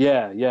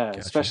 Yeah,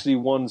 especially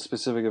one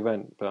specific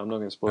event, but I'm not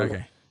going to spoil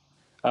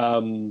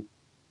it.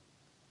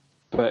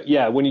 But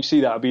yeah, when you see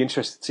that, I'd be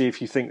interested to see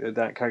if you think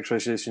that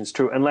characterization is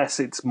true, unless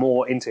it's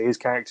more into his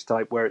character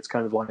type, where it's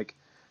kind of like,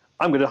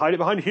 I'm going to hide it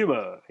behind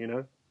humor,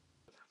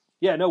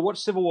 Yeah, no, watch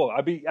Civil War.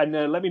 Let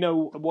me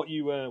know what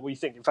you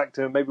think. In fact,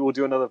 maybe we'll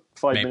do another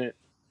 5-minute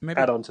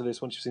add-on to this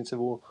once you've seen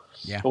Civil War.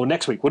 Yeah. Or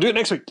next week. We'll do it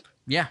next week.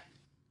 Yeah.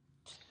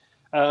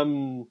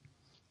 The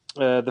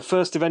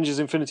first Avengers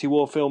Infinity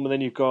War film, and then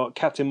you've got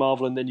Captain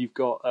Marvel, and then you've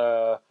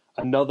got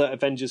another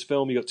Avengers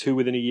film. You've got 2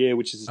 within a year,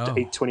 which is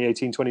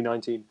 2018,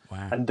 2019.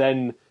 Wow. And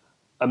then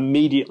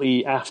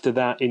immediately after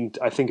that, in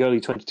I think early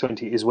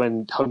 2020, is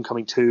when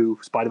Homecoming 2,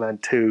 Spider-Man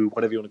 2,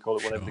 whatever you want to call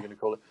it, whatever they're going to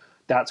call it,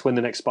 that's when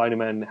the next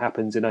Spider-Man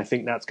happens. And I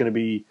think that's going to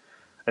be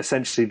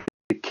essentially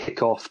the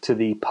kickoff to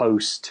the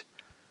post...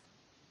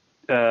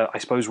 I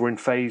suppose we're in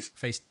phase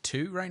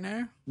 2 right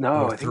now?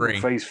 No, Or I think 3? we're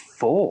in phase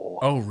 4.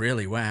 Oh,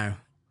 really? Wow.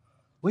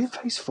 We're in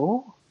phase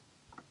 4?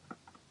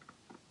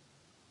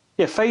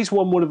 Yeah, phase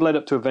 1 would have led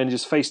up to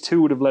Avengers. Phase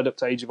 2 would have led up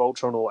to Age of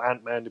Ultron or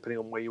Ant-Man, depending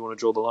on where you want to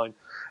draw the line.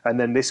 And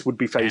then this would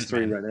be phase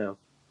Ant-Man. 3 right now.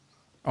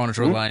 I want to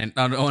draw the line.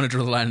 I want to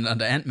draw the line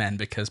under Ant-Man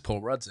because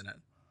Paul Rudd's in it.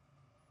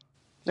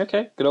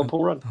 Okay, good old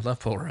Paul Rudd. I love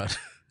Paul Rudd.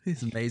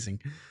 He's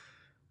amazing.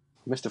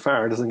 Mr.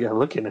 Farrer doesn't get a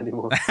look in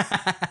anymore.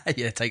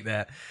 Yeah, take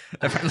that.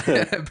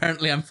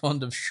 Apparently, I'm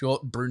fond of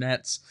short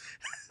brunettes.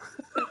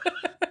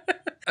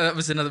 That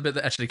was another bit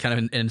that actually kind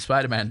of in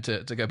Spider-Man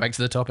to go back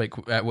to the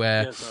topic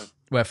where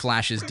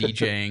Flash is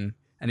DJing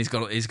and he's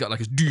got like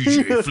his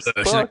DJ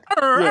Flash.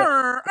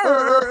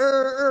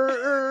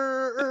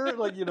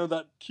 Like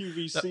that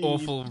QVC that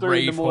awful 3 in the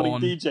rave morning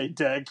horn. DJ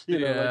deck,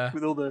 like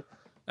with all the.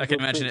 I can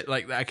imagine it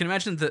like that. I can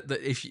imagine that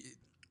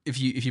if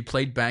you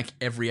played back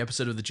every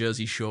episode of the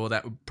Jersey Shore,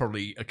 that would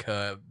probably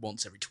occur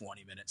once every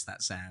 20 minutes.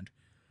 That sound.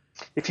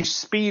 If you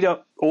speed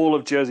up all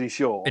of Jersey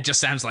Shore, It just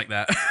sounds like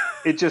that.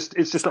 it's just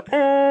like.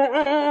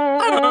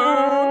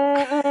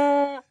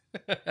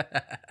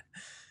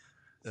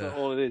 That's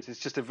all it is. It's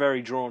just a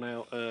very drawn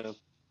out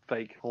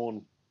fake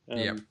horn.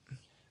 Yep.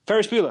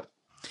 Ferris Bueller.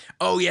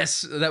 Oh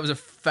yes, that was a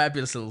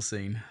fabulous little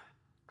scene.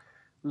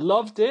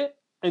 Loved it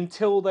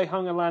until they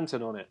hung a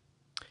lantern on it.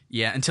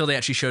 Yeah, until they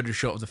actually showed a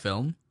shot of the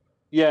film.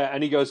 Yeah,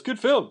 and he goes, "Good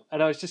film,"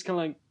 and I was just kind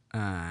of like,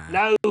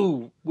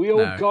 "No, we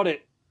all got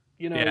it."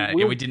 We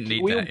didn't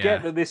need we that. all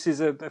get that this is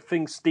a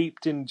thing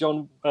steeped in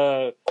John.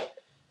 Oh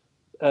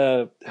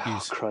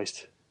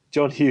Christ,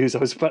 John Hughes. I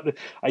was about to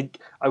say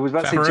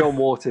John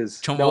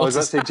Waters. I was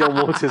about to say John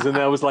Waters, and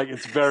I was like,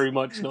 it's very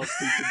much not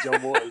steeped in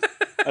John Waters.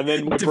 And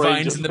then my brain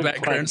Divines just in the went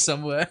background blank.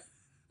 somewhere.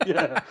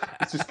 Yeah,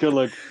 it's just kind of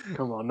like,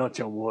 come on, not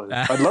John Waters.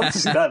 I'd love to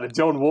see that, the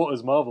John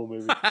Waters Marvel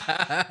movie.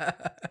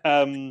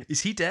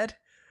 Is he dead?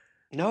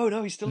 No,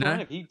 he's still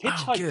alive. He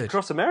hitchhiked good.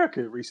 across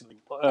America recently.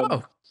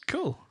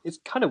 Cool. It's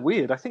kind of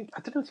weird. I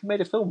don't know if he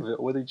made a film of it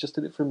or whether he just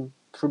did it for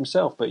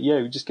himself. But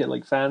yeah, we just get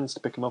like fans to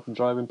pick him up and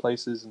drive him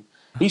places. And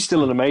he's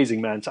still an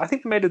amazing man. So I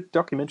think they made a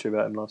documentary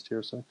about him last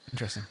year or so.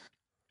 Interesting.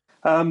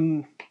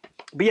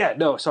 But yeah,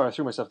 no, sorry, I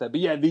threw myself there. But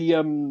yeah,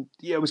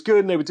 it was good,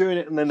 and they were doing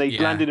it, and then they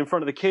Yeah. landed in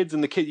front of the kids,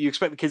 and you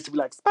expect the kids to be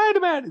like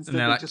Spider-Man instead,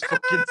 they're they like, just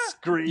fucking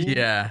scream,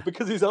 Yeah.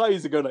 because his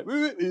eyes are going like,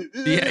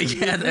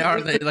 Yeah, they are.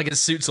 Like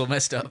his suit's all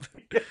messed up.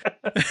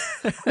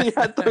 He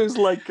had those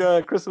like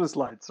Christmas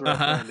lights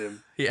around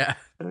him. Yeah.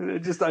 And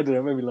it just, I don't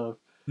know, made me laugh.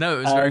 No,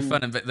 it was very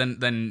fun, but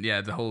then yeah,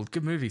 the whole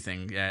good movie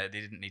thing. Yeah, they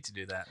didn't need to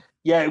do that.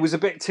 Yeah, it was a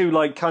bit too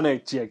like kind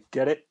of, do you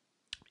get it?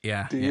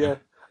 Yeah, Do yeah. you?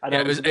 And Yeah,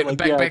 I it was a bit like,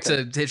 back yeah, back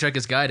okay. to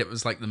Hitchhiker's Guide. It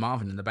was like the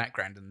Marvin in the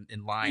background and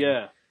in line.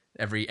 Yeah,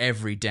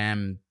 Every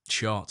damn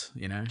shot,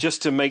 you know.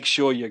 just to make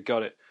sure you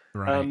got it.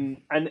 Right.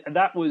 And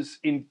that was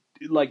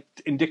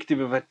indicative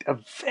of a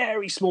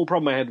very small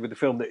problem I had with the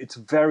film, that it's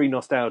very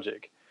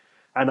nostalgic,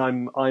 and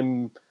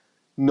I'm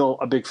not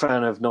a big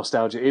fan of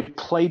nostalgia. It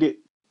played it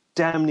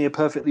damn near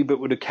perfectly, but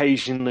would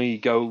occasionally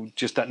go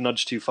just that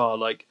nudge too far.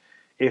 Like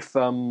if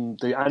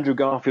the Andrew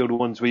Garfield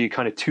ones were your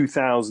kind of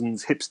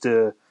 2000s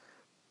hipster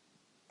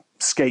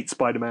skate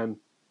Spider-Man,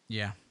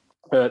 yeah.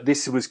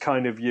 this was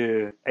kind of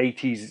your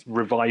 80s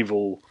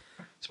revival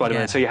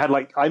Spider-Man. Yeah. So you had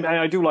like,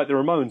 I do like the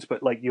Ramones,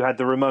 but like you had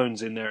the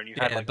Ramones in there, and you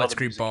had Yeah, like the other Blitzkrieg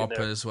music in Bob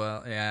there. as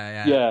well.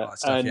 Yeah, Yeah, all that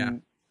stuff,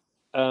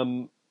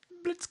 and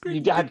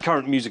Blitzkrieg. you had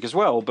current music as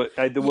well, but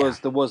there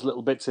was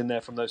little bits in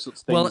there from those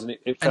sorts of things, Well, and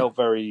it felt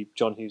very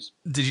John Hughes.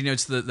 Did you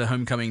notice that the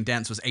Homecoming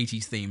dance was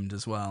 80s themed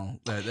as well?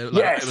 Yes,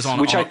 it was on,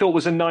 which I thought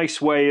was a nice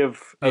way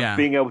of Yeah.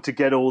 being able to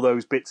get all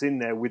those bits in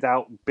there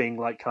without being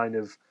like kind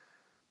of,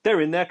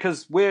 they're in there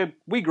because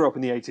we grew up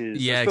in the 80s.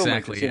 Yeah, as filmmakers,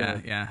 exactly. you Yeah,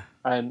 know. yeah.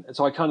 And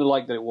so I kind of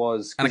like that it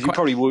was, And I because you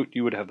quite-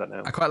 probably would have that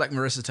now. I quite like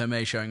Marissa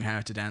Tomei showing how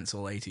to dance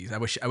all 80s. I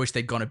wish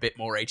they'd gone a bit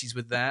more 80s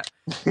with that.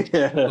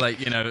 Yeah. Like,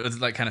 you know, it was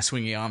like kind of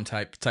swingy arm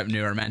type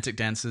new romantic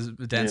dancing.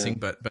 Yeah.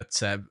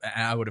 But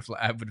I would have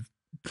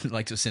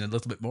liked to have seen a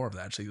little bit more of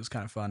that. Actually, it was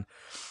kind of fun.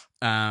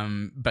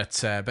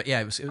 But yeah,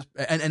 it was,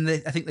 and I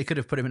think they could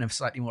have put him in a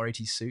slightly more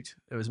 80s suit.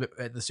 It was a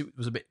bit, the suit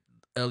was a bit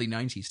early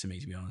 90s to me,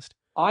 to be honest.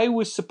 I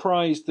was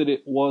surprised that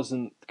it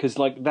wasn't, because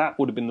like that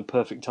would have been the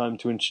perfect time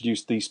to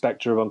introduce the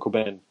spectre of Uncle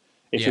Ben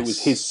if it was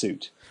Yes. his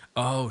suit.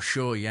 Oh,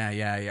 sure,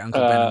 yeah. Uncle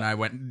Ben and I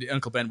went.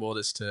 Uncle Ben wore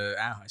this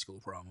to our high school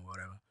prom or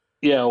whatever.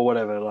 Yeah, or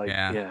whatever. Like,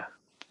 Yeah. yeah.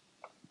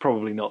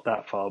 Probably not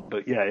that far,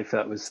 but yeah, if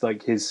that was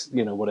like his,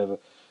 whatever.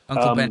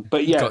 Uncle Ben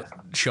but yeah. got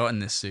shot in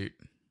this suit.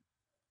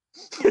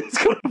 It's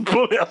got a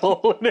bullet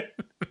hole in it.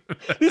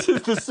 This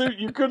is the suit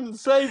you couldn't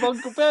save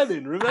Uncle Ben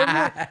in,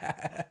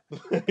 remember?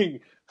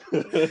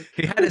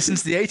 He had it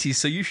since the 80s,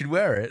 so you should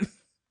wear it.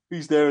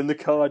 He's there in the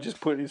car just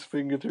putting his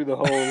finger through the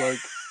hole, like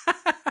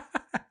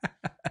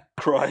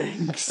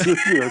crying,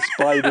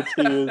 spider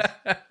tears.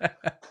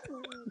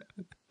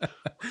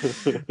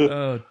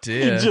 Oh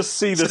dear! You just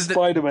see the This is the-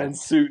 Spider-Man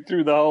suit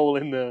through the hole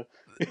in the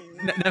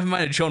Never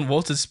mind a John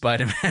Waters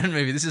Spider-Man.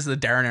 Maybe this is the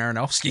Darren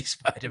Aronofsky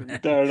Spider-Man.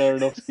 Darren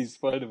Aronofsky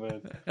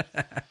Spider-Man.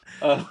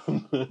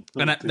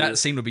 And that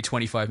scene would be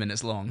 25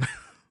 minutes long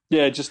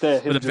Yeah, just there.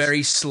 Him with a just,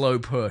 very slow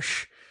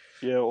push.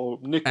 Yeah, or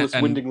Nicholas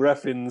and- Winding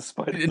Refn's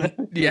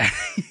Spider-Man. Yeah,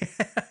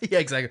 yeah,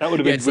 exactly. That would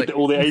have been it's with like-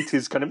 all the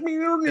 80s kind of...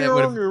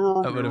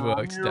 that would have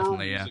worked,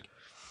 definitely, yeah.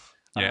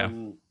 Yeah.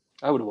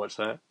 I would have watched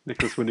that.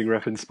 Nicholas Winding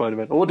Refn's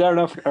Spider-Man. Or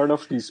Darren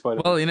Aronofsky's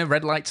Spider-Man. Well,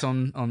 red lights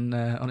on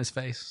his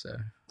face. So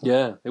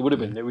Yeah, it would have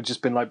been. It would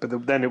just been like,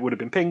 but then it would have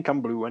been pink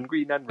and blue and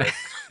green and red,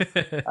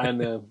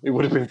 and it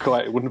would have been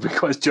quite. It wouldn't have been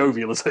quite as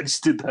jovial as I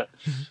just did that.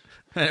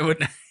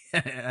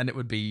 it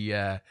would be.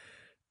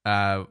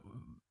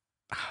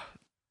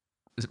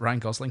 Is it Ryan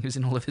Gosling who's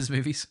in all of his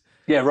movies?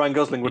 Yeah, Ryan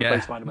Gosling would have Yeah,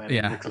 played Spider-Man.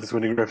 yeah. And Nicholas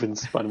Winding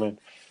Refn's Spider-Man.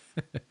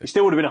 He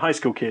still would have been a high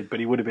school kid, but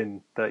he would have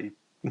been 30.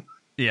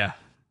 Yeah,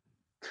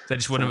 they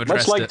just wouldn't have Much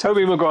addressed like it.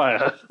 Tobey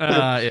Maguire.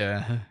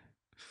 Yeah.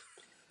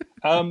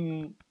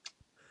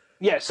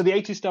 Yeah, so the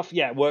 80s stuff,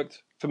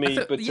 worked for me,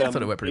 I but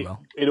thought it went pretty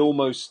well. It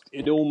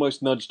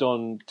almost nudged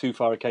on too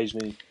far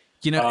occasionally.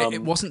 You know,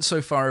 it wasn't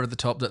so far over the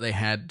top that they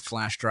had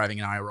Flash driving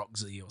an IROC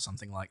Z or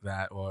something like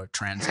that, or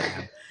Trans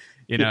Am.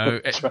 You know,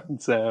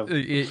 Trans Am.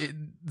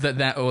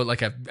 that or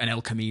like an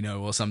El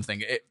Camino or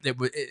something.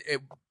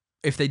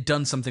 If they'd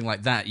done something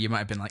like that, you might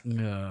have been like,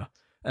 ugh,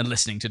 and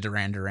listening to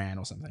Duran Duran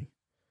or something.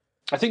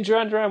 I think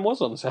Duran Duran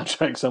was on the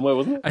soundtrack somewhere,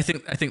 wasn't it? I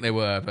think they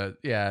were, but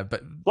yeah,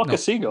 but Flock no. of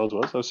Seagulls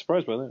was. I was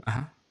surprised by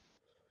that.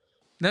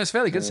 No, it's a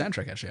fairly good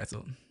soundtrack actually. I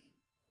thought.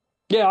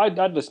 Yeah,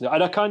 I'd listen to it.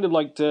 And I kind of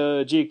liked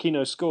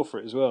Giacchino's score for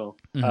it as well.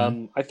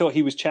 Mm-hmm. I thought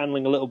he was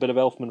channeling a little bit of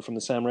Elfman from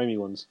the Sam Raimi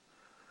ones.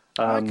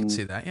 I could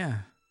see that. Yeah.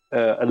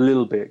 A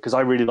little bit, because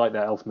I really like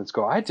that Elfman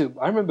score. I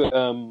remember,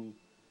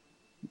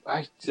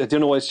 I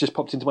don't know why it's just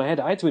popped into my head.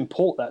 I had to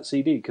import that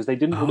CD because they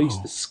didn't release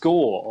the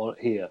score on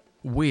here.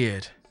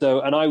 Weird.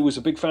 So, and I was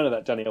a big fan of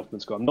that Danny Elfman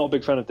score. I'm not a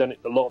big fan of a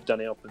lot of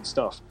Danny Elfman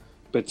stuff,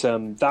 but that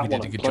You one did a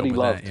I good bloody job with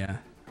loved.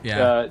 that.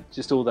 Yeah.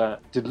 Just all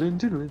that diddlin,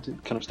 diddlin,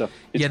 diddlin kind of stuff.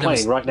 It's Yeah, there playing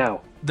was- right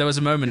now. There was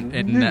a moment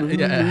in.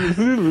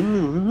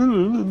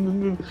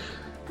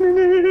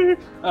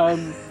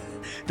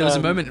 There was a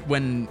moment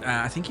when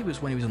I think it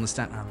was when he was on the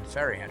Staten Island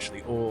ferry,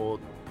 actually, or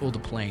the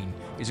plane.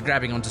 He was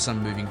grabbing onto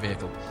some moving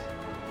vehicle,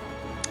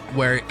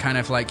 where it kind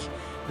of like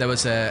there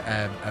was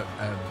a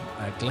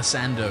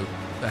glissando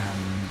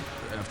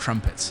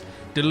trumpets,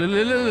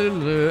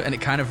 and it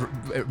kind of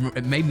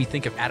it made me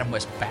think of Adam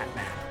West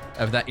Batman,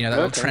 of that, you know,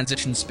 that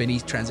little spinny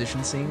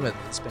transition scene with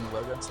the spin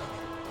logo and stuff.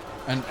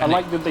 And I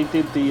like that they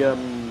did the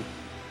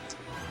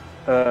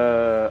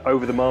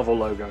over the Marvel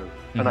logo,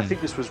 and I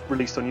think this was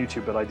released on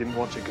YouTube, but I didn't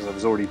watch it because I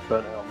was already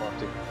burnt out on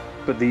marketing.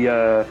 But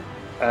the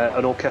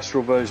an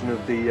orchestral version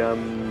of the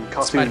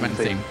cartoon Spider-Man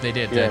theme. They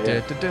did. Yeah,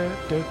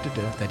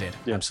 They did.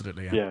 Yeah.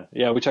 Absolutely.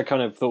 Yeah, which I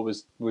kind of thought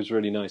was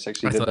really nice.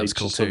 Actually, I thought that they was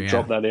cool just sort too, of yeah.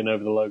 dropped that in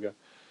over the logo.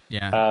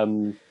 Yeah.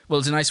 Well,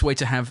 it's a nice way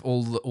to have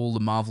all the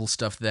Marvel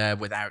stuff there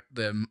without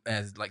the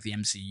like the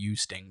MCU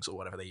stings or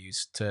whatever they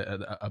use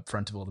to up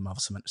front of all the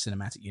Marvel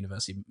Cinematic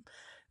Universe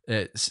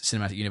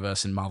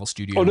and Marvel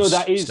Studios. Oh no,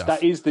 stuff.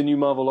 that is the new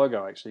Marvel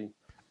logo actually.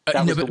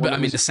 That was the one but I that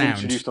mean was the sound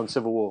introduced on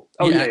Civil War.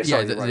 Oh yeah,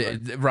 sorry, right.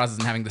 Rather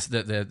than having the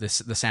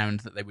sound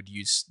that they would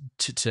use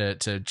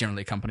to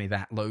generally accompany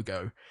that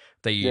logo,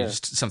 they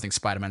used something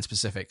Spider-Man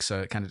specific,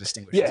 so it kind of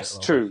distinguishes. Yes,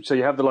 true. So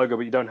you have the logo,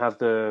 but you don't have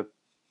the.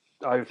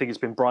 I think it's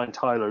been Brian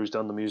Tyler who's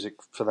done the music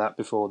for that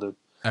before. The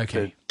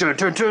dun,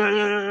 dun,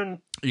 dun,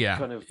 yeah,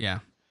 kind of yeah.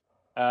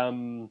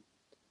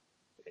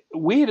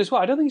 Weird as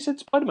well. I don't think he said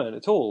Spider-Man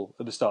at all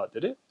at the start,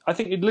 did it? I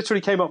think it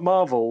literally came up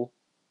Marvel.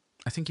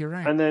 I think you're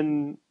right. And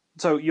then,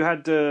 so you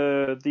had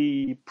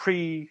the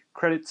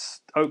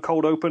pre-credits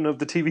cold open of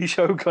the TV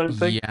show kind of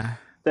thing. Yeah.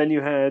 Then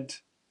you had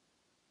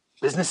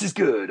Business is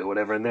Good or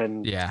whatever, and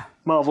then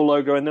Marvel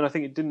logo, and then I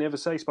think it didn't ever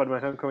say Spider-Man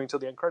Homecoming until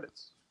the end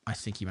credits. I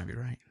think you might be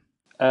right.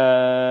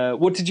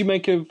 What did you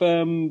make of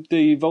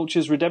the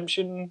Vulture's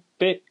redemption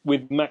bit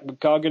with Mac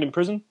McGargan in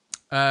prison?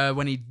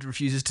 When he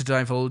refuses to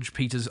divulge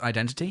Peter's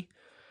identity?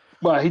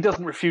 Well, he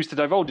doesn't refuse to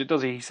divulge it,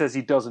 does he? He says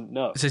he doesn't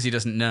know. Says he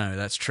doesn't know.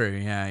 That's true.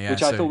 Yeah.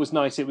 Which I thought was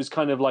nice. It was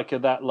kind of like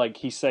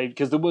he saved,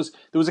 because there was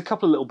a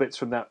couple of little bits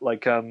from that,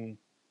 like there's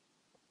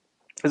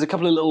a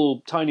couple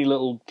of tiny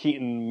little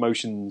Keaton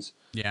motions.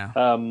 Yeah.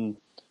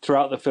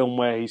 Throughout the film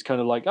where he's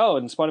kind of like, oh,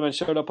 and Spider-Man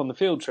showed up on the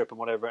field trip and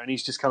whatever, and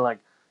he's just kind of like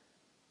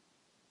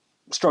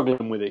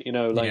struggling with it, you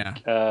know,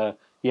 like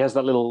he has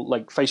that little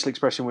like facial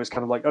expression where it's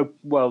kind of like, oh,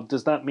 well,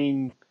 does that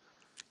mean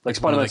like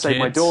Spider-Man saved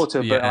my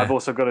daughter, but I've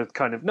also got to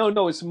kind of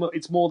no, it's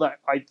more that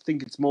I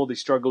think it's more the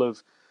struggle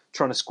of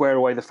trying to square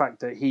away the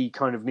fact that he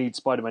kind of needs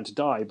Spider-Man to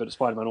die, but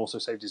Spider-Man also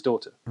saved his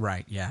daughter.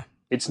 Right. Yeah.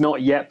 It's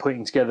not yet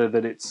putting together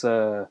that it's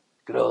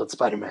good old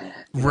Spider-Man.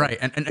 Right,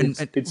 and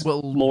it's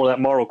more that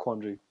moral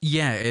quandary.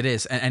 Yeah, it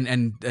is.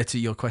 And to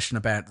your question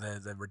about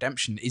the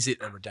redemption, is it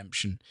a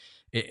redemption?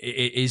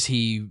 Is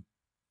he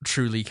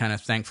truly kind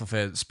of thankful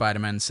for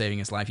Spider-Man saving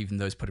his life, even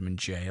though he's put him in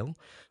jail?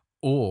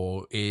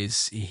 Or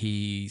is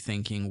he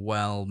thinking,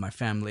 well, my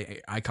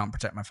family, I can't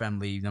protect my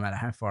family no matter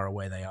how far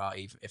away they are,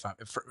 if I'm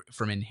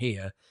from in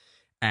here,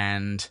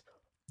 and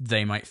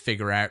they might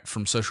figure out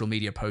from social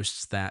media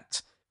posts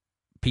that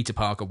Peter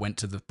Parker went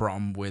to the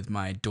prom with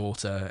my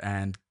daughter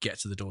and get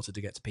to the daughter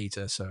to get to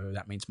Peter, so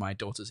that means my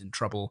daughter's in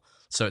trouble.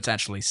 So it's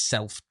actually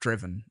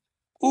self-driven.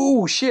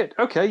 Oh shit!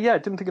 Okay, yeah,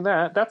 didn't think of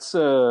that. That's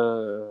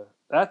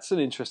an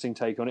interesting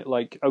take on it.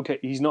 Like, okay,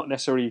 he's not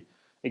necessarily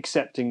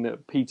accepting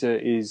that Peter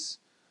is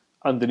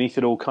underneath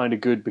it all kind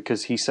of good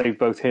because he saved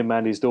both him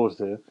and his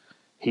daughter.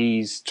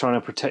 He's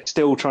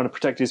still trying to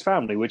protect his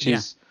family, which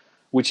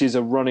is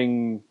a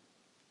running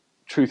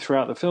truth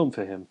throughout the film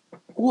for him.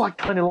 Oh, I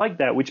kind of like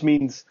that, which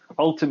means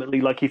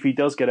ultimately, like, if he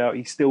does get out,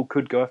 he still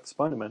could go after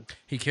Spider-Man.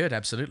 He could,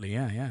 absolutely,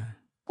 yeah.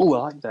 Oh, I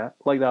like that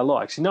a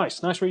lot. Actually,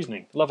 nice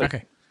reasoning. Love it.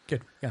 Okay,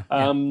 good. Yeah.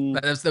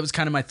 That was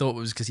kind of my thought,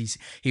 was because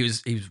he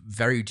was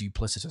very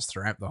duplicitous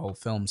throughout the whole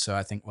film. So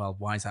I think, well,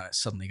 why is that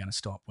suddenly going to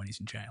stop when he's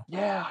in jail?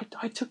 Yeah,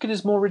 I took it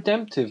as more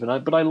redemptive,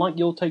 but I like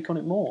your take on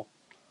it more.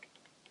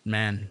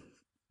 Man,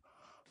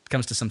 it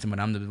comes to something when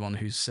I'm the one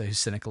who's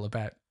cynical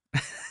about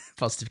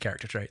positive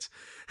character traits.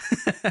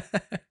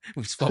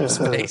 We've swapped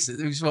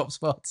spaces. We've swapped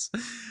spots.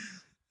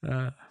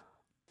 Well,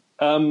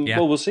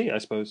 we'll see. I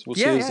suppose we'll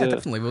see.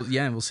 Definitely. We'll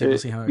see. We'll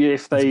see how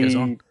if they goes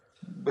on.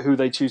 Who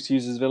they choose to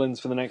use as villains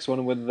for the next one,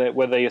 and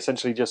whether they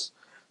essentially just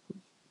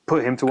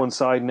put him to one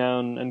side now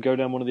and go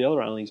down one of the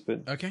other alleys.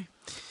 But okay,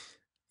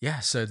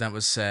 yeah. So that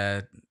was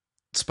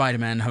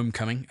Spider-Man: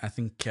 Homecoming. I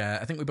think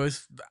we're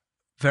both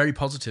very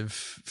positive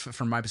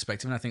from my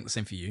perspective, and I think the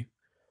same for you.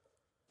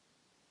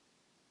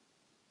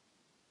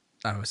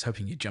 I was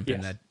hoping you'd jump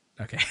in there.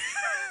 Okay.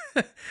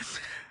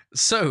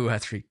 So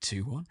 3,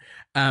 2,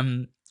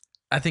 1.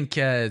 I think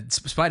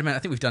Spider-Man. I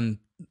think we've done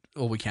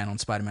all we can on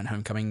Spider-Man: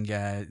 Homecoming.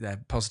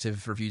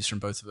 Positive reviews from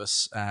both of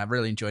us.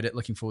 Really enjoyed it.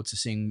 Looking forward to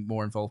seeing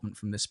more involvement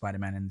from this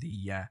Spider-Man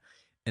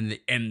in the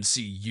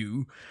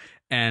MCU.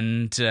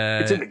 And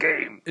it's in the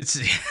game. It's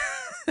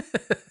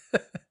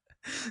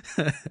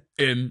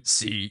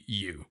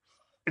MCU.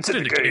 It's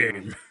in the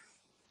game.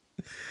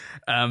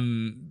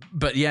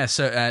 But yeah,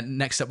 so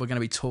next up we're going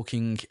to be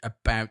talking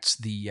about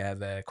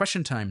the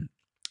question time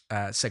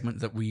segment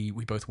that we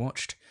both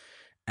watched,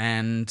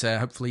 and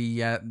hopefully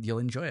you'll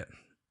enjoy it.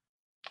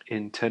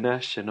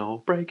 International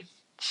break.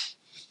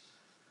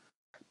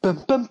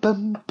 That's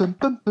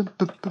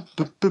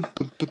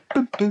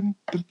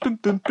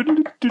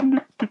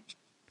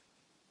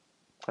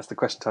the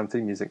question time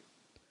theme music.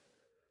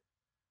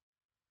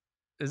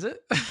 Is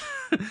it?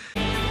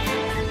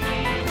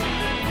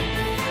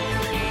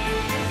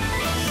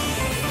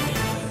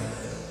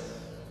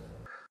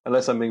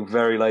 Unless I'm being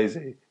very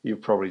lazy,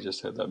 you've probably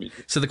just heard that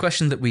music. So the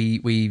question that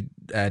we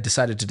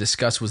decided to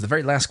discuss was the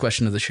very last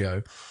question of the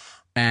show,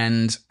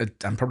 and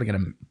I'm probably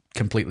going to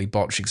completely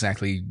botch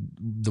exactly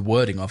the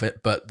wording of it,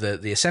 but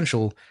the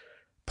essential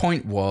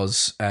point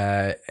was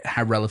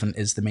how relevant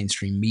is the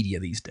mainstream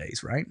media these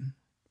days, right?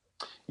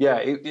 Yeah,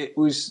 it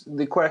was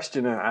the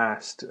questioner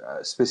asked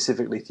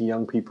specifically to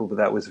young people, but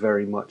that was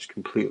very much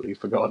completely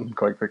forgotten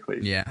quite quickly.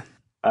 Yeah.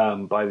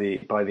 By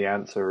the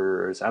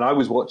answerers, and I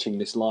was watching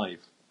this live,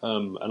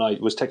 and I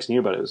was texting you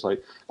about it. It was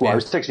like, I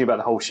was texting you about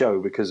the whole show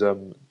because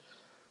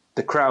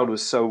the crowd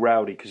was so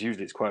rowdy. Because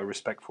usually it's quite a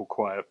respectful,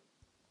 quiet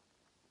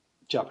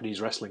Japanese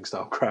wrestling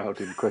style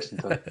crowd in question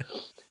time,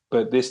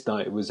 but this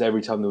night it was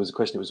every time there was a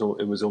question,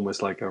 it was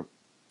almost like a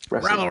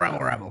wrestling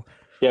Rabble.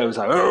 Yeah, it was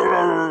like,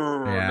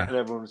 Yeah. and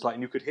everyone was like,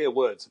 and you could hear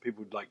words, so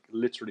people would like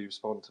literally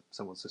respond to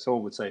someone. So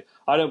someone would say,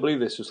 "I don't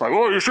believe this," just like,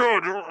 "Oh, you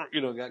should,"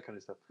 you know, that kind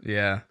of stuff.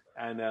 Yeah.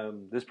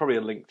 And there's probably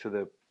a link to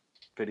the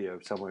video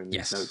somewhere in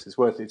these Yes. notes.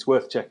 It's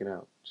worth checking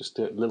out. Just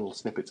little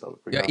snippets of it.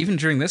 For Yeah, example. even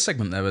during this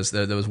segment, there was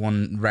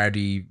one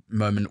rowdy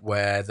moment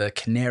where the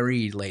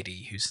canary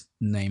lady, whose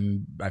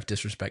name I've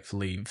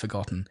disrespectfully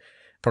forgotten,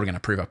 probably going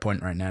to prove our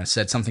point right now,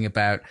 said something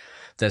about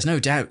there's no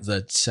doubt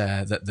that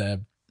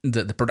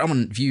the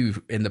predominant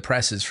view in the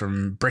press is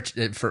from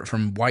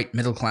from white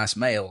middle class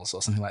males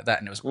or something like that,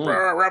 and it was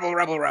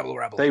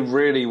rabble. They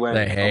really went.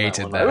 They on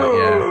hated one, that.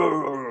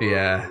 like,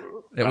 Yeah.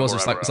 It was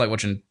just like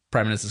watching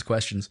Prime Minister's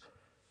questions.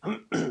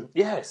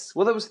 Yes.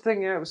 Well, that was the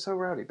thing. Yeah, it was so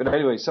rowdy. But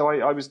anyway, so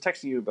I was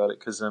texting you about it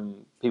because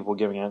people were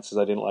giving answers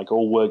I didn't like.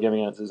 All were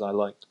giving answers I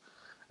liked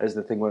as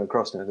the thing went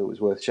across, and I thought it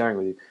was worth sharing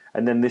with you.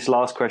 And then this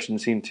last question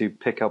seemed to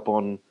pick up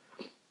on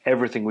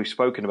everything we've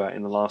spoken about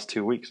in the last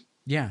 2 weeks.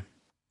 Yeah.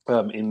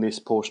 In this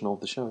portion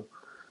of the show.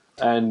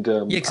 And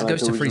because it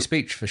goes to free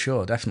speech for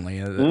sure, definitely.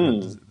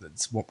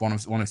 It's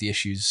one of the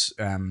issues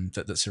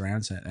that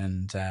surrounds it,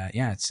 and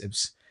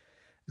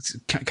it's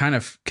kind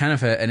of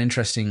an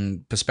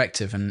interesting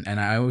perspective, and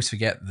I always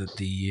forget that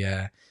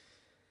the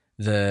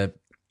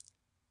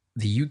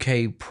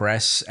UK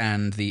press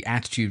and the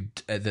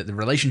attitude, the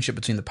relationship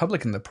between the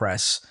public and the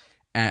press,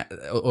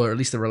 or at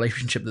least the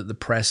relationship that the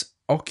press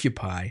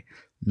occupy,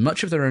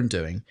 much of their own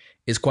doing,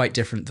 is quite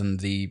different than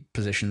the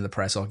position the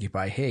press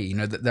occupy here. You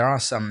know, that there are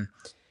some,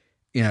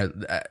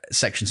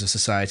 sections of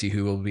society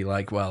who will be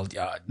like, well,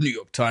 New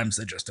York Times,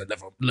 they're just a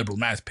liberal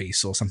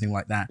mouthpiece or something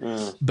like that.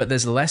 But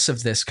there's less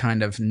of this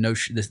kind of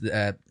notion.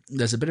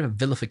 There's a bit of a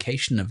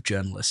vilification of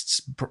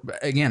journalists.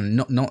 Again,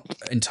 not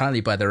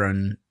entirely by their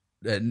own,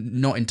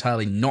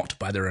 not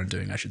by their own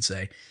doing, I should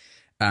say.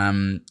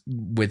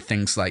 With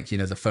things like,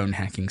 the phone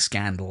hacking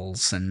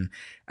scandals and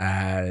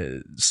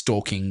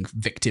stalking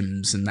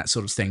victims and that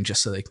sort of thing,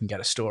 just so they can get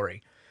a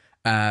story.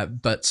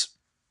 But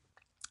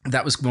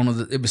that was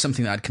it was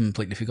something that I'd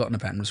completely forgotten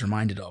about and was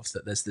reminded of,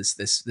 that there's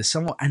this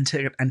somewhat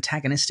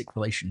antagonistic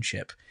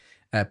relationship,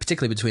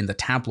 particularly between the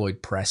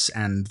tabloid press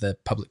and the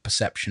public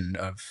perception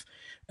of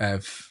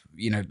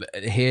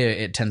here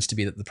it tends to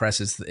be that the press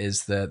is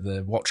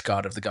the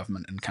watchguard of the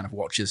government and kind of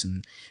watches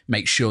and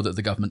makes sure that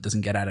the government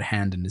doesn't get out of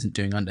hand and isn't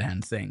doing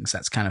underhand things.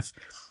 That's kind of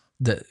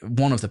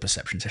one of the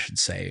perceptions, I should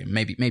say,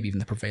 maybe even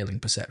the prevailing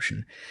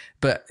perception.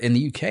 But in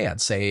the UK, I'd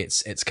say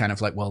it's kind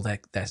of like, well, they're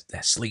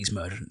sleaze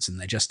merchants and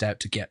they're just out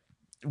to get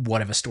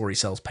whatever story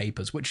sells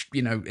papers, which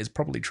is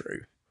probably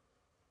true.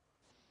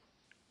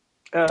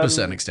 To a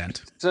certain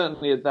extent.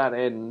 Certainly at that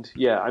end,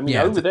 yeah. I mean,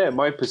 over there,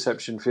 my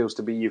perception feels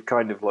to be you've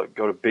kind of like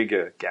got a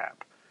bigger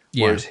gap.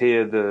 Yeah. Whereas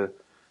here,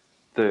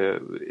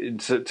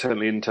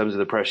 certainly in terms of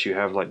the press, you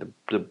have like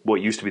the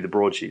what used to be the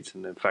broadsheets,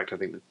 and in fact, I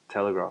think the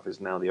Telegraph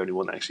is now the only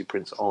one that actually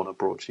prints on a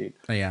broadsheet.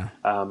 Yeah.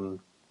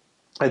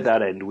 At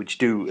that end, which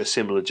do a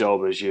similar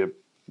job as your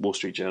Wall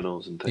Street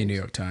journals and things. The New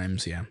York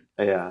Times, yeah.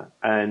 Yeah,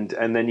 and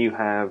then you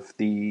have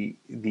the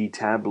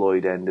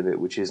tabloid end of it,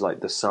 which is like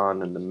the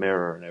Sun and the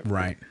Mirror and everything.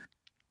 Right.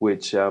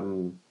 Which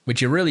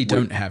you really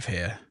don't have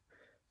here.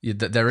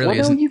 There really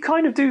isn't. No, you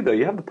kind of do though.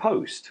 You have the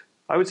Post.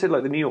 I would say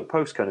like the New York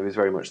Post kind of is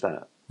very much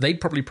that. They'd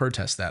probably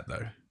protest that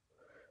though.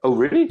 Oh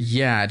really?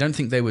 Yeah, I don't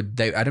think they would.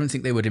 I don't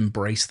think they would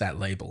embrace that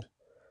label,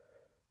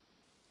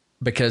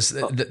 because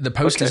the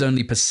Post is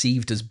only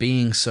perceived as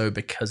being so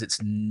because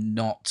it's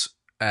not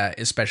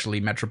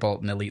especially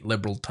metropolitan elite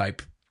liberal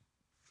type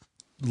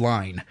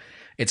line.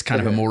 It's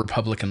kind of a more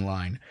Republican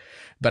line,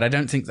 but I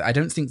don't think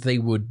they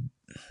would.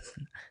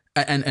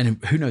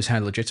 And who knows how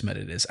legitimate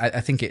it is? I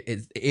think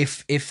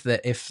if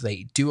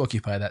they do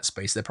occupy that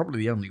space, they're probably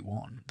the only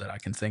one that I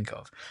can think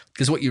of.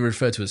 Because what you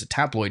refer to as a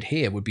tabloid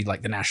here would be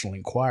like the National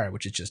Enquirer,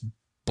 which is just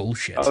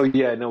bullshit. Oh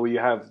yeah, no, you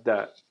have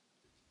that.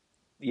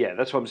 Yeah,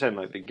 that's what I'm saying.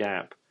 Like the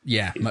gap.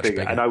 Yeah, much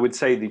bigger. And I would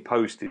say the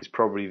Post is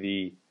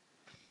probably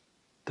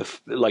the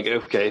like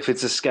if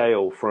it's a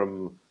scale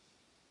from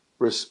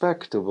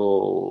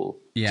respectable,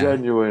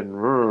 genuine,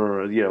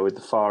 with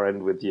the far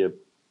end with your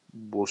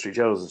Wall Street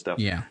journals and stuff.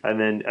 Yeah. And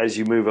then as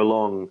you move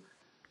along,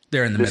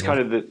 they're in the middle.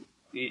 Kind of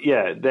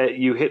yeah, that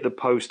you hit the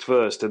post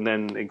first, and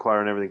then Inquirer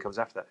and everything comes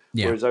after that.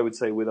 Yeah. Whereas I would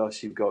say with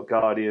us, you've got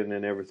Guardian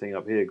and everything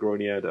up here,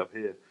 Groenier up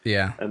here,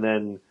 Yeah. and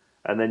then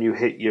you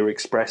hit your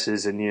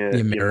Expresses and your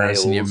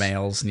Mirrors mails. and your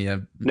mails and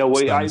your No,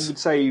 wait, I Suns. would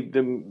say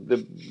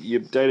your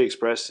Daily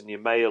Express and your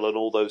Mail and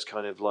all those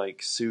kind of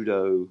like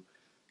pseudo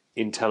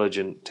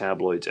intelligent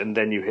tabloids, and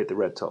then you hit the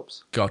red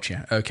tops.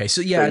 Gotcha. Okay,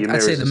 so So yeah, your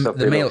I'd say Mirrors and stuff, the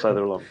they're a mail. lot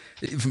further along.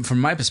 From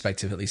my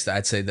perspective, at least,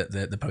 I'd say that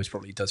the Post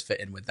probably does fit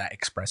in with that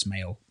Express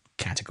Mail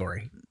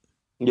category,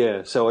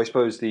 Yeah, so I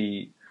suppose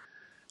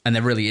and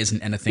there really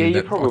isn't anything Yeah,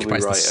 you're that probably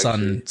occupies the right,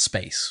 Sun actually.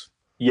 space.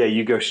 yeah,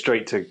 you go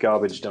straight to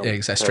garbage dump. Yeah,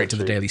 exactly, straight to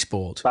the territory. Daily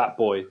Sport. Bat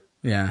Boy.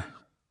 Yeah,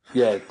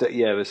 Yeah,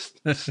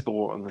 the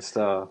Sport and the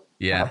Star.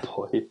 Yeah. Bat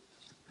Boy.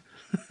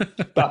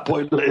 Bat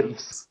Boy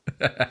lives.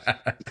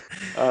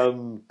 I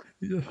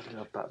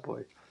love Bat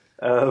Boy.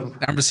 I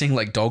remember seeing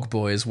like Dog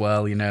Boy as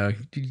well. You know,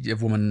 a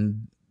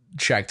woman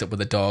shacked up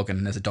with a dog,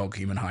 and there's a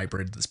dog-human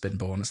hybrid that's been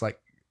born. It's like,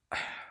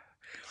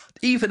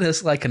 even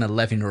as like an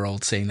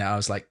 11-year-old seeing that, I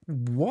was like,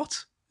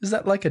 what? Is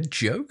that like a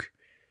joke?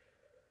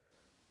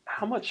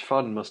 How much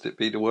fun must it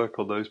be to work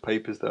on those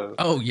papers, though?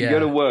 Oh, yeah. You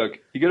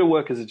go to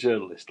work as a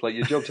journalist. Like,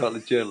 your job title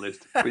is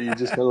journalist, but you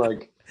just go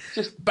like,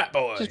 Bat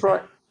Boy. just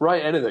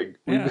write anything.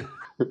 Yeah.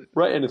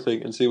 Write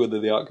anything and see whether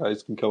the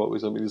archives can come up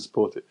with something to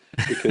support it,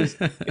 because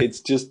it's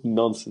just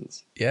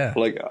nonsense. Yeah.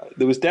 Like,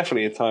 there was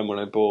definitely a time when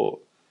I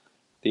bought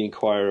the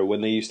Inquirer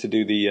when they used to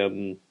do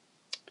the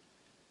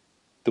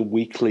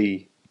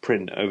weekly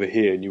print over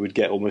here, and you would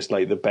get almost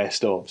like the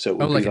best of. So it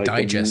would Oh, like be a like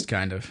digest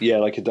kind of. Yeah,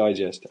 like a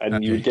digest,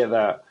 and you Okay. would get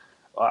that.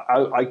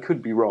 I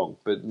could be wrong,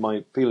 but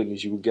my feeling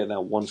is you would get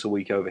that once a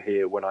week over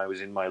here when I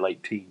was in my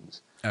late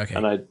teens, Okay.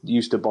 and I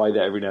used to buy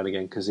that every now and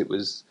again because it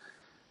was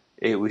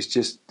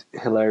just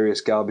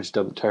hilarious garbage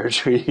dump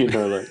territory, you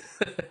know.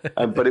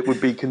 Like, but it would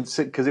be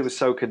because it was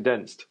so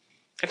condensed.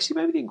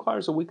 Actually, maybe the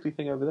Inquirer's a weekly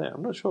thing over there.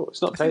 I'm not sure.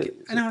 It's not daily.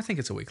 is it? No, I think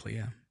it's a weekly.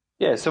 Yeah.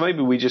 Yeah, so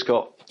maybe we just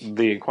got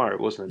the Inquirer.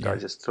 It wasn't a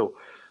digest at all,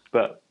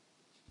 but.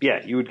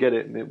 Yeah, you would get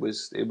it, and it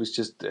was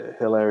just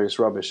hilarious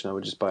rubbish, and I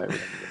would just buy it.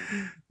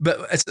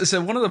 But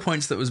so one of the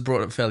points that was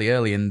brought up fairly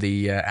early in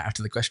the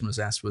after the question was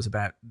asked was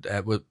about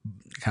what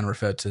kind of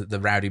referred to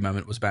the rowdy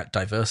moment was about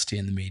diversity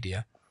in the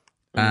media,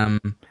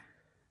 and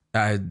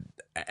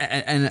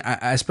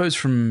I suppose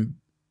from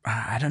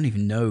I don't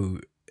even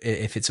know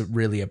if it's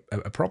really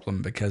a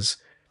problem because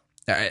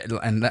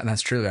and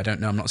that's true. I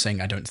don't know. I'm not saying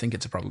I don't think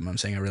it's a problem. I'm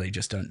saying I really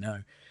just don't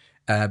know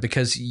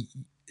because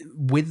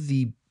with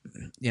the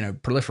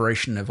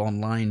proliferation of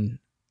online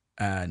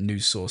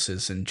news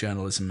sources and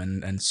journalism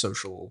and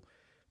social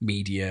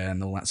media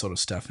and all that sort of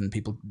stuff, and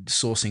people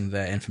sourcing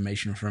their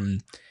information from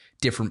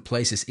different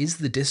places, is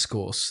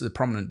the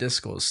prominent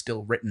discourse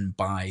still written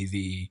by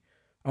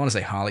I want to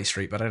say Harley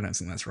Street, but I don't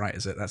think that's right,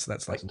 is it? That's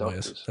like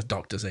lawyers. Doctors. That's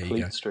doctors. There you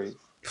Fleet go. Street.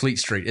 Fleet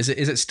Street. Is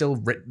it still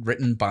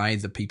written by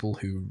the people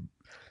who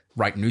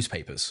write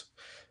newspapers?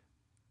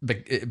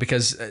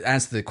 Because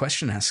as the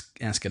question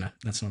asker,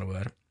 that's not a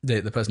word.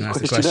 The person who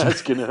asked the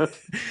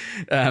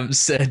question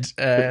said,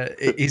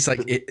 he's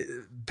like,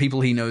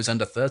 people he knows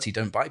under 30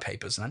 don't buy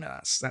papers. And I know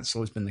that's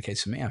always been the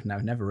case for me. I've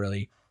never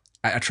really.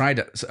 I tried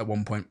at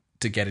one point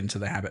to get into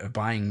the habit of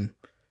buying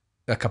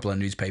a couple of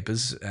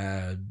newspapers,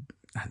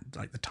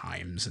 like the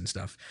Times and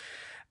stuff,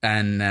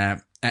 and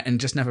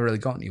just never really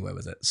got anywhere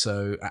with it.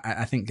 So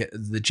I think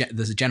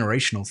there's a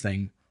generational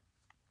thing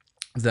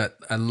that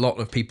a lot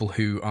of people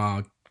who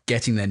are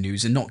getting their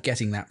news and not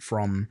getting that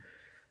from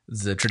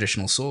the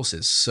traditional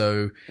sources.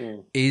 So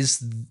is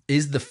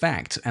the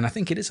fact, and I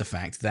think it is a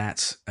fact,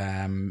 that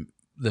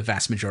the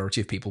vast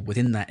majority of people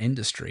within that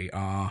industry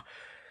are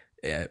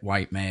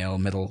white male,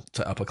 middle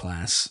to upper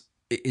class.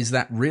 Is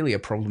that really a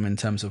problem in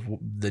terms of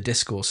the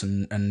discourse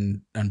and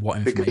what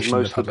information because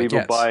most the public of the people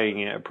gets? buying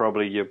it are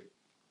probably your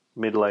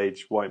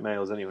middle-aged white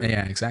males anyway.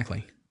 Yeah,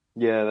 exactly.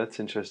 Yeah, that's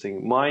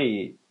interesting.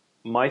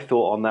 My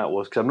thought on that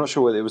was, because I'm not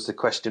sure whether it was the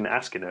question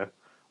asking her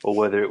or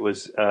whether it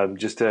was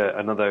just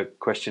another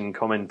question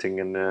commenting,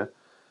 and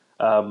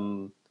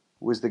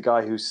was the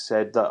guy who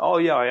said that, oh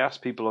yeah, I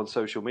asked people on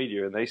social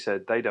media and they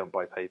said they don't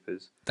buy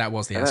papers. That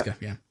was the asker,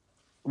 yeah.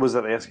 Was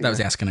that the asking? That was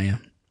the asker, yeah.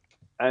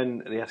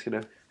 And the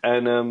asking,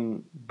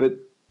 and but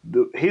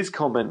his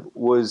comment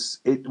was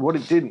it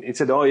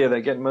said, oh yeah,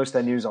 they're getting most of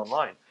their news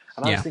online,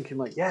 and I was thinking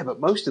like, yeah, but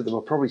most of them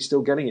are probably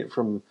still getting it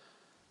from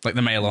like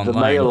the Mail Online.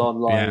 The Mail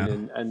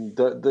Online, and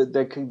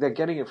they're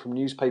getting it from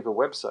newspaper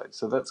websites,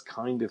 so that's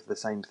kind of the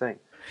same thing.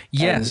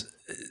 Yes,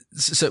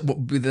 so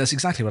that's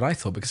exactly what I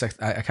thought, because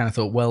I kind of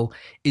thought, well,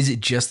 is it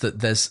just that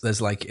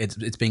there's like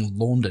it's being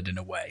laundered in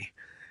a way,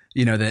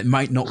 that it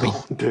might not be,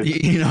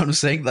 you know what I'm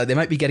saying? Like they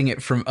might be getting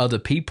it from other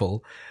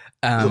people,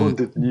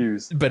 laundered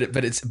news, but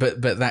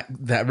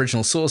that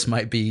original source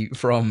might be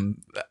from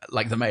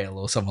like the Mail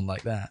or someone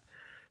like that.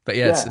 But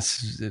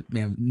it's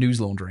news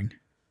laundering.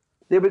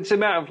 Yeah, but it's the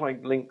amount of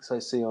like links I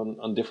see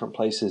on different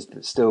places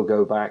that still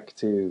go back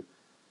to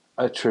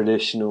a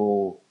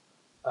traditional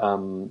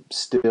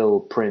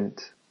still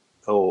print,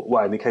 or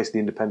well, in the case of the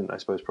Independent, I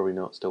suppose probably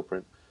not still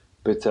print,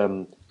 but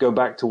go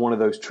back to one of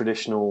those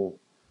traditional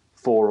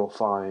 4 or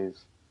 5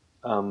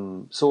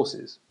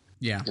 sources.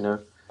 Yeah. You know,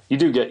 you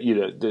do get,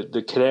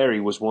 the canary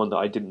was one that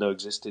I didn't know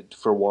existed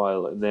for a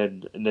while, and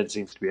then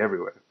seems to be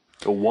everywhere,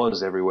 or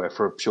was everywhere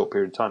for a short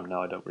period of time.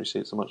 Now I don't really see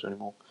it so much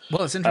anymore.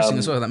 Well, it's interesting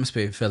as well. That must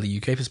be a fairly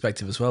UK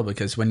perspective as well,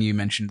 because when you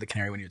mentioned the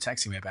canary when you were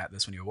texting me about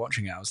this when you were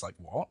watching it, I was like,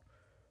 what?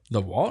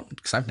 The what?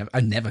 Because I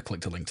never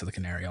clicked a link to the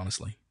canary,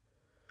 honestly.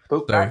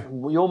 But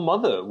your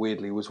mother,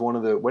 weirdly, was one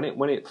of the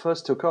when it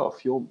first took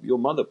off. Your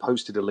mother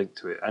posted a link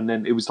to it, and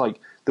then it was like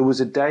there was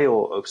a day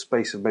or a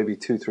space of maybe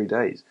 2-3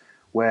 days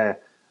where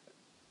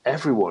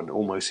everyone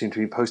almost seemed to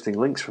be posting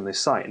links from this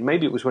site, and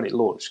maybe it was when it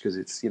launched because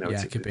it's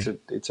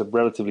it's a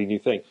relatively new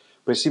thing.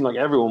 But it seemed like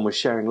everyone was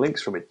sharing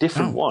links from it,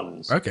 different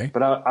ones. Okay.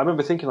 But I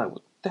remember thinking, like,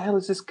 what the hell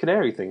is this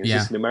canary thing? Is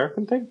this an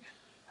American thing?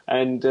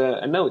 And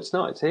no, it's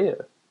not. It's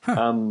here.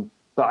 Huh.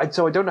 But I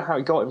don't know how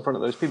it got in front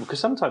of those people,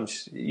 because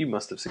sometimes you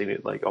must have seen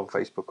it like on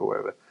Facebook or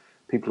wherever.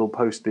 People will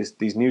post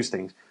these news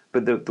things,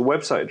 but the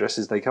website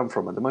addresses they come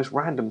from are the most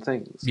random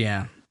things.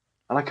 Yeah.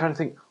 And I kind of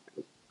think,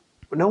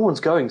 no one's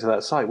going to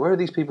that site. Where are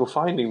these people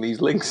finding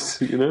these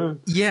links? You know?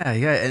 Yeah,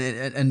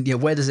 and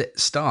where does it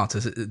start?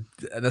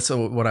 That's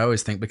what I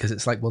always think, because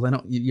it's like, well, they're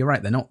not. You're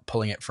right. They're not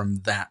pulling it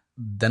from that.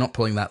 They're not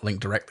pulling that link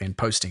directly and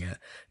posting it.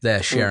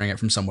 They're sharing it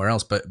from somewhere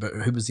else. But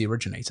who was the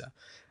originator?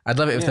 I'd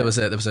love it if there was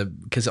a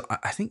because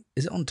I think,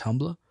 is it on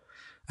Tumblr?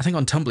 I think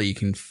on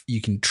Tumblr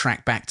you can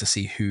track back to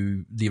see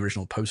who the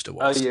original poster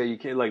was. Oh yeah, you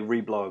can like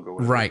reblog or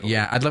whatever. Right.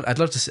 Yeah, I'd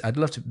love to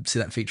see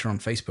that feature on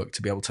Facebook,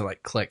 to be able to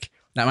like click.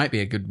 That might be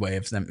a good way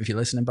of them, if you're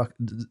listening,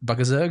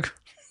 Zuckerberg.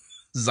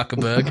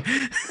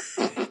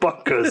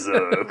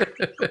 Buckerzerg.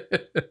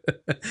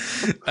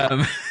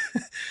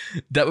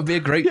 That would be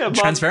a great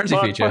transparency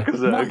feature.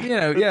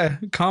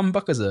 Calm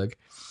Buckerzerg.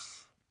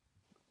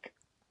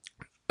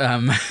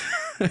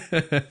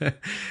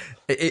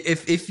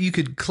 If you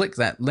could click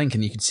that link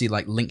and you could see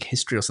like link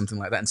history or something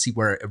like that and see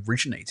where it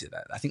originated,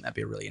 I think that'd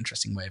be a really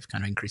interesting way of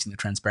kind of increasing the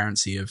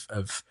transparency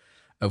of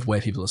where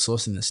people are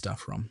sourcing this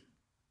stuff from.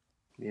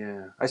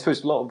 Yeah, I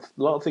suppose a lot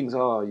of things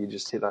are, you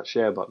just hit that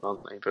share button,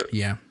 aren't they? But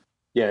yeah,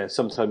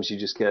 sometimes you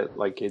just get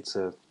like, it's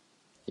a,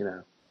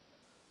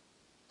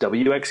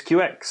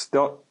 wxqx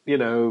dot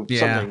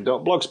something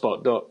dot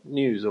blogspot dot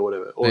news or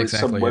whatever, or it's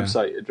some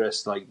website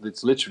address like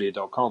it's literally a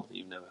 .com that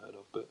you've never heard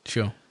of. But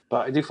sure,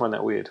 but I do find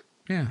that weird.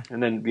 Yeah,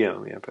 and then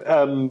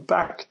But,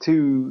 back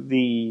to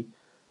the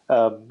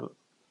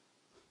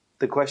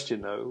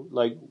question though,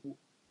 like,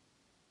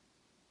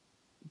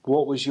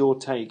 what was your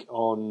take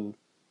on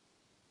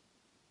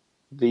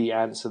the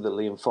answer that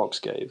Liam Fox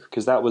gave?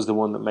 Because that was the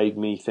one that made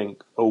me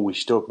think, oh, we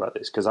should talk about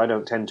this, because I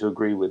don't tend to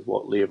agree with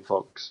what Liam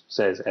Fox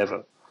says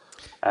ever.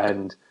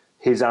 And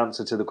his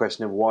answer to the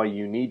question of why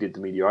you needed the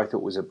media, I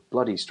thought was a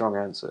bloody strong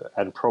answer,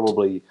 and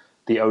probably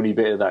the only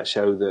bit of that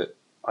show that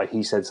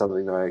he said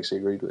something that I actually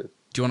agreed with.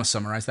 Do you want to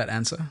summarize that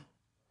answer?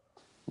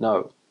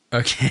 No.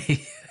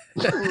 Okay.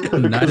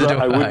 Neither do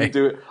I. Wouldn't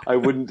do it. I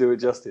wouldn't do it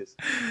justice.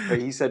 But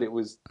he said it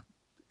was.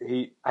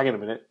 Hang on a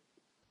minute.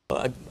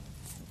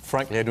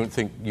 Frankly, I don't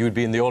think you would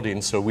be in the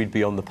audience or we'd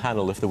be on the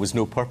panel if there was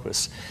no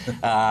purpose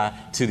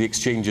to the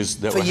exchanges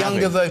that we're having.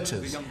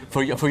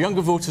 For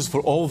younger voters, for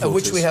all voters. Of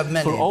which we have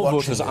many. For all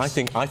voters, I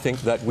think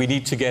that we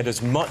need to get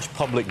as much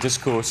public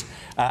discourse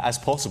as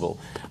possible.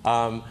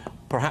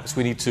 Perhaps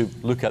we need to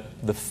look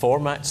at the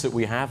formats that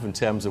we have in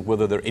terms of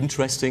whether they're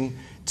interesting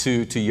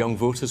to young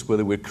voters,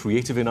 whether we're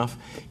creative enough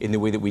in the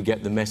way that we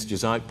get the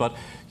messages out. But,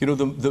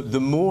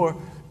 the more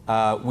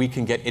we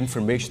can get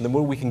information, the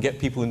more we can get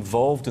people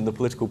involved in the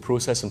political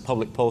process and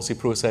public policy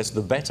process,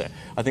 the better.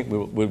 I think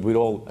we'd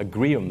all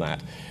agree on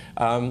that.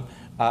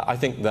 I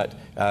think that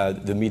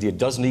the media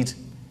does need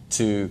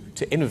to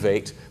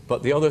innovate,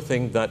 but the other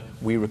thing that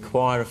we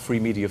require a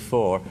free media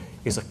for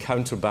is a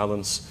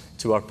counterbalance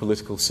to our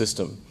political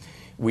system.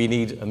 We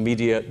need a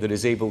media that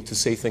is able to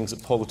say things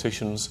that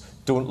politicians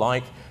don't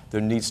like.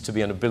 There needs to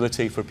be an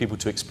ability for people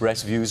to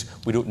express views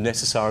we don't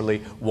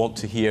necessarily want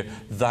to hear.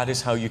 That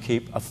is how you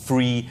keep a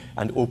free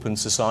and open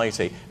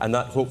society. And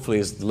that, hopefully,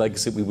 is the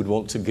legacy we would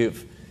want to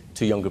give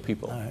to younger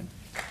people. All right.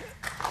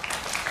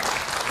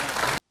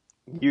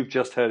 You've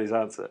just heard his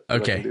answer.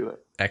 Okay. I can do that.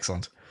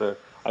 Excellent. So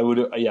I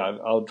would,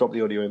 I'll drop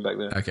the audio in back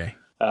there. Okay.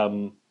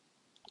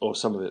 Or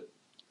some of it.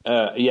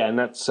 And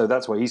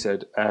that's what he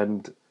said.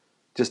 And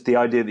just the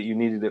idea that you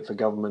needed it for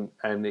government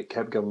and it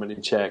kept government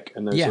in check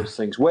and those sorts of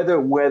things.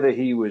 Whether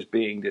he was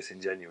being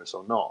disingenuous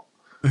or not,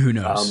 who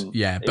knows?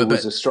 But it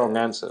was a strong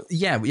answer.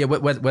 Yeah.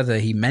 Whether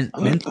he meant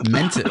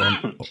it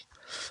or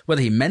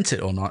whether he meant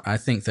it or not, I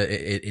think that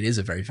it is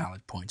a very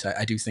valid point.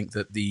 I do think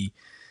that the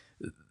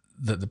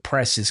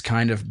press is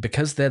kind of,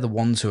 because they're the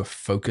ones who are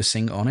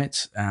focusing on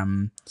it.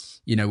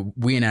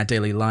 We in our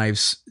daily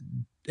lives,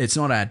 it's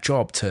not our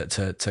job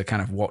to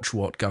kind of watch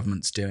what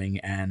government's doing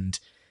and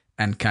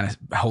kind of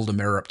hold a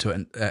mirror up to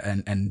it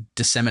and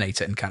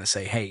disseminate it and kind of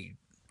say, hey,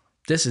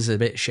 this is a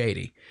bit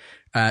shady.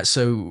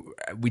 So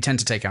we tend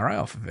to take our eye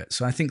off of it.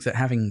 So I think that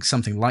having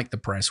something like the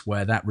press,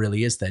 where that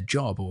really is their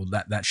job, or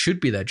that should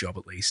be their job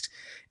at least,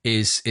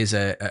 is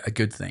a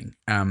good thing.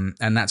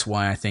 And that's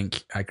why I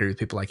think I agree with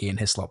people like Ian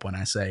Hislop when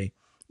I say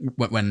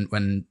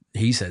when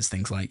he says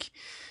things like,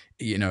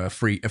 a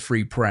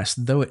free press,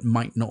 though it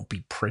might not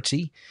be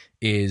pretty,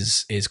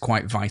 is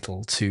quite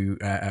vital to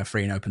a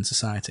free and open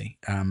society.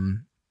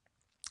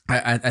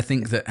 I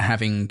think that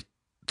having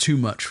too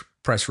much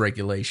press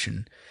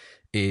regulation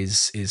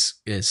is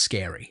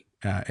scary.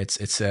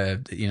 It's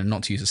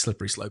not to use a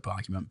slippery slope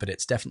argument, but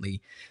it's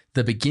definitely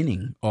the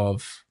beginning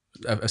of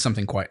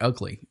something quite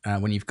ugly.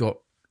 When you've got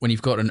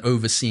an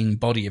overseeing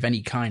body of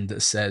any kind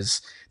that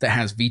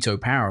has veto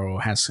power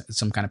or has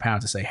some kind of power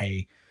to say,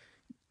 hey,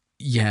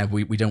 yeah,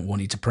 we don't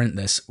want you to print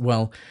this.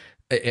 Well,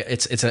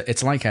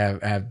 it's like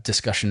a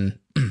discussion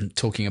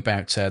talking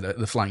about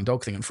the flying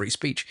dog thing and free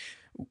speech.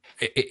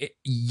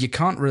 You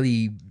can't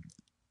really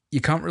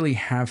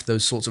have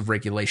those sorts of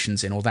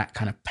regulations in or that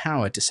kind of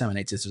power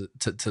disseminated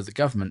to the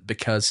government,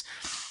 because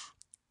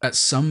at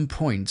some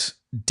point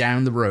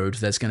down the road,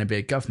 there's going to be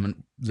a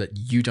government that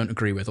you don't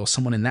agree with, or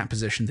someone in that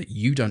position that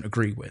you don't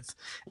agree with,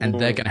 and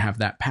they're going to have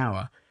that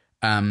power.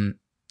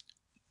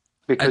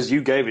 Because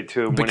you gave it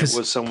to him when it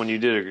was someone you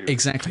did agree with.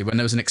 Exactly. When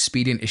there was an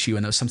expedient issue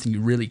and there was something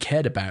you really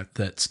cared about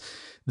that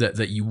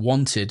you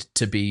wanted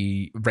to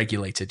be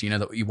regulated,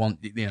 that you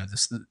want,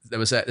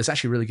 there's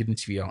actually a really good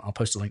interview. I'll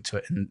post a link to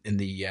it in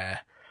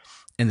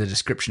the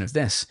description of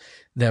this.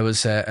 There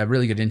was a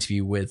really good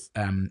interview with,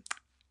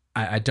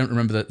 I don't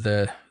remember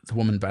the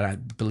woman, but I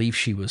believe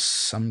she was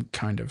some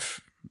kind of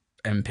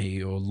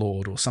MP or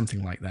Lord or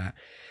something like that.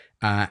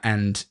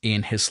 And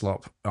Ian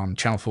Hislop on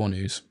Channel 4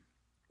 News.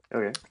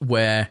 Okay.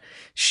 Where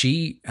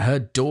her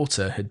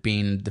daughter had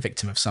been the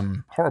victim of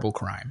some horrible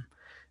crime,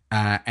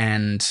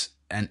 and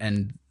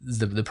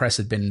the press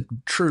had been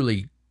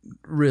truly,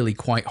 really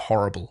quite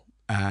horrible,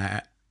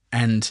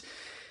 and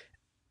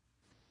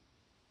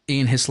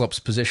Ian Hislop's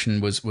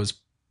position was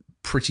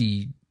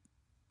pretty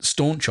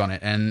staunch on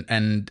it,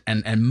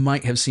 and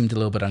might have seemed a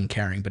little bit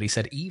uncaring, but he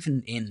said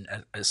even in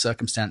a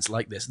circumstance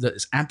like this that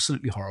is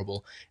absolutely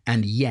horrible,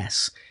 and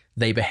yes,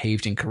 they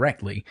behaved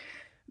incorrectly,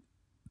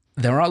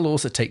 there are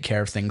laws that take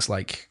care of things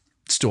like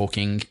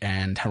stalking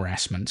and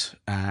harassment,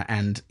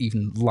 and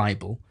even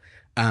libel.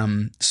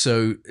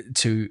 So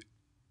to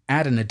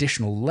add an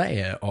additional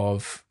layer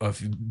of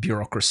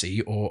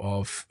bureaucracy or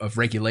of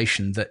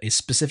regulation that is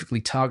specifically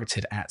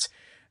targeted at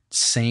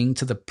saying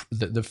to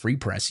the free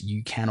press,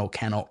 you can or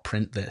cannot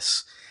print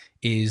this,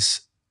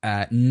 is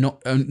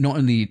not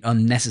only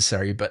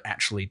unnecessary but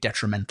actually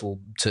detrimental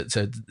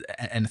to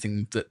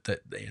anything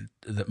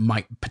that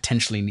might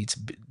potentially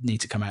need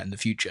to come out in the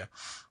future,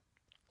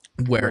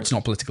 where it's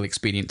not politically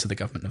expedient to the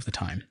government of the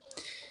time.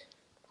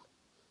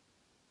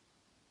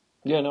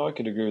 Yeah, no, I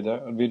could agree with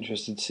that. I'd be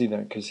interested to see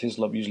that, because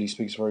Hislop usually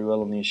speaks very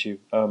well on the issue.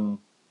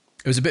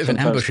 It was a bit of an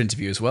ambush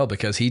interview as well,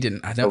 because he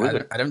didn't. I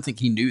don't think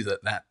he knew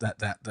that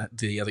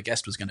the other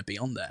guest was going to be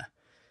on there.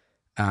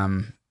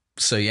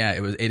 So yeah,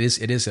 it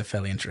is a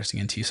fairly interesting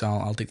interview. So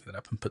I'll dig that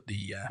up and put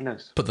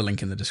the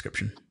link in the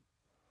description.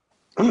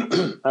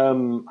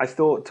 I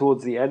thought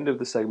towards the end of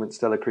the segment,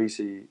 Stella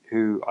Creasy,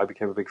 who I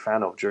became a big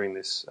fan of during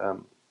this,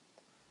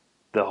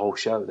 the whole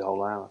show, the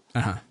whole hour,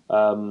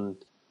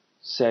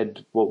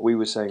 said what we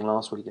were saying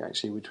last week,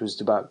 actually, which was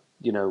about,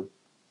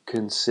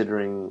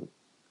 considering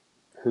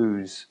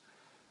whose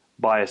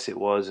bias it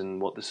was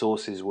and what the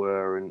sources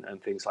were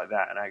and things like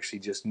that, and actually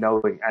just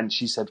knowing. And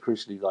she said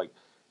crucially, like,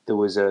 there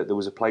was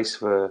a place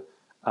for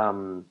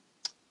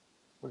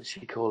what did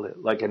she call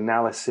it? Like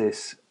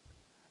analysis,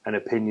 and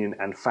opinion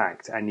and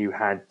fact, and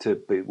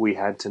we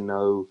had to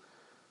know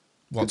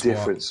the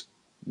difference.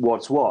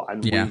 What's what,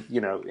 and we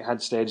had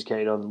to stay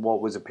educated on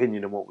what was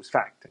opinion and what was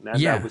fact, and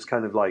that was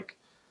kind of like,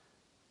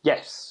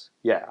 that's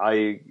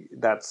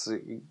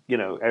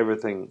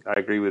everything I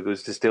agree with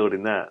was distilled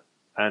in that,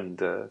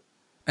 and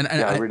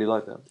I really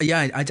like that.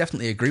 Yeah, I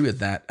definitely agree with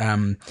that.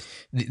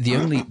 The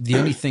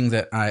only thing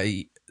that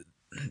I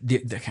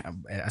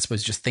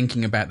suppose, just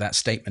thinking about that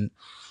statement,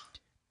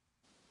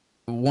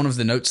 one of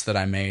the notes that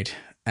I made,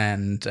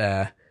 and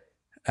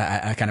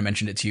I kind of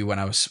mentioned it to you when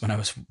I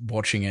was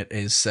watching it,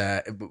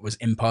 was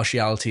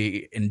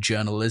impartiality in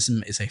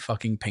journalism is a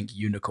fucking pink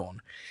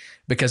unicorn.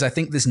 Because I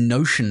think this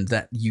notion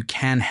that you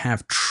can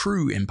have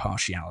true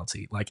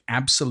impartiality, like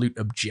absolute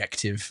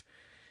objective,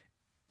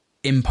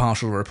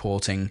 impartial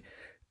reporting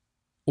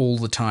all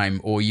the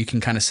time, or you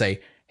can kind of say,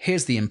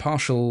 here's the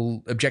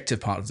impartial, objective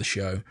part of the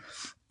show,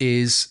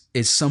 is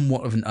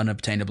somewhat of an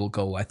unobtainable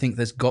goal. I think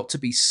there's got to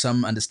be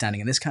some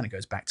understanding, and this kind of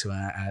goes back to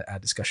our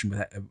discussion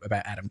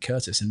about Adam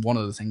Curtis. And one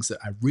of the things that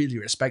I really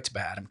respect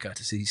about Adam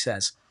Curtis is he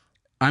says,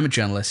 I'm a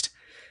journalist,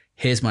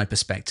 here's my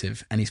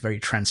perspective, and he's very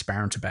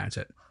transparent about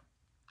it.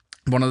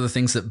 One of the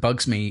things that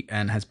bugs me,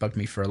 and has bugged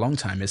me for a long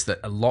time, is that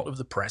a lot of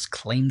the press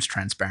claims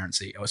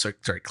transparency,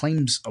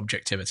 claims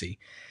objectivity,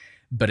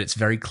 but it's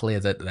very clear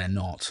that they're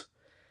not.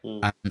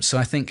 So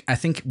I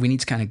think we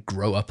need to kind of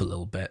grow up a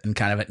little bit and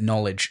kind of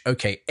acknowledge,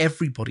 okay,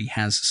 everybody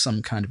has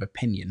some kind of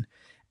opinion,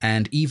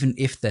 and even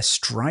if they're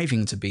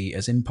striving to be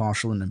as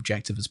impartial and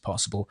objective as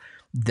possible,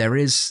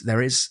 there's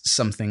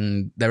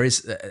going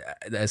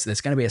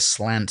to be a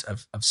slant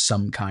of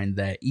some kind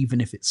there, even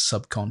if it's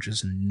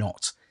subconscious and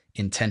not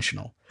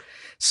intentional.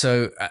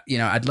 So,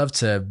 I'd love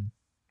to.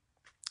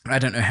 I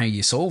don't know how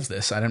you solve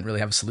this. I don't really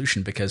have a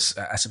solution because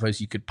I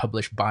suppose you could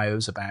publish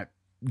bios about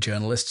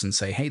journalists and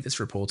say, hey, this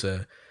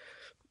reporter,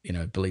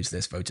 believes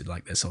this, voted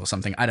like this or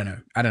something. I don't know.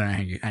 I don't know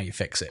how you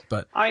fix it,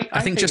 but I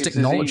think just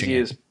acknowledging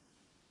it.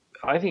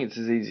 I think it's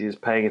as easy as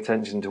paying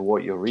attention to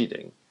what you're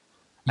reading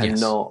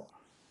and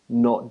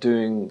not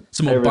doing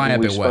some more buyer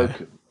beware.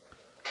 Spoken.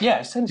 Yeah,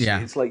 essentially,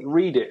 it's like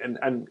read it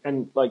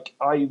and like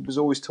I was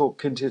always taught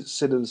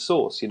consider the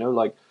source.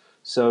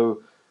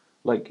 So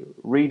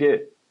read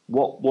it.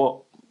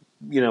 What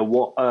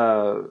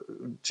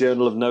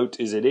journal of note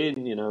is it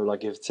in?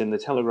 Like if it's in the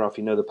Telegraph,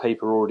 the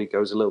paper already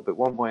goes a little bit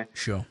one way.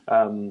 Sure.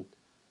 And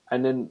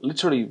then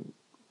literally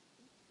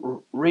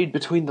read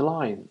between the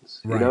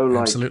lines. Right,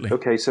 absolutely.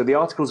 Okay, so the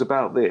article's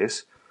about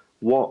this.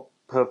 What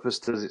purpose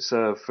does it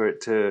serve for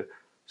it to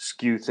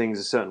skew things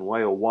a certain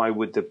way, or why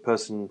would the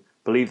person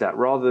believe that?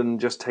 Rather than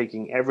just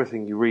taking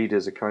everything you read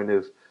as a kind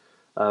of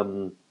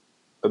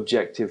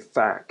objective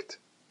fact,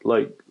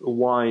 like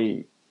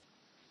why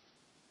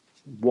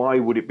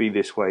would it be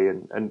this way?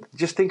 And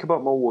just think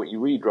about more what you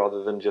read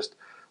rather than just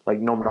like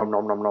nom nom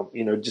nom nom nom.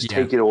 Just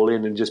take it all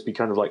in and just be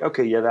kind of like,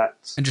 okay, yeah,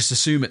 that's, and just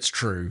assume it's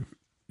true.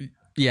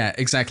 Yeah,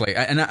 exactly.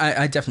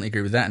 I definitely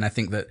agree with that, and I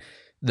think that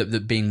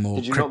being more.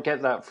 Did you not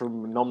get that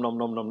from nom nom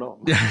nom nom nom?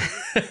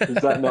 Is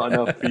that not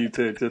enough for you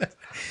to just?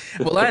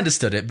 Well, I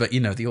understood it, but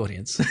the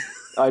audience.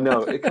 I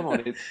know. Come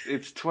on,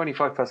 it's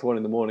 1:25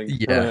 in the morning.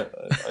 Yeah,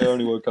 I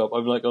only woke up.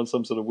 I'm like on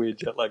some sort of weird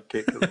jet lag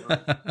kick.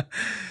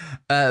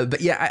 But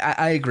yeah,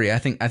 I agree. I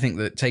think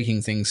that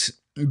taking things,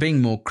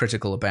 being more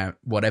critical about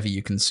whatever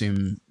you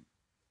consume,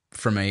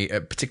 from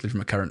particularly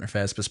from a current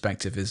affairs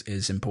perspective,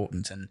 is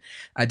important. And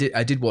I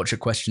did watch a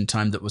Question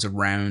Time that was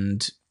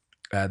around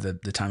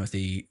the time of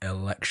the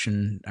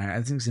election.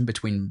 I think it's in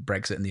between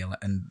Brexit and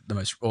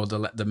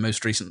the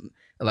most recent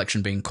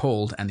election being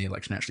called and the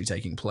election actually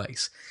taking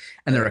place.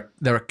 And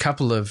there are a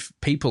couple of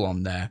people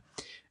on there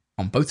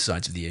on both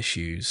sides of the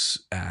issues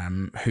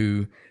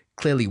who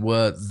clearly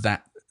were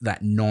that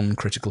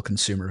non-critical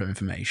consumer of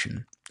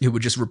information, who were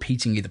just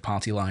repeating either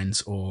party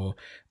lines or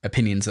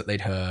opinions that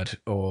they'd heard,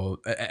 or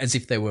as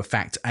if they were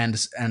fact and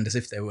as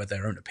if they were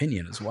their own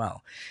opinion as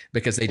well,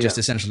 because they just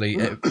essentially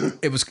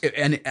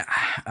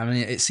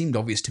it seemed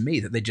obvious to me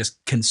that they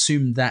just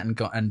consumed that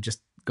and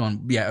just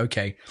gone, yeah,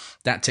 okay,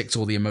 that ticks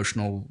all the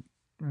emotional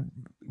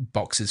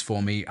boxes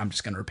for me, I'm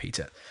just going to repeat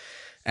it.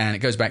 And it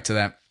goes back to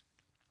that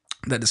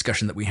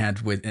discussion that we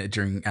had with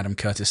during Adam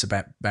Curtis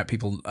about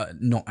people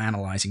not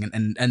analyzing,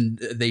 and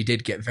they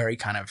did get very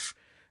kind of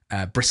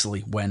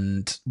bristly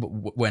when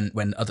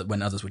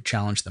others would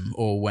challenge them,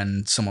 or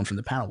when someone from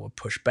the panel would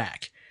push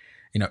back.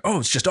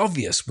 Oh, it's just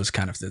obvious was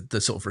kind of the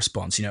sort of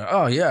response.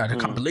 Oh yeah, I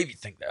can't believe you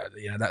think that.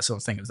 That sort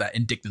of thing. It was that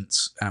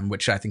indignance,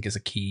 which I think is a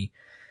key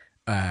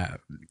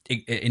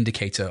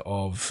indicator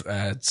of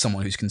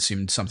someone who's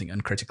consumed something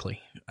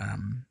uncritically,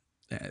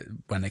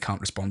 when they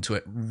can't respond to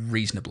it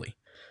reasonably.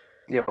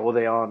 Yeah, well,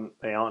 they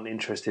aren't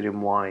interested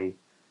in why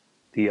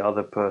the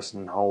other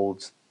person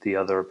holds the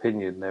other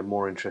opinion. They're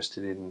more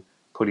interested in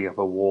putting up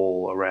a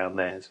wall around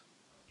theirs.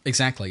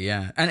 Exactly,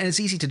 yeah. And it's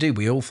easy to do.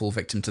 We all fall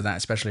victim to that,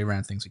 especially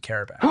around things we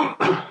care about.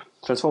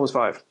 Transformers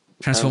 5.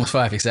 Transformers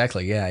 5,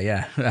 exactly,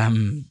 yeah.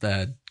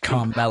 The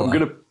Carmella. I'm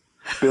going to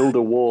build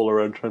a wall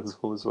around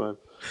Transformers 5.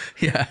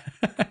 Yeah.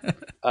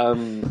 But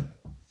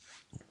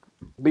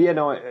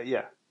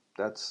yeah,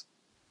 that's...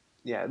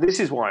 Yeah, this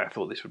is why I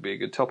thought this would be a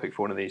good topic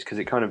for one of these, because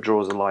it kind of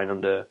draws a line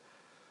under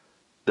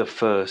the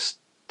first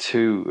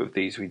two of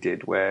these we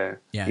did,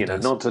 where,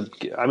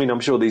 I'm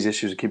sure these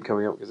issues keep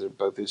coming up because they're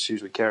both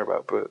issues we care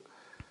about, but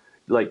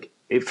like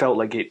it felt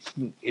like it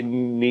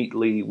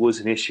neatly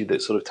was an issue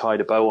that sort of tied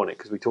a bow on it,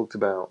 because we talked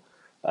about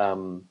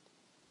the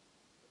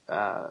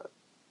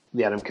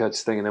Adam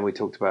Curtis thing, and then we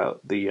talked about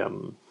the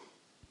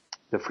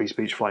free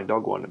speech flying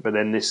dog one, but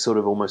then this sort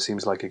of almost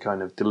seems like a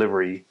kind of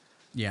delivery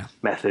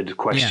method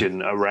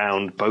question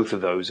around both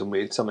of those, and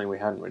it's something we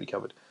hadn't really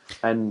covered.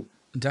 And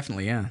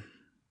definitely, yeah.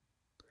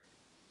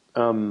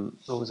 What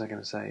was I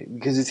going to say?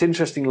 Because it's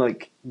interesting,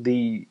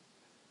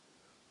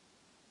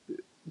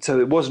 so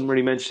it wasn't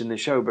really mentioned in the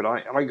show, but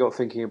I got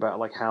thinking about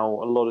like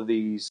how a lot of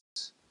these,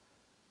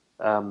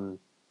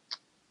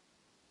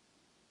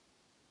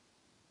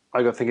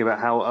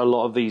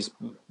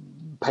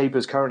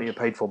 papers currently are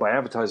paid for by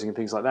advertising and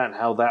things like that, and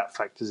how that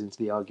factors into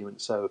the argument.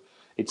 So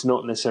it's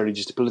not necessarily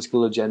just a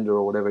political agenda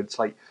or whatever. It's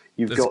like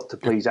you've got to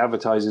please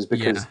advertisers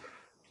because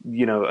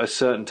a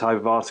certain type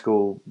of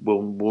article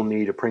will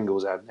need a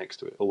Pringles ad next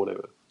to it or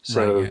whatever.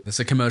 So right, there's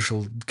a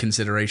commercial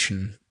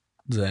consideration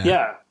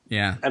there.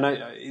 Yeah.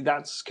 And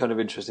that's kind of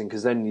interesting,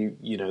 because then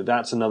you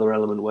that's another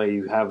element where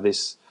you have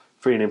this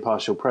free and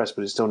impartial press,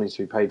 but it still needs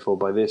to be paid for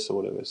by this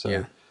or whatever.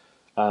 So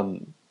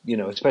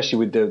especially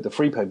with the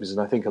free papers,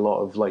 and I think a lot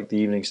of like the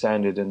Evening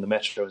Standard and the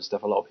Metro and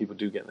stuff, a lot of people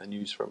do get their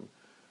news from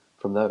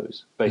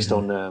those based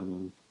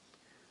on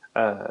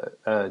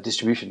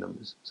distribution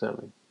numbers,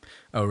 certainly.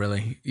 Oh,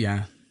 really?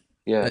 Yeah.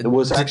 Yeah, there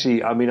was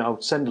actually. I mean,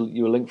 I'll send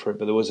you a link for it.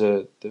 But there was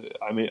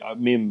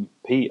me and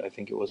Pete, I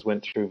think it was,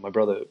 my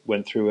brother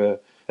went through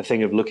a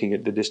thing of looking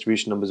at the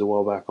distribution numbers a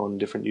while back on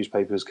different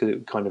newspapers because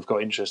it kind of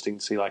got interesting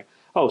to see like,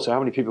 oh, so how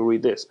many people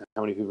read this?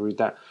 How many people read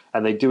that?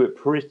 And they do it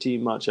pretty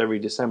much every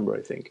December,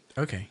 I think.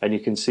 Okay. And you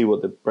can see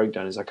what the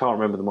breakdown is. I can't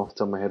remember them off the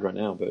top of my head right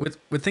now, but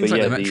with things but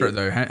like yeah, the Metro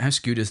though, how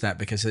skewed is that?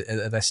 Because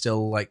they're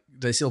still like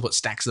they still put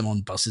stacks of them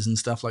on buses and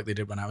stuff like they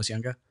did when I was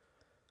younger.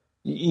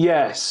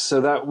 Yes, so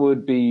that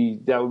would be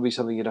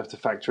something you'd have to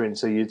factor in.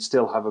 So you'd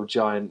still have a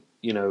giant,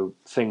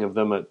 thing of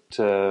them at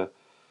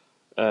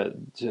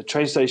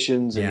train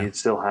stations, and you'd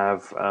still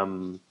have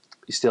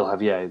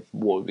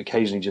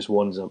occasionally just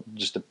ones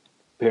just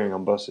appearing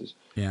on buses.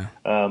 Yeah.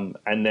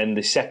 And then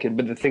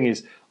but the thing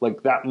is,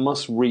 like that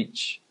must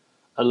reach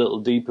a little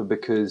deeper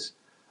because,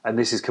 and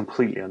this is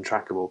completely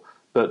untrackable,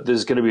 but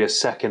there's going to be a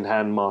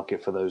second-hand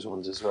market for those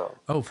ones as well.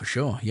 Oh, for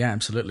sure. Yeah,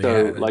 absolutely.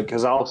 So, yeah.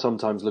 because I'll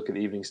sometimes look at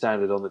the Evening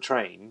Standard on the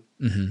train,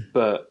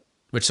 but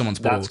which someone's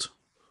bought.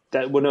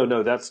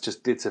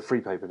 It's a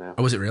free paper now.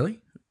 Oh, is it really?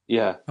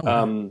 Yeah. Oh,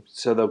 wow.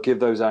 So they'll give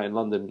those out in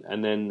London,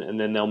 and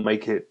then they'll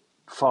make it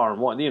far and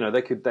wide.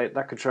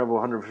 That could travel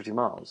 150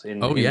 miles in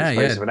the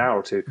space of an hour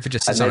or two. If it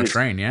just sits on a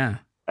train, yeah.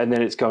 And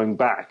then it's going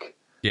back.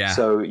 Yeah.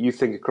 So you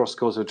think across the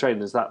course of a train,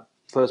 there's that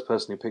first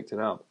person who picked it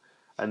up,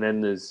 and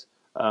then there's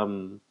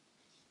going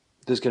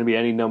to be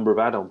any number of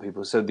add-on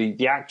people. So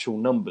the actual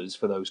numbers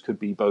for those could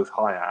be both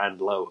higher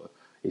and lower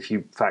if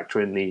you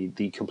factor in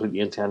the completely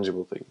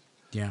intangible thing.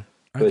 Yeah.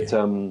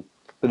 Okay.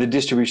 But the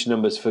distribution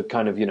numbers for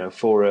kind of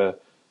for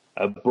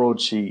a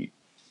broadsheet,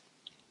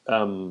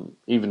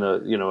 even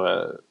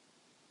a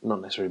not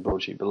necessarily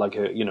broadsheet, but like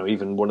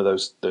even one of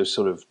those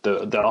sort of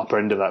the upper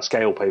end of that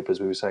scale papers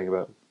we were saying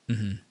about,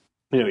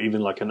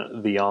 even like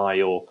the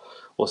Eye or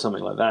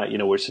something like that,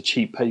 where it's a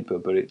cheap paper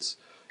but it's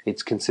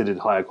considered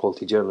higher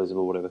quality journalism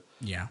or whatever.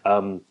 Yeah.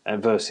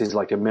 And versus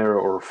like a Mirror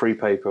or a free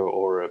paper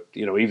or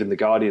even the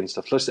Guardian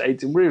stuff.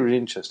 It's really, really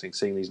interesting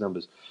seeing these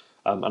numbers.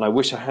 And I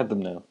wish I had them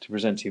now to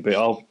present to you, but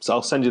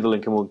I'll send you the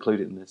link and we'll include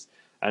it in this.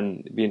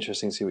 And it'd be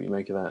interesting to see what you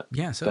make of that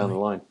down the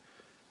line.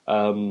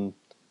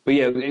 But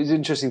yeah, it's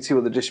interesting to see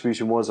what the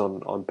distribution was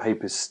on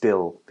papers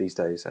still these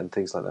days and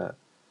things like that.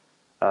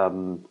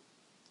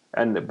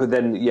 But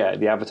then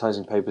the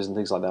advertising papers and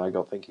things like that I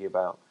got thinking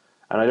about,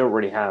 and I don't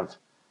really have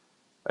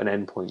an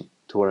endpoint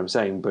to what I'm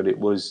saying, but it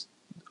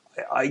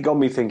got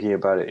me thinking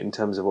about it in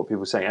terms of what people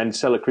were saying. And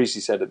Stella Creasy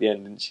said at the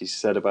end, didn't she? She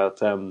said about,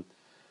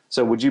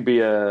 so would you be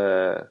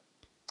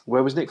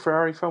where was Nick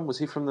Ferrari from? Was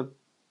he from the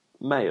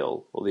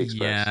Mail or the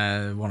Express?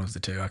 Yeah, one of the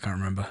two. I can't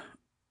remember.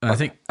 I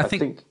think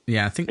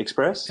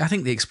Express. I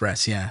think the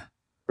Express. Yeah.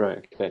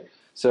 Right. Okay.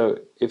 So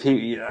if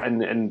he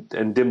and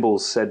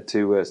Dimbles said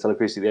to Stella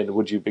Creasy at the end,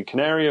 would you be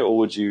Canaria or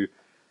would you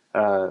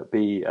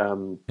be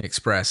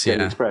Express?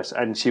 Yeah. Express.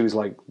 And she was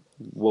like,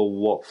 well,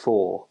 what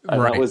for?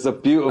 And right. That was a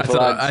beautiful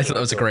answer. I thought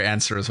that was a great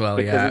answer as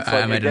well. Yeah,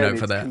 I made a note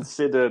for that.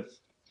 Considered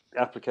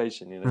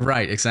application,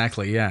 Right,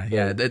 exactly.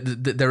 Yeah.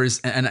 There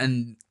is,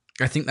 and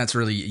I think that's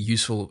really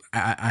useful.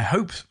 I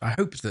hope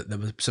that there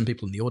were some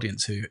people in the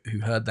audience who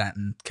heard that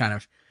and kind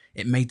of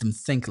it made them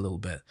think a little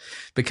bit,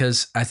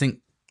 because I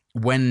think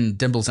when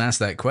Dimbles asked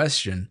that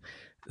question,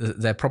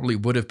 there probably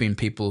would have been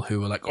people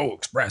who were like, "Oh,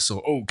 Express"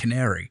 or "Oh,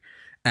 Canary,"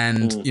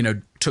 and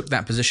took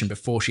that position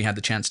before she had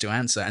the chance to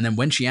answer, and then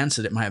when she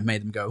answered, it might have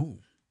made them go, "Ooh,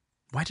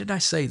 why did I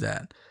say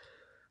that?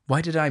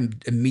 Why did I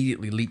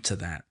immediately leap to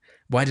that?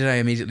 Why did I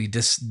immediately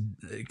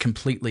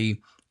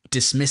completely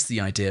dismiss the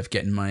idea of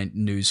getting my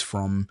news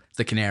from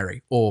the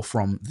Canary or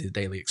from the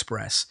Daily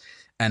Express?"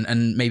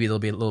 And maybe there'll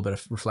be a little bit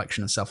of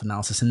reflection and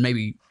self-analysis, and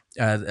maybe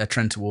a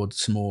trend towards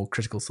some more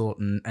critical thought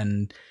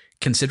and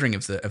considering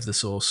of the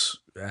source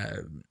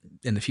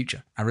in the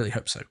future. I really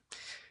hope so.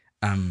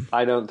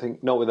 I don't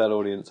think, not with that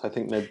audience. I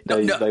think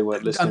they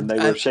weren't listening. They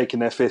were shaking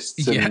their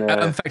fists. Yeah, and,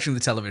 I'm factoring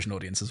the television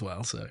audience as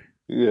well. So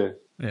yeah.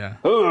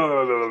 But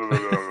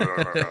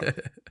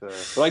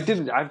I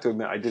have to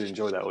admit, I did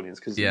enjoy that audience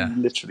because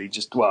literally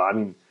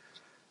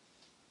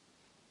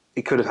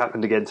it could have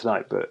happened again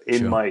tonight, but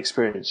in my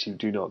experience, you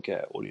do not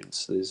get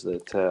audiences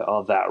that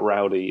are that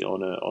rowdy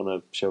on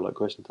a show like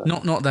Question Time.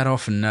 Not that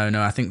often,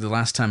 no. I think the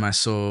last time I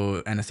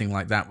saw anything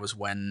like that was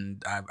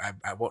when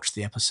I watched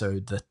the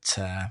episode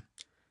that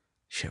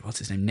what's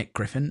his name? Nick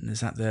Griffin? Is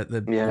that the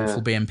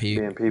awful BNP?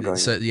 BNP.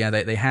 So yeah,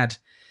 they had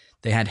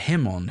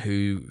him on.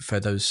 Who, for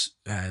those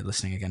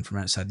listening again from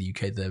outside the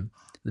UK, the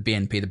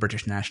BNP, the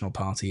British National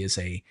Party, is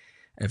a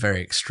very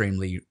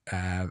extremely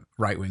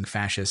right-wing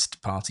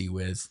fascist party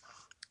with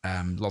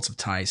lots of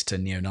ties to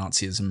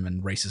neo-Nazism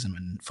and racism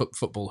and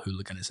football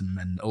hooliganism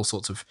and all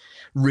sorts of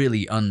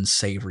really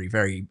unsavory,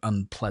 very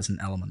unpleasant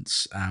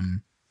elements.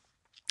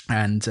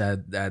 And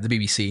the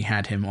BBC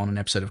had him on an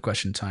episode of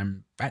Question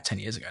Time about 10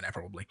 years ago now,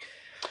 probably.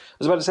 I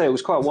was about to say it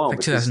was quite a while. Like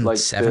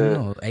 2007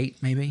 or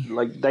 8, maybe.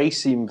 Like they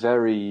seem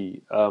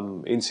very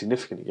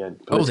insignificant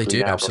again. Oh, they do,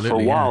 now.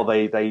 absolutely.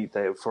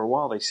 For a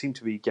while, they seem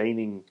to be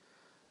gaining.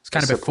 It's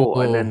kind of before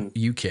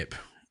UKIP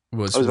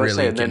was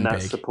really and then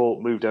that big.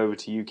 Support moved over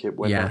to UKIP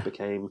when that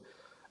became,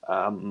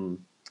 I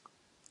don't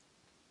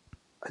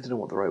know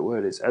what the right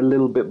word is, a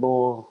little bit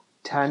more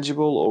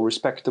tangible or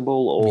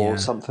respectable or Yeah.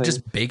 something.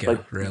 Just bigger,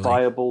 like really.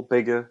 viable,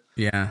 bigger.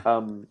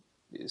 Yeah.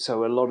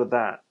 So a lot of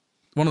that.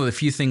 One of the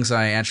few things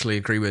I actually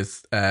agree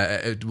with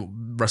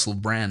Russell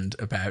Brand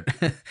about,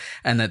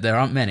 and that there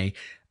aren't many,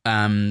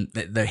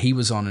 that he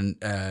was on, and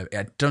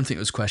I don't think it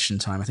was Question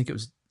Time. I think it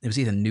was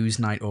either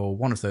Newsnight or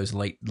one of those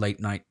late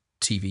night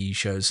TV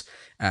shows.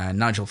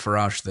 Nigel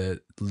Farage,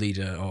 the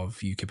leader of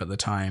UKIP at the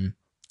time,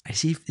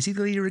 is he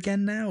the leader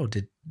again now? Or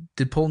did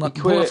Paul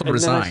Nuttall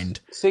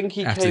resigned? I think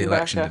he after the came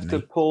election, back didn't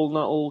after he? Paul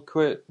Nuttall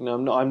quit.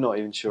 No, I'm not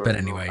even sure. But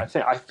anymore.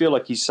 anyway. I feel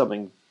like he's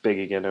something big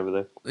again over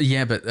there.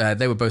 Yeah, but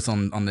they were both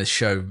on this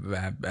show,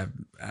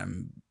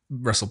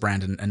 Russell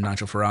Brand and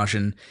Nigel Farage,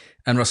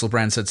 and Russell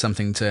Brand said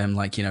something to him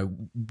like,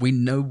 we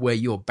know where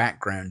your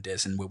background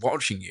is and we're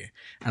watching you.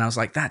 And I was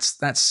like, that's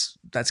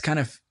kind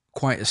of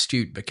quite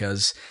astute,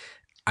 because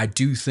I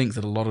do think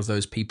that a lot of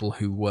those people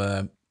who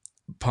were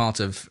part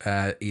of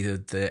either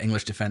the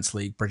English Defence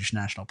League, British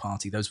National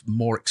Party, those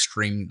more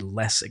extreme,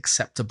 less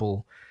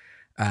acceptable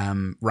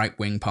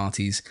right-wing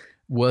parties,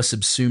 were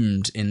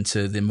subsumed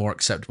into the more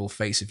acceptable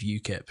face of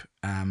UKIP,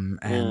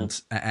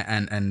 and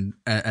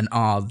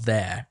are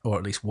there, or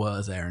at least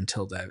were there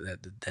until their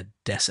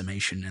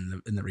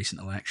decimation in the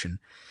recent election,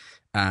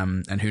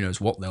 and who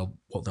knows what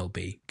they'll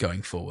be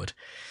going forward.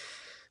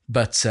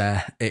 But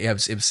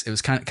it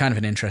was kind of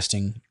an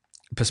interesting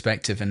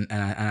perspective, and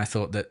I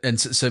thought that, and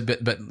so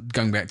but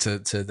going back to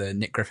the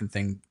Nick Griffin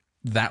thing,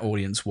 that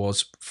audience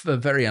was, for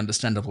very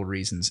understandable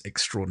reasons,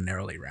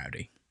 extraordinarily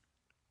rowdy.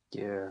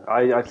 Yeah,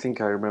 I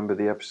think I remember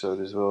the episode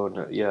as well. And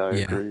I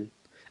agree.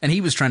 And he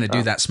was trying to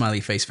do that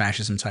smiley face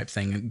fascism type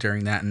thing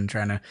during that, and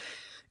trying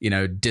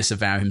to,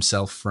 disavow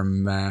himself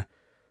from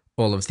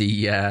all of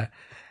the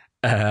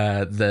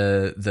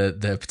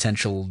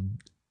potential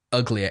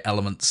uglier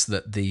elements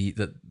that the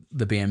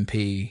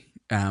BNP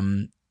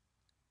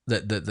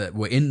that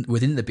were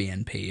within the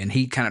BNP, and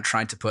he kind of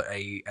tried to put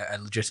a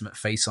legitimate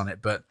face on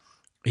it, but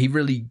he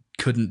really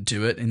couldn't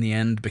do it in the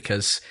end,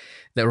 because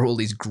there were all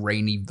these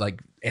grainy,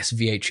 like,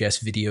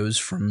 SVHS videos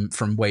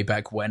from way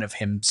back when of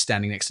him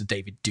standing next to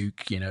David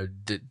Duke,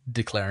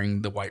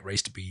 declaring the white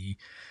race to be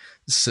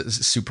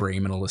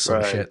supreme and all this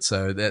sort of shit.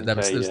 So there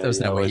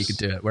was no way he could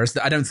do it. Whereas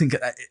I don't think,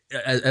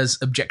 as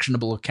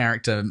objectionable a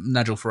character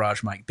Nigel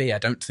Farage might be, I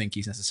don't think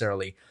he's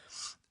necessarily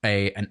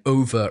an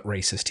overt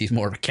racist. He's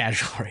more of a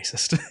casual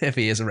racist, if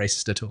he is a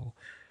racist at all.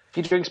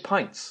 He drinks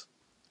pints.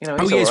 He's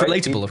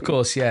relatable, of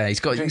course. Yeah, he's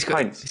got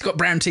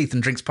brown teeth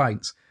and drinks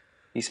pints.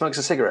 He smokes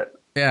a cigarette.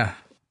 Yeah.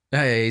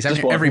 He's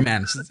every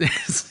man.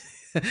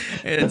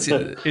 It's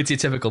your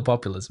typical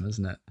populism,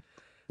 isn't it?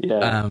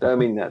 Yeah, I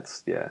mean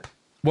that's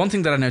One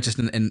thing that I noticed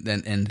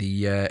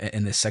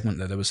in this segment,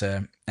 though, there was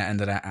and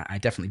that I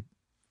definitely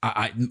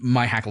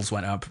my hackles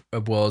went up,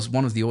 was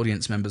one of the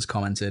audience members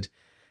commented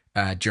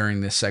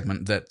during this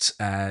segment that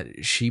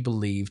she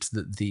believed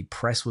that the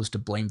press was to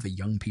blame for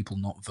young people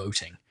not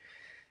voting.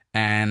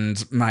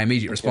 And my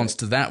immediate response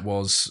to that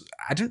was,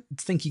 I don't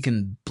think you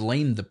can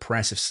blame the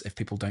press if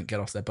people don't get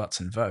off their butts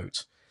and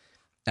vote.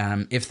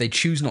 If they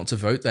choose not to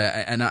vote,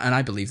 and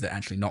I believe that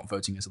actually not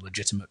voting is a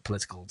legitimate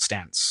political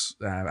stance.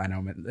 I know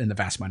I'm in the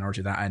vast minority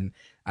of that, and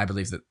I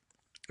believe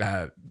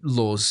that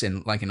laws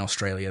in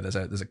Australia,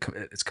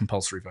 it's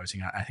compulsory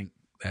voting. I think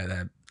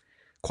they're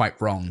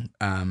quite wrong.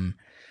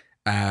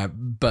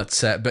 But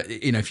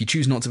if you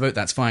choose not to vote,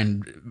 that's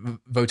fine.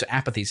 Voter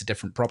apathy is a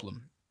different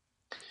problem.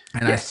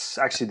 And yes,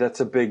 actually,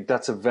 that's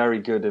a very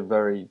good and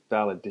very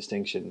valid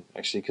distinction,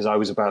 actually, because I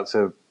was about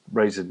to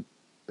raise a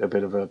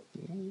bit of a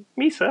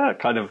Misa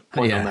kind of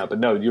point on that. But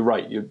no, you're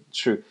right. It's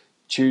true.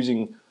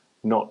 Choosing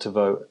not to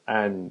vote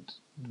and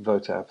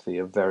voter apathy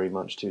are very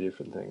much two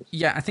different things.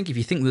 Yeah, I think if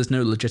you think there's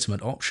no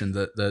legitimate option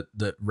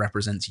that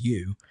represents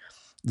you,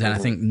 then I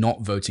think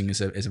not voting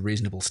is a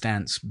reasonable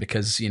stance,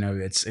 because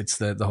it's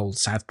the whole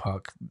South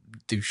Park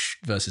douche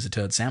versus a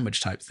turd sandwich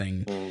type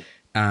thing.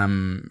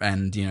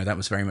 And that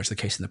was very much the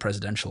case in the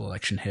presidential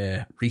election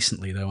here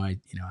recently, though I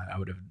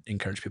would have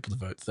encouraged people to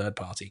vote third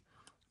party.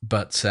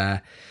 But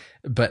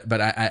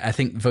I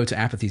think voter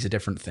apathy is a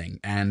different thing,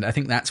 and I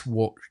think that's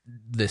what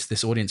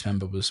this audience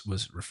member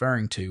was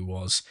referring to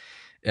was,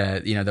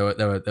 there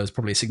was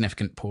probably a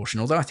significant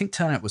portion, although I think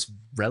turnout was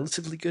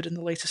relatively good in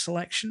the latest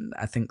election.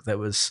 I think there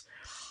was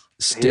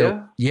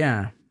still,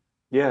 yeah,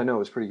 no, it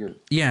was pretty good.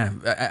 Yeah,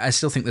 I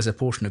still think there's a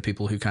portion of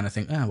people who kind of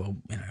think, oh well,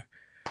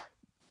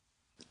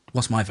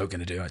 what's my vote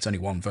going to do? It's only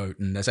one vote,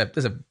 and there's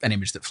an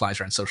image that flies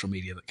around social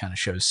media that kind of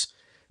shows,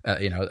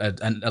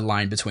 a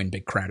line between a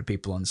big crowd of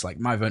people, and it's like,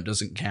 my vote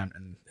doesn't count,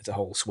 and it's a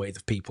whole swathe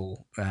of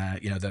people,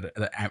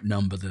 that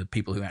outnumber the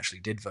people who actually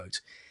did vote.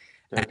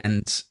 Yeah.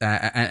 And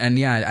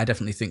I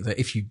definitely think that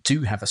if you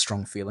do have a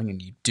strong feeling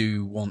and you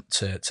do want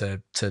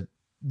to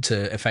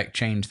affect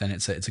change, then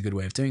it's a good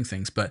way of doing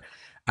things. But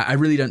I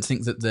really don't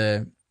think that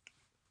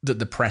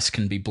the press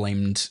can be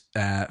blamed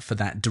for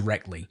that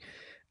directly.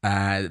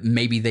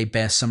 Maybe they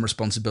bear some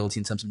responsibility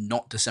in terms of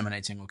not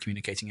disseminating or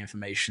communicating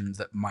information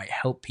that might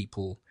help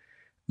people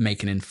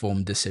make an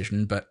informed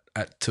decision. But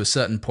to a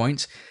certain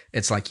point,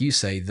 it's like you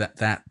say,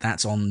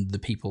 that's on the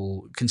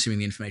people consuming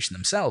the information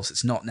themselves.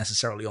 It's not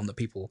necessarily on the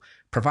people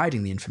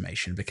providing the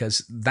information,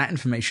 because that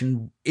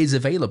information is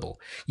available.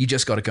 You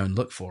just got to go and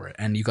look for it,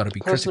 and you got to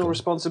be Personal critical.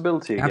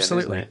 responsibility again,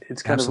 Absolutely. isn't it?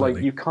 It's kind Absolutely. of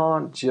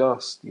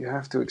like you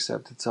have to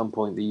accept at some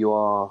point that you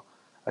are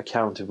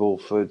accountable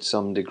for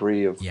some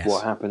degree of Yes.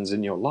 what happens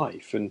in your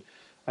life. And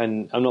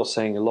I'm not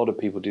saying a lot of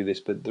people do this,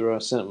 but there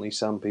are certainly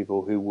some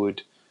people who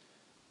would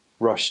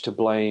rush to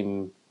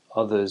blame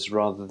others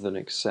rather than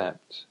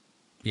accept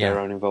their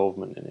own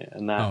involvement in it,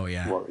 and that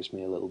worries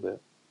me a little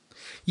bit.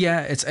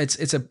 Yeah,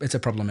 it's a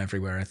problem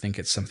everywhere. I think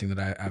it's something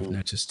that I've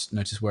noticed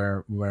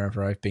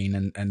wherever I've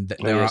been, and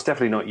It's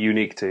definitely not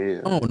unique to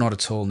you. Oh, not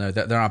at all. No,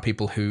 there are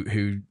people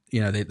who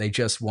they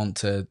just want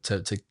to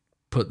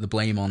put the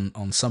blame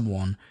on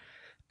someone,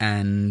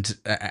 and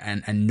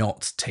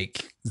not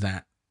take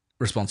that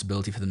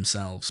responsibility for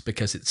themselves,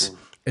 because it's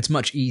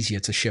much easier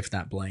to shift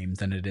that blame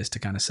than it is to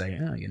kind of say,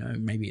 oh,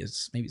 maybe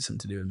it's something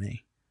to do with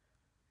me.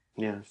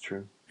 Yeah, it's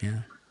true.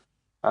 Yeah.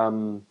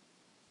 I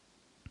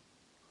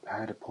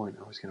had a point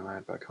I was going to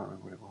add, but I can't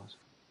remember what it was.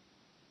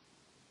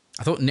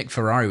 I thought Nick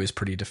Ferrari was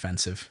pretty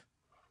defensive.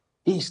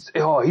 He was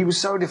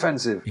so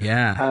defensive.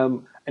 Yeah.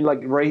 And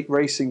like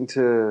racing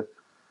to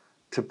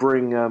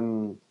bring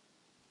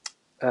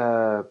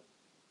the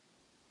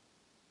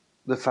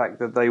fact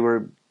that they were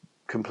not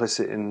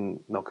complicit,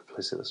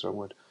 that's the wrong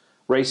word.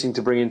 Racing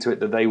to bring into it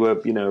that they were,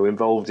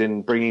 involved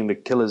in bringing the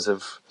killers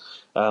of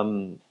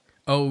Stephen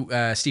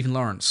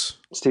Lawrence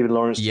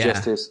to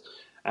justice,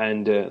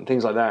 and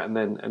things like that.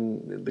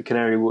 And the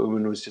Canary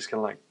Woman was just kind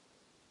of like,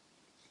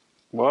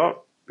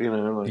 what?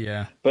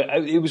 Yeah. But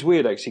it was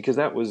weird, actually, because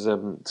that was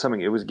something.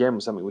 It was again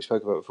something we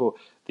spoke about before.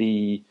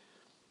 The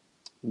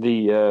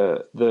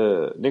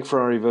Nick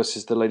Ferrari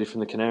versus the lady from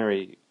the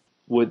Canary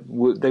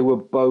they were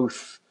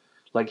both,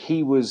 like,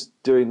 he was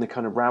doing the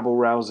kind of rabble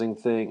rousing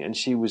thing, and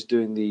she was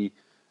doing the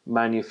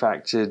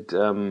manufactured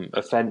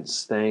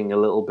offense thing a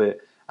little bit,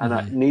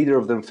 and neither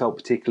of them felt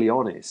particularly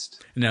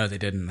honest. No, they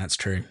didn't. That's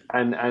true.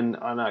 And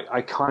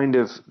I kind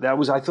of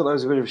I thought that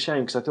was a bit of a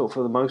shame, because I thought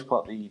for the most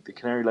part the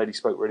Canary lady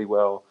spoke really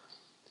well,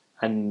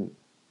 and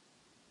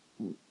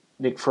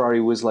Nick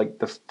Ferrari was like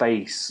the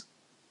face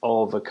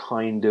of a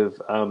kind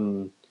of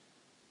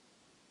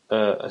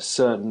a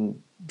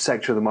certain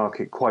sector of the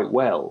market quite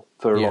well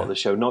for a lot of the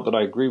show. Not that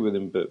I agree with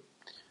him, but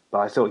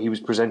I thought he was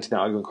presenting that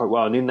argument quite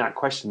well. And in that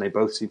question, they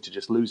both seemed to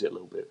just lose it a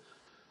little bit,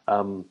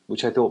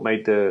 which I thought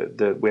made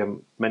the we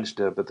haven't mentioned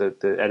her, but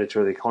the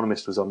editor of The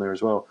Economist was on there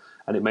as well,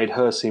 and it made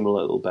her seem a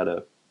little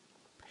better.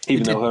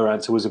 Even though her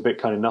answer was a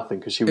bit kind of nothing,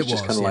 because she was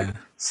just kind of like,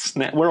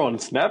 we're on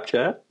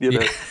Snapchat,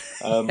 But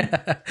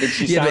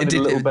she sounded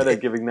a little better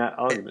giving that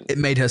argument. It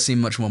made her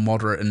seem much more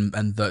moderate,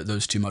 and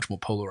those two much more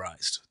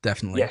polarized,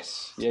 definitely.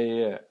 Yes,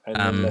 yeah. And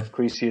then left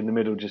Creasy in the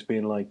middle, just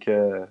being like,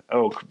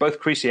 both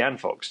Creasy and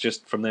Fox,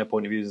 just from their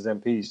point of view as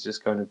MPs,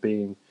 just kind of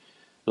being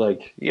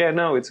like, yeah,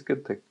 no, it's a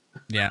good thing.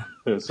 Yeah,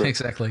 So,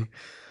 exactly.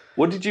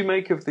 what did you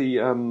make of the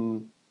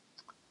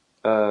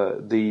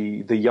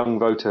young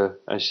voter,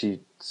 as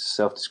she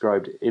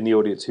self-described, in the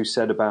audience, who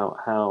said about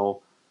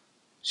how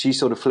she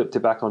sort of flipped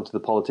it back onto the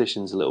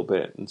politicians a little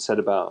bit and said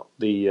about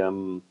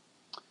I'll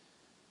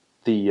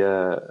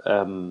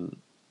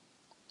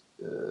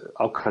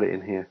cut it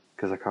in here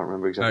because I can't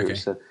remember exactly what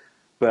she said,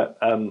 but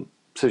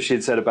so she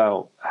had said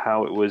about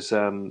how it was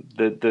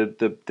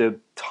the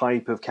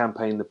type of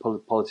campaign the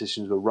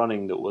politicians were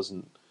running that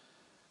wasn't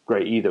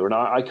great either, and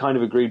I kind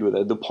of agreed with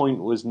her. The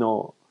point was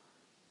not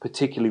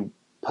particularly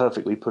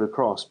perfectly put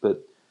across,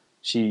 but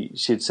she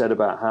had said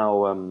about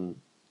how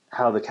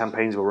the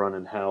campaigns were run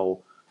and how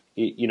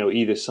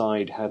either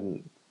side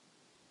hadn't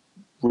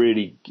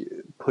really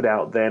put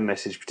out their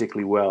message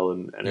particularly well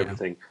and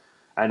everything,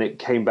 and it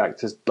came back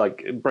to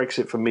like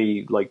Brexit for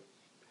me. Like,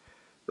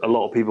 a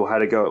lot of people had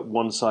to go at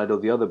one side or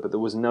the other, but there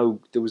was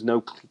no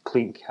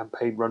clean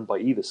campaign run by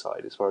either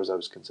side as far as I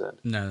was concerned.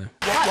 No.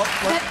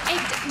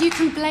 You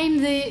can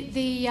blame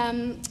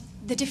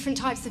the different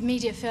types of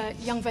media for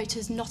young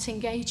voters not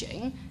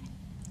engaging.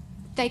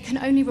 They can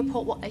only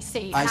report what they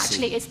see.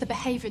 Actually, it's the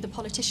behaviour of the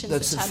politicians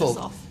that turn us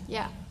off.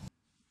 Yeah.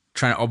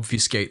 Trying to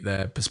obfuscate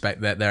their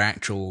perspective, their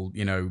actual,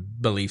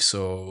 beliefs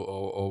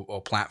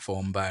or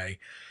platform by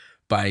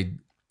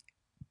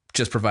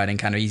just providing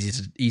kind of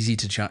easy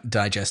to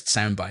digest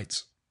sound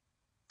bites.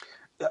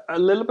 A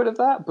little bit of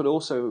that, but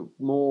also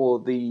more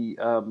the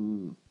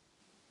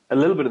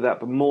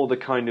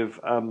kind of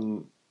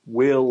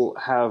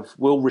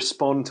we'll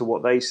respond to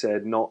what they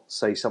said, not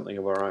say something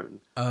of our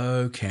own.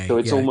 Okay. So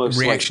it's almost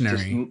reactionary,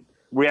 like just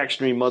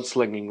reactionary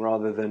mudslinging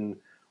rather than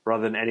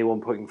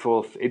anyone putting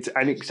forth.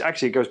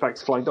 It goes back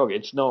to Flying Dog.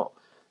 It's not,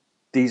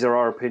 these are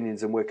our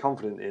opinions and we're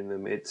confident in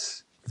them.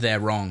 It's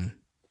they're wrong.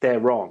 They're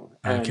wrong.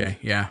 Okay.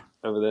 Yeah.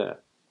 Over there.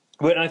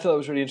 But I thought it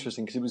was really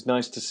interesting because it was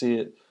nice to see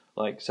it.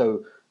 Like,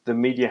 so the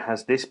media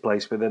has this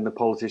place, but then the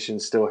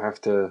politicians still have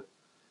to.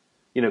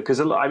 Because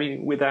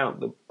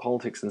without the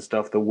politics and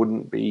stuff, there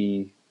wouldn't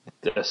be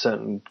a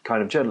certain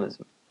kind of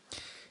journalism.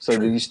 So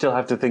you still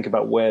have to think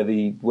about where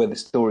the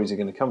stories are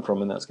going to come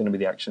from, and that's going to be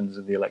the actions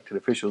of the elected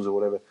officials or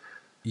whatever.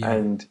 Yeah.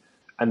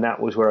 And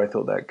that was where I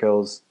thought that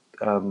girl's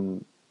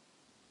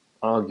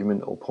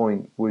argument or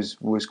point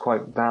was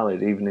quite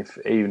valid, even if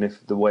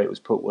the way it was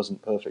put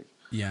wasn't perfect.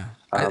 Yeah.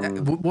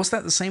 Was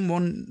that the same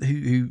one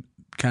who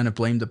kind of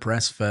blamed the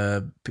press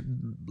for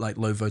like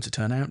low voter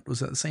turnout? Was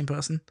that the same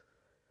person?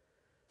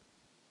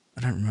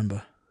 I don't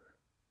remember.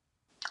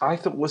 I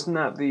thought, wasn't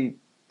that the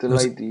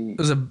lady?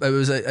 It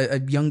was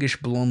a youngish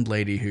blonde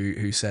lady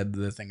who said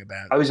the thing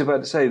about. I was about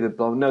to say the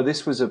blonde. No,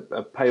 this was a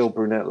pale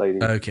brunette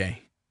lady.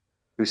 Okay.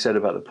 Who said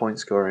about the point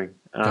scoring?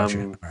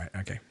 Gotcha. All right.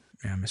 Okay.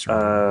 Yeah, I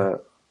misread.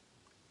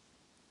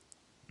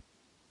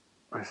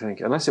 I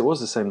think, unless it was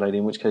the same lady,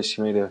 in which case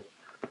she made a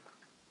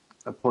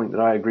point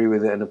that I agree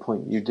with it and a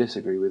point you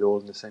disagree with,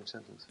 all in the same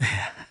sentence.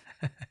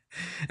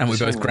 And we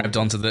both grabbed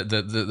onto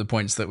the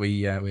points that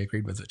we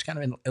agreed with, which kind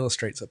of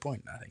illustrates a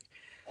point, I think.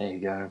 There you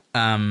go.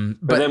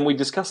 But then we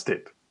discussed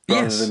it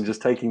rather than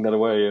just taking that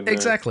away. And,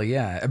 exactly,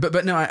 yeah.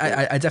 But no,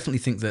 I definitely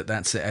think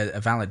that's a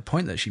valid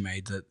point that she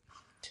made,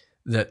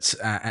 that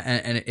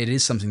and it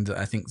is something that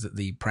I think that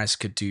the press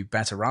could do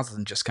better, rather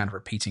than just kind of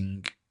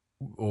repeating,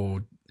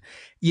 or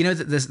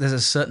that there's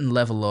a certain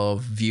level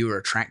of viewer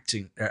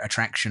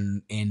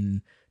attraction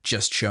in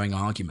just showing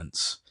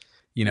arguments.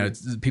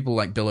 People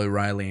like Bill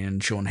O'Reilly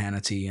and Sean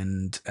Hannity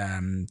and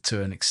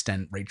to an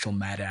extent Rachel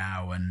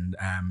Maddow and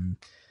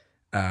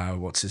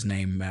what's his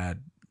name,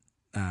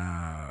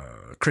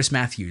 Chris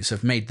Matthews,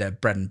 have made their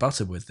bread and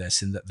butter with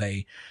this, in that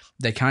they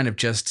kind of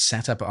just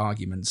set up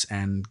arguments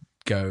and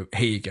go,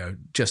 here you go,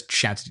 just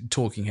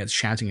talking heads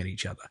shouting at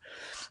each other.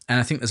 And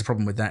I think there's a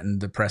problem with that in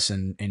the press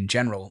in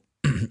general.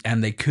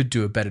 And they could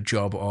do a better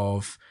job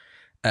of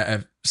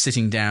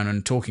sitting down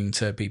and talking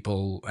to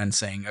people and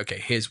saying,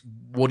 okay,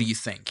 what do you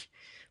think?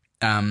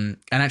 And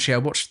actually, I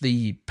watched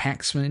the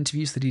Paxman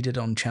interviews that he did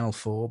on Channel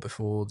 4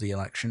 before the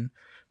election,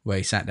 where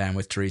he sat down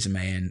with Theresa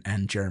May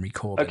and Jeremy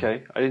Corbyn.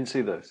 Okay, I didn't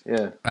see those.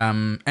 Yeah.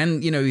 And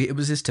it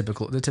was the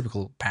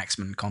typical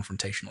Paxman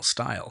confrontational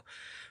style,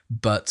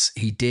 but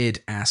he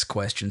did ask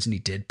questions and he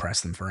did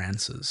press them for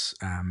answers.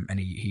 And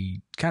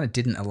he kind of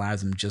didn't allow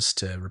them just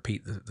to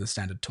repeat the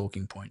standard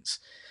talking points,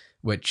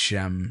 which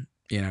the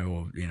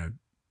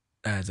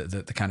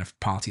kind of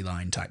party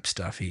line type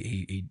stuff.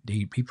 He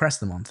pressed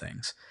them on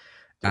things,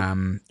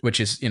 which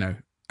is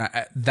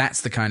that's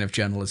the kind of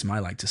journalism I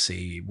like to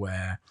see,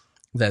 where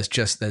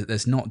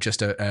there's not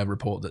just a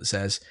report that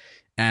says,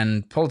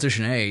 and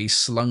politician A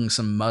slung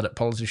some mud at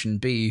politician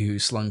B, who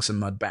slung some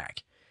mud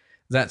back.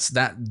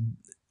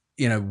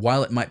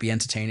 While it might be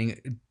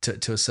entertaining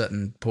to a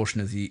certain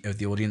portion of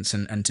the audience,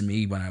 and to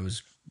me when I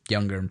was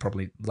younger, and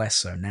probably less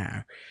so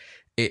now,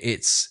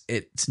 it's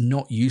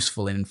not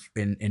useful in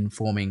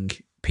informing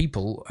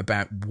people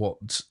about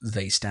what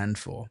they stand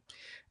for.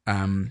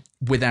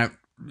 Without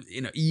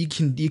you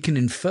can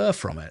infer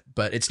from it,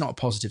 but it's not a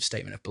positive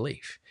statement of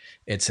belief.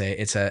 It's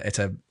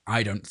a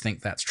I don't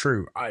think that's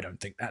true. I don't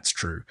think that's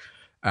true.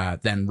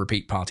 Then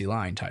repeat party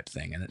line type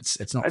thing, and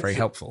it's not very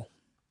helpful.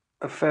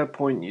 A fair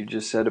point you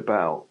just said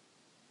about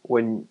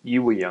when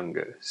you were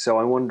younger. So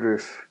I wonder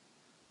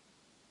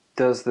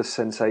does the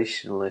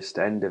sensationalist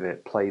end of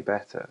it play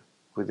better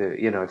with it?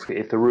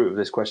 If the root of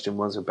this question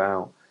was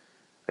about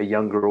a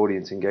younger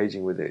audience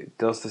engaging with it,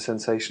 does the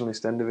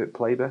sensationalist end of it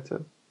play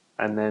better?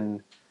 And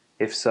then,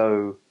 if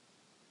so,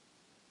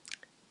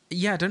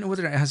 yeah, I don't know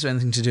whether it has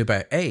anything to do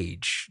about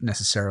age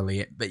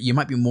necessarily, but you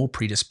might be more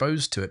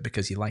predisposed to it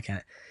because you like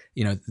it.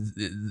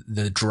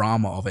 The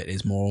drama of it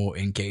is more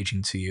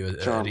engaging to you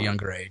at a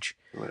younger age.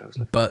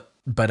 But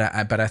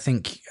I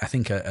think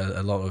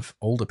a lot of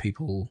older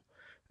people,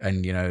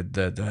 and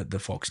the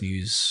Fox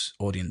News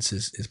audience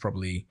is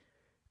probably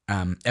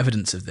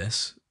evidence of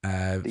this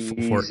for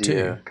it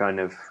too. Kind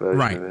of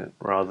version of it,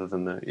 rather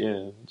than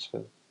it's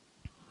fair.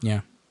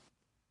 Yeah.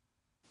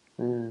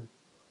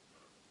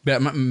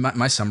 But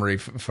my summary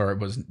for it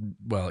was,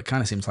 well, it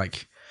kind of seems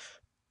like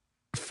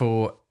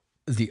for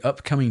the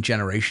upcoming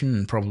generation,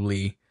 and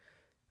probably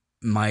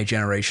my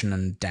generation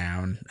and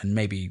down, and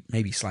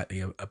maybe slightly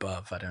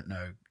above, I don't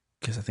know,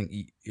 because I think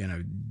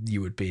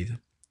you would be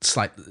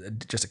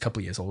just a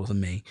couple of years older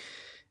than me.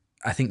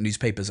 I think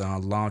newspapers are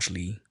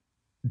largely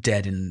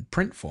dead in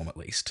print form, at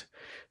least.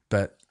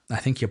 But I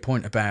think your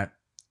point about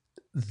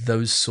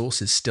those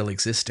sources still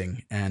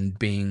existing and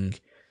being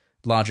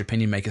large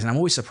opinion makers, and I'm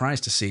always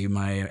surprised to see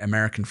my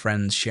American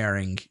friends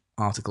sharing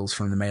articles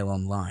from the Mail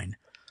Online.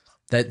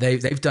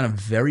 They've done a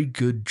very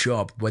good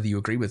job, whether you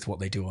agree with what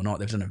they do or not.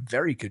 They've done a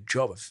very good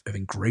job of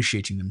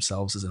ingratiating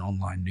themselves as an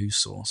online news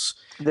source.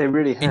 They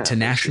really have.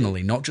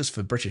 Internationally, not just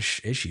for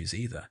British issues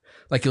either.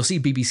 Like, you'll see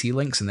BBC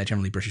links and they're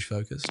generally British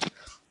focused.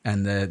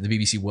 And the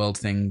BBC World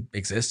thing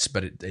exists,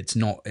 but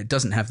it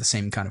doesn't have the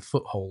same kind of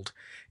foothold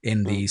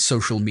in the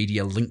social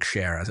media link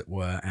share, as it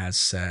were,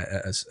 as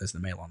the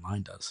Mail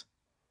Online does.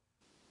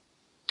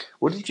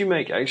 What did you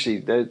make, actually?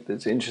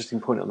 There's an interesting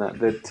point on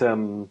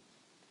that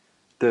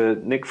the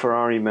Nick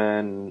Ferrari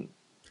man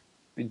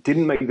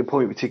didn't make the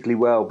point particularly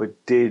well,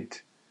 but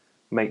did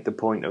make the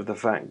point of the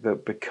fact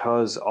that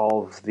because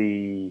of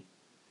the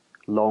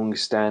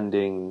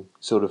long-standing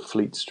sort of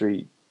Fleet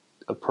Street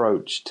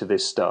approach to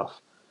this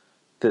stuff,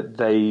 that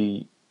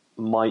they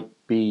might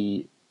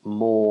be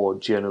more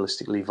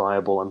journalistically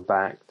viable and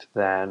backed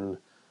than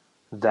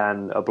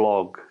a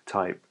blog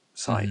type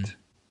site.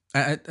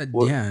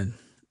 Yeah,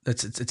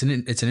 it's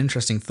an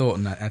interesting thought,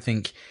 and I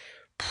think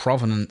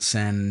provenance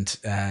and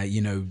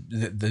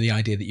the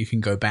idea that you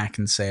can go back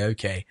and say,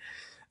 okay,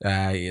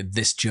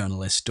 this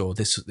journalist or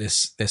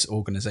this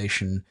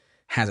organization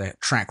has a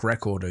track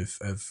record of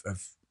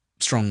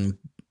strong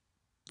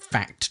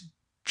fact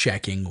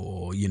checking,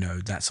 or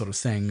that sort of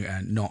thing,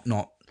 and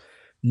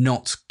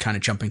not kind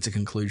of jumping to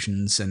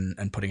conclusions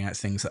and putting out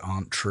things that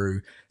aren't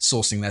true,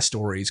 sourcing their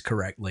stories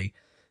correctly.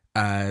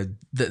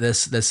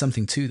 There's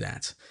something to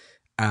that.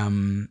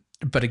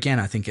 But again,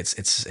 I think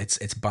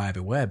it's buyer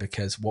beware,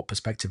 because what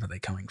perspective are they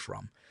coming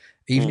from?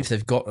 Even if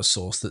they've got a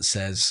source that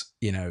says,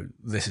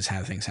 this is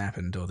how things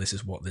happened, or this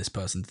is what this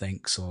person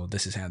thinks, or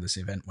this is how this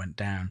event went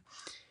down,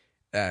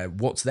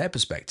 what's their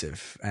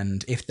perspective?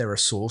 And if they're a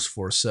source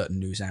for a certain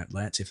news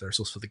outlet, if they're a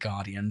source for The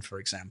Guardian, for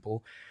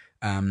example,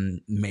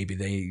 maybe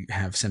they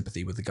have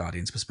sympathy with The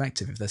Guardian's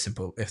perspective.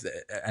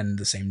 And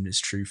the same is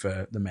true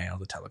for The Mail,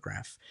 The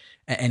Telegraph,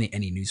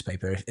 any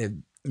newspaper.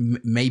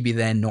 Maybe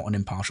they're not an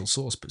impartial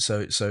source, but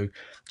so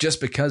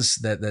just because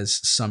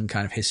there's some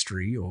kind of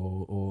history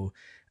or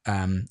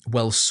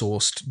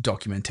well-sourced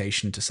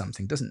documentation to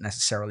something doesn't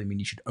necessarily mean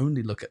you should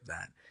only look at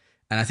that.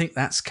 And I think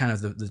that's kind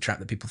of the trap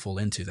that people fall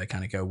into. They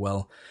kind of go,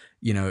 well,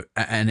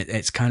 and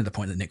it's kind of the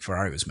point that Nick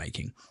Ferrari was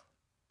making,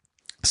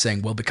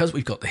 saying, well, because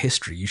we've got the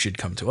history, you should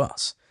come to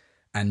us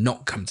and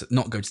not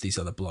go to these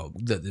other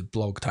the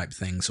blog type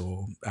things,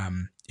 or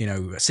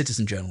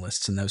citizen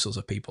journalists and those sorts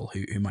of people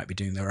who might be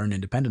doing their own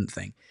independent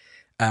thing.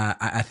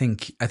 I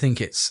think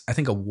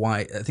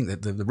that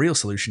the real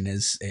solution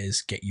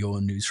is get your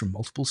news from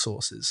multiple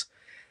sources,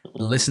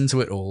 listen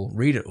to it all,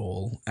 read it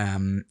all,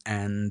 and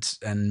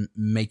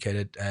make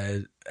a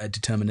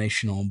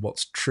determination on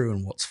what's true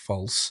and what's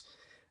false,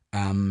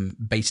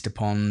 based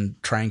upon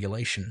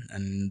triangulation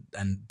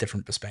and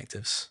different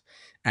perspectives,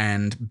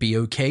 and be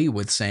okay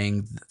with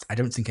saying, I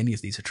don't think any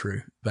of these are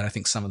true, but I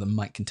think some of them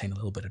might contain a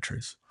little bit of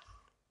truth.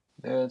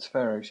 Yeah, that's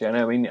fair, actually. And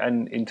I mean,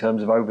 and in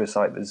terms of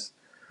oversight, there's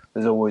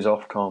always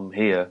Ofcom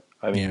here.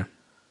 I mean,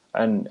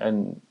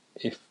 and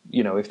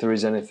if there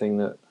is anything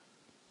that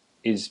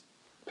is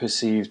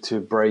perceived to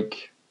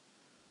break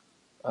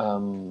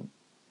the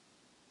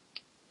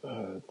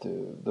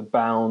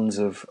bounds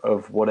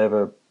of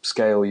whatever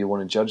scale you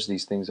want to judge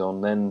these things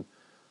on, then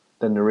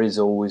there is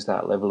always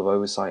that level of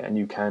oversight, and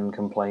you can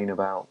complain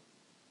about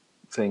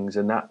things.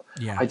 And that,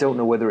 I don't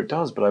know whether it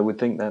does, but I would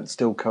think that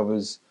still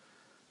covers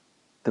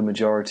the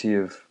majority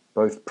of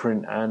both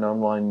print and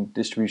online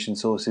distribution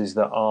sources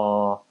that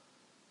are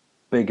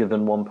bigger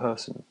than one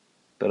person,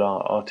 that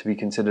are to be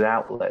considered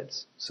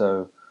outlets.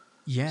 So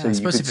yeah, so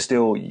you could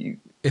still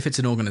if it's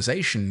an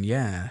organization,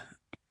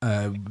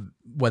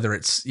 whether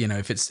it's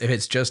if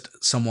it's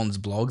just someone's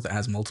blog that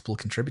has multiple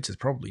contributors,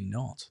 probably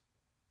not.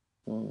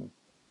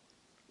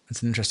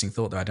 It's an interesting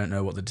thought, though. I don't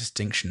know what the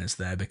distinction is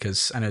there,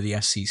 because I know the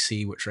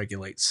FCC, which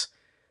regulates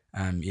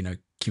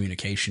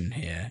communication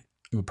here,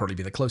 would probably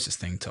be the closest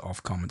thing to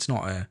Ofcom. It's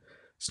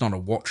not a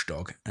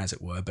watchdog, as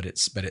it were, but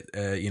if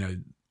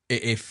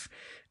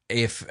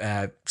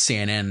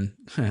CNN,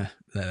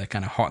 they're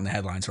kind of hot in the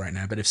headlines right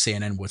now, but if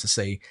CNN were to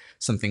say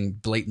something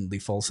blatantly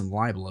false and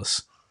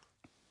libelous,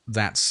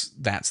 that's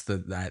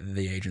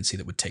the agency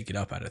that would take it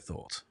up, I'd have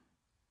thought.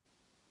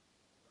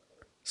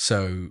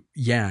 So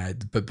yeah,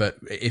 but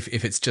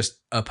if it's just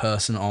a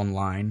person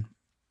online,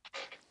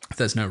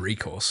 there's no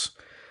recourse.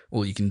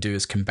 All you can do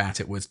is combat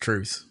it with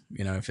truth,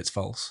 if it's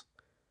false.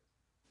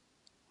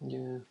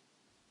 Yeah.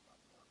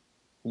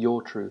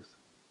 Your truth.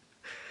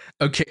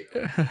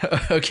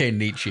 Okay,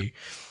 Nietzsche.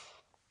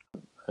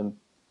 And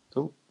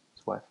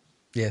his wife.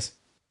 Yes.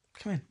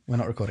 Come in. We're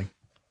not recording.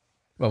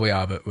 Well, we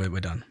are, but we're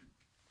done.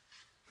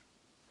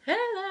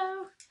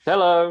 Hello.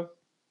 Hello.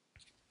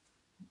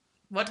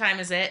 What time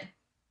is it?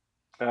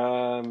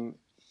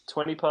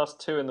 20 past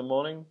 2 in the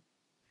morning.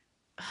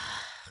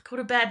 Go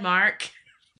to bed, Mark.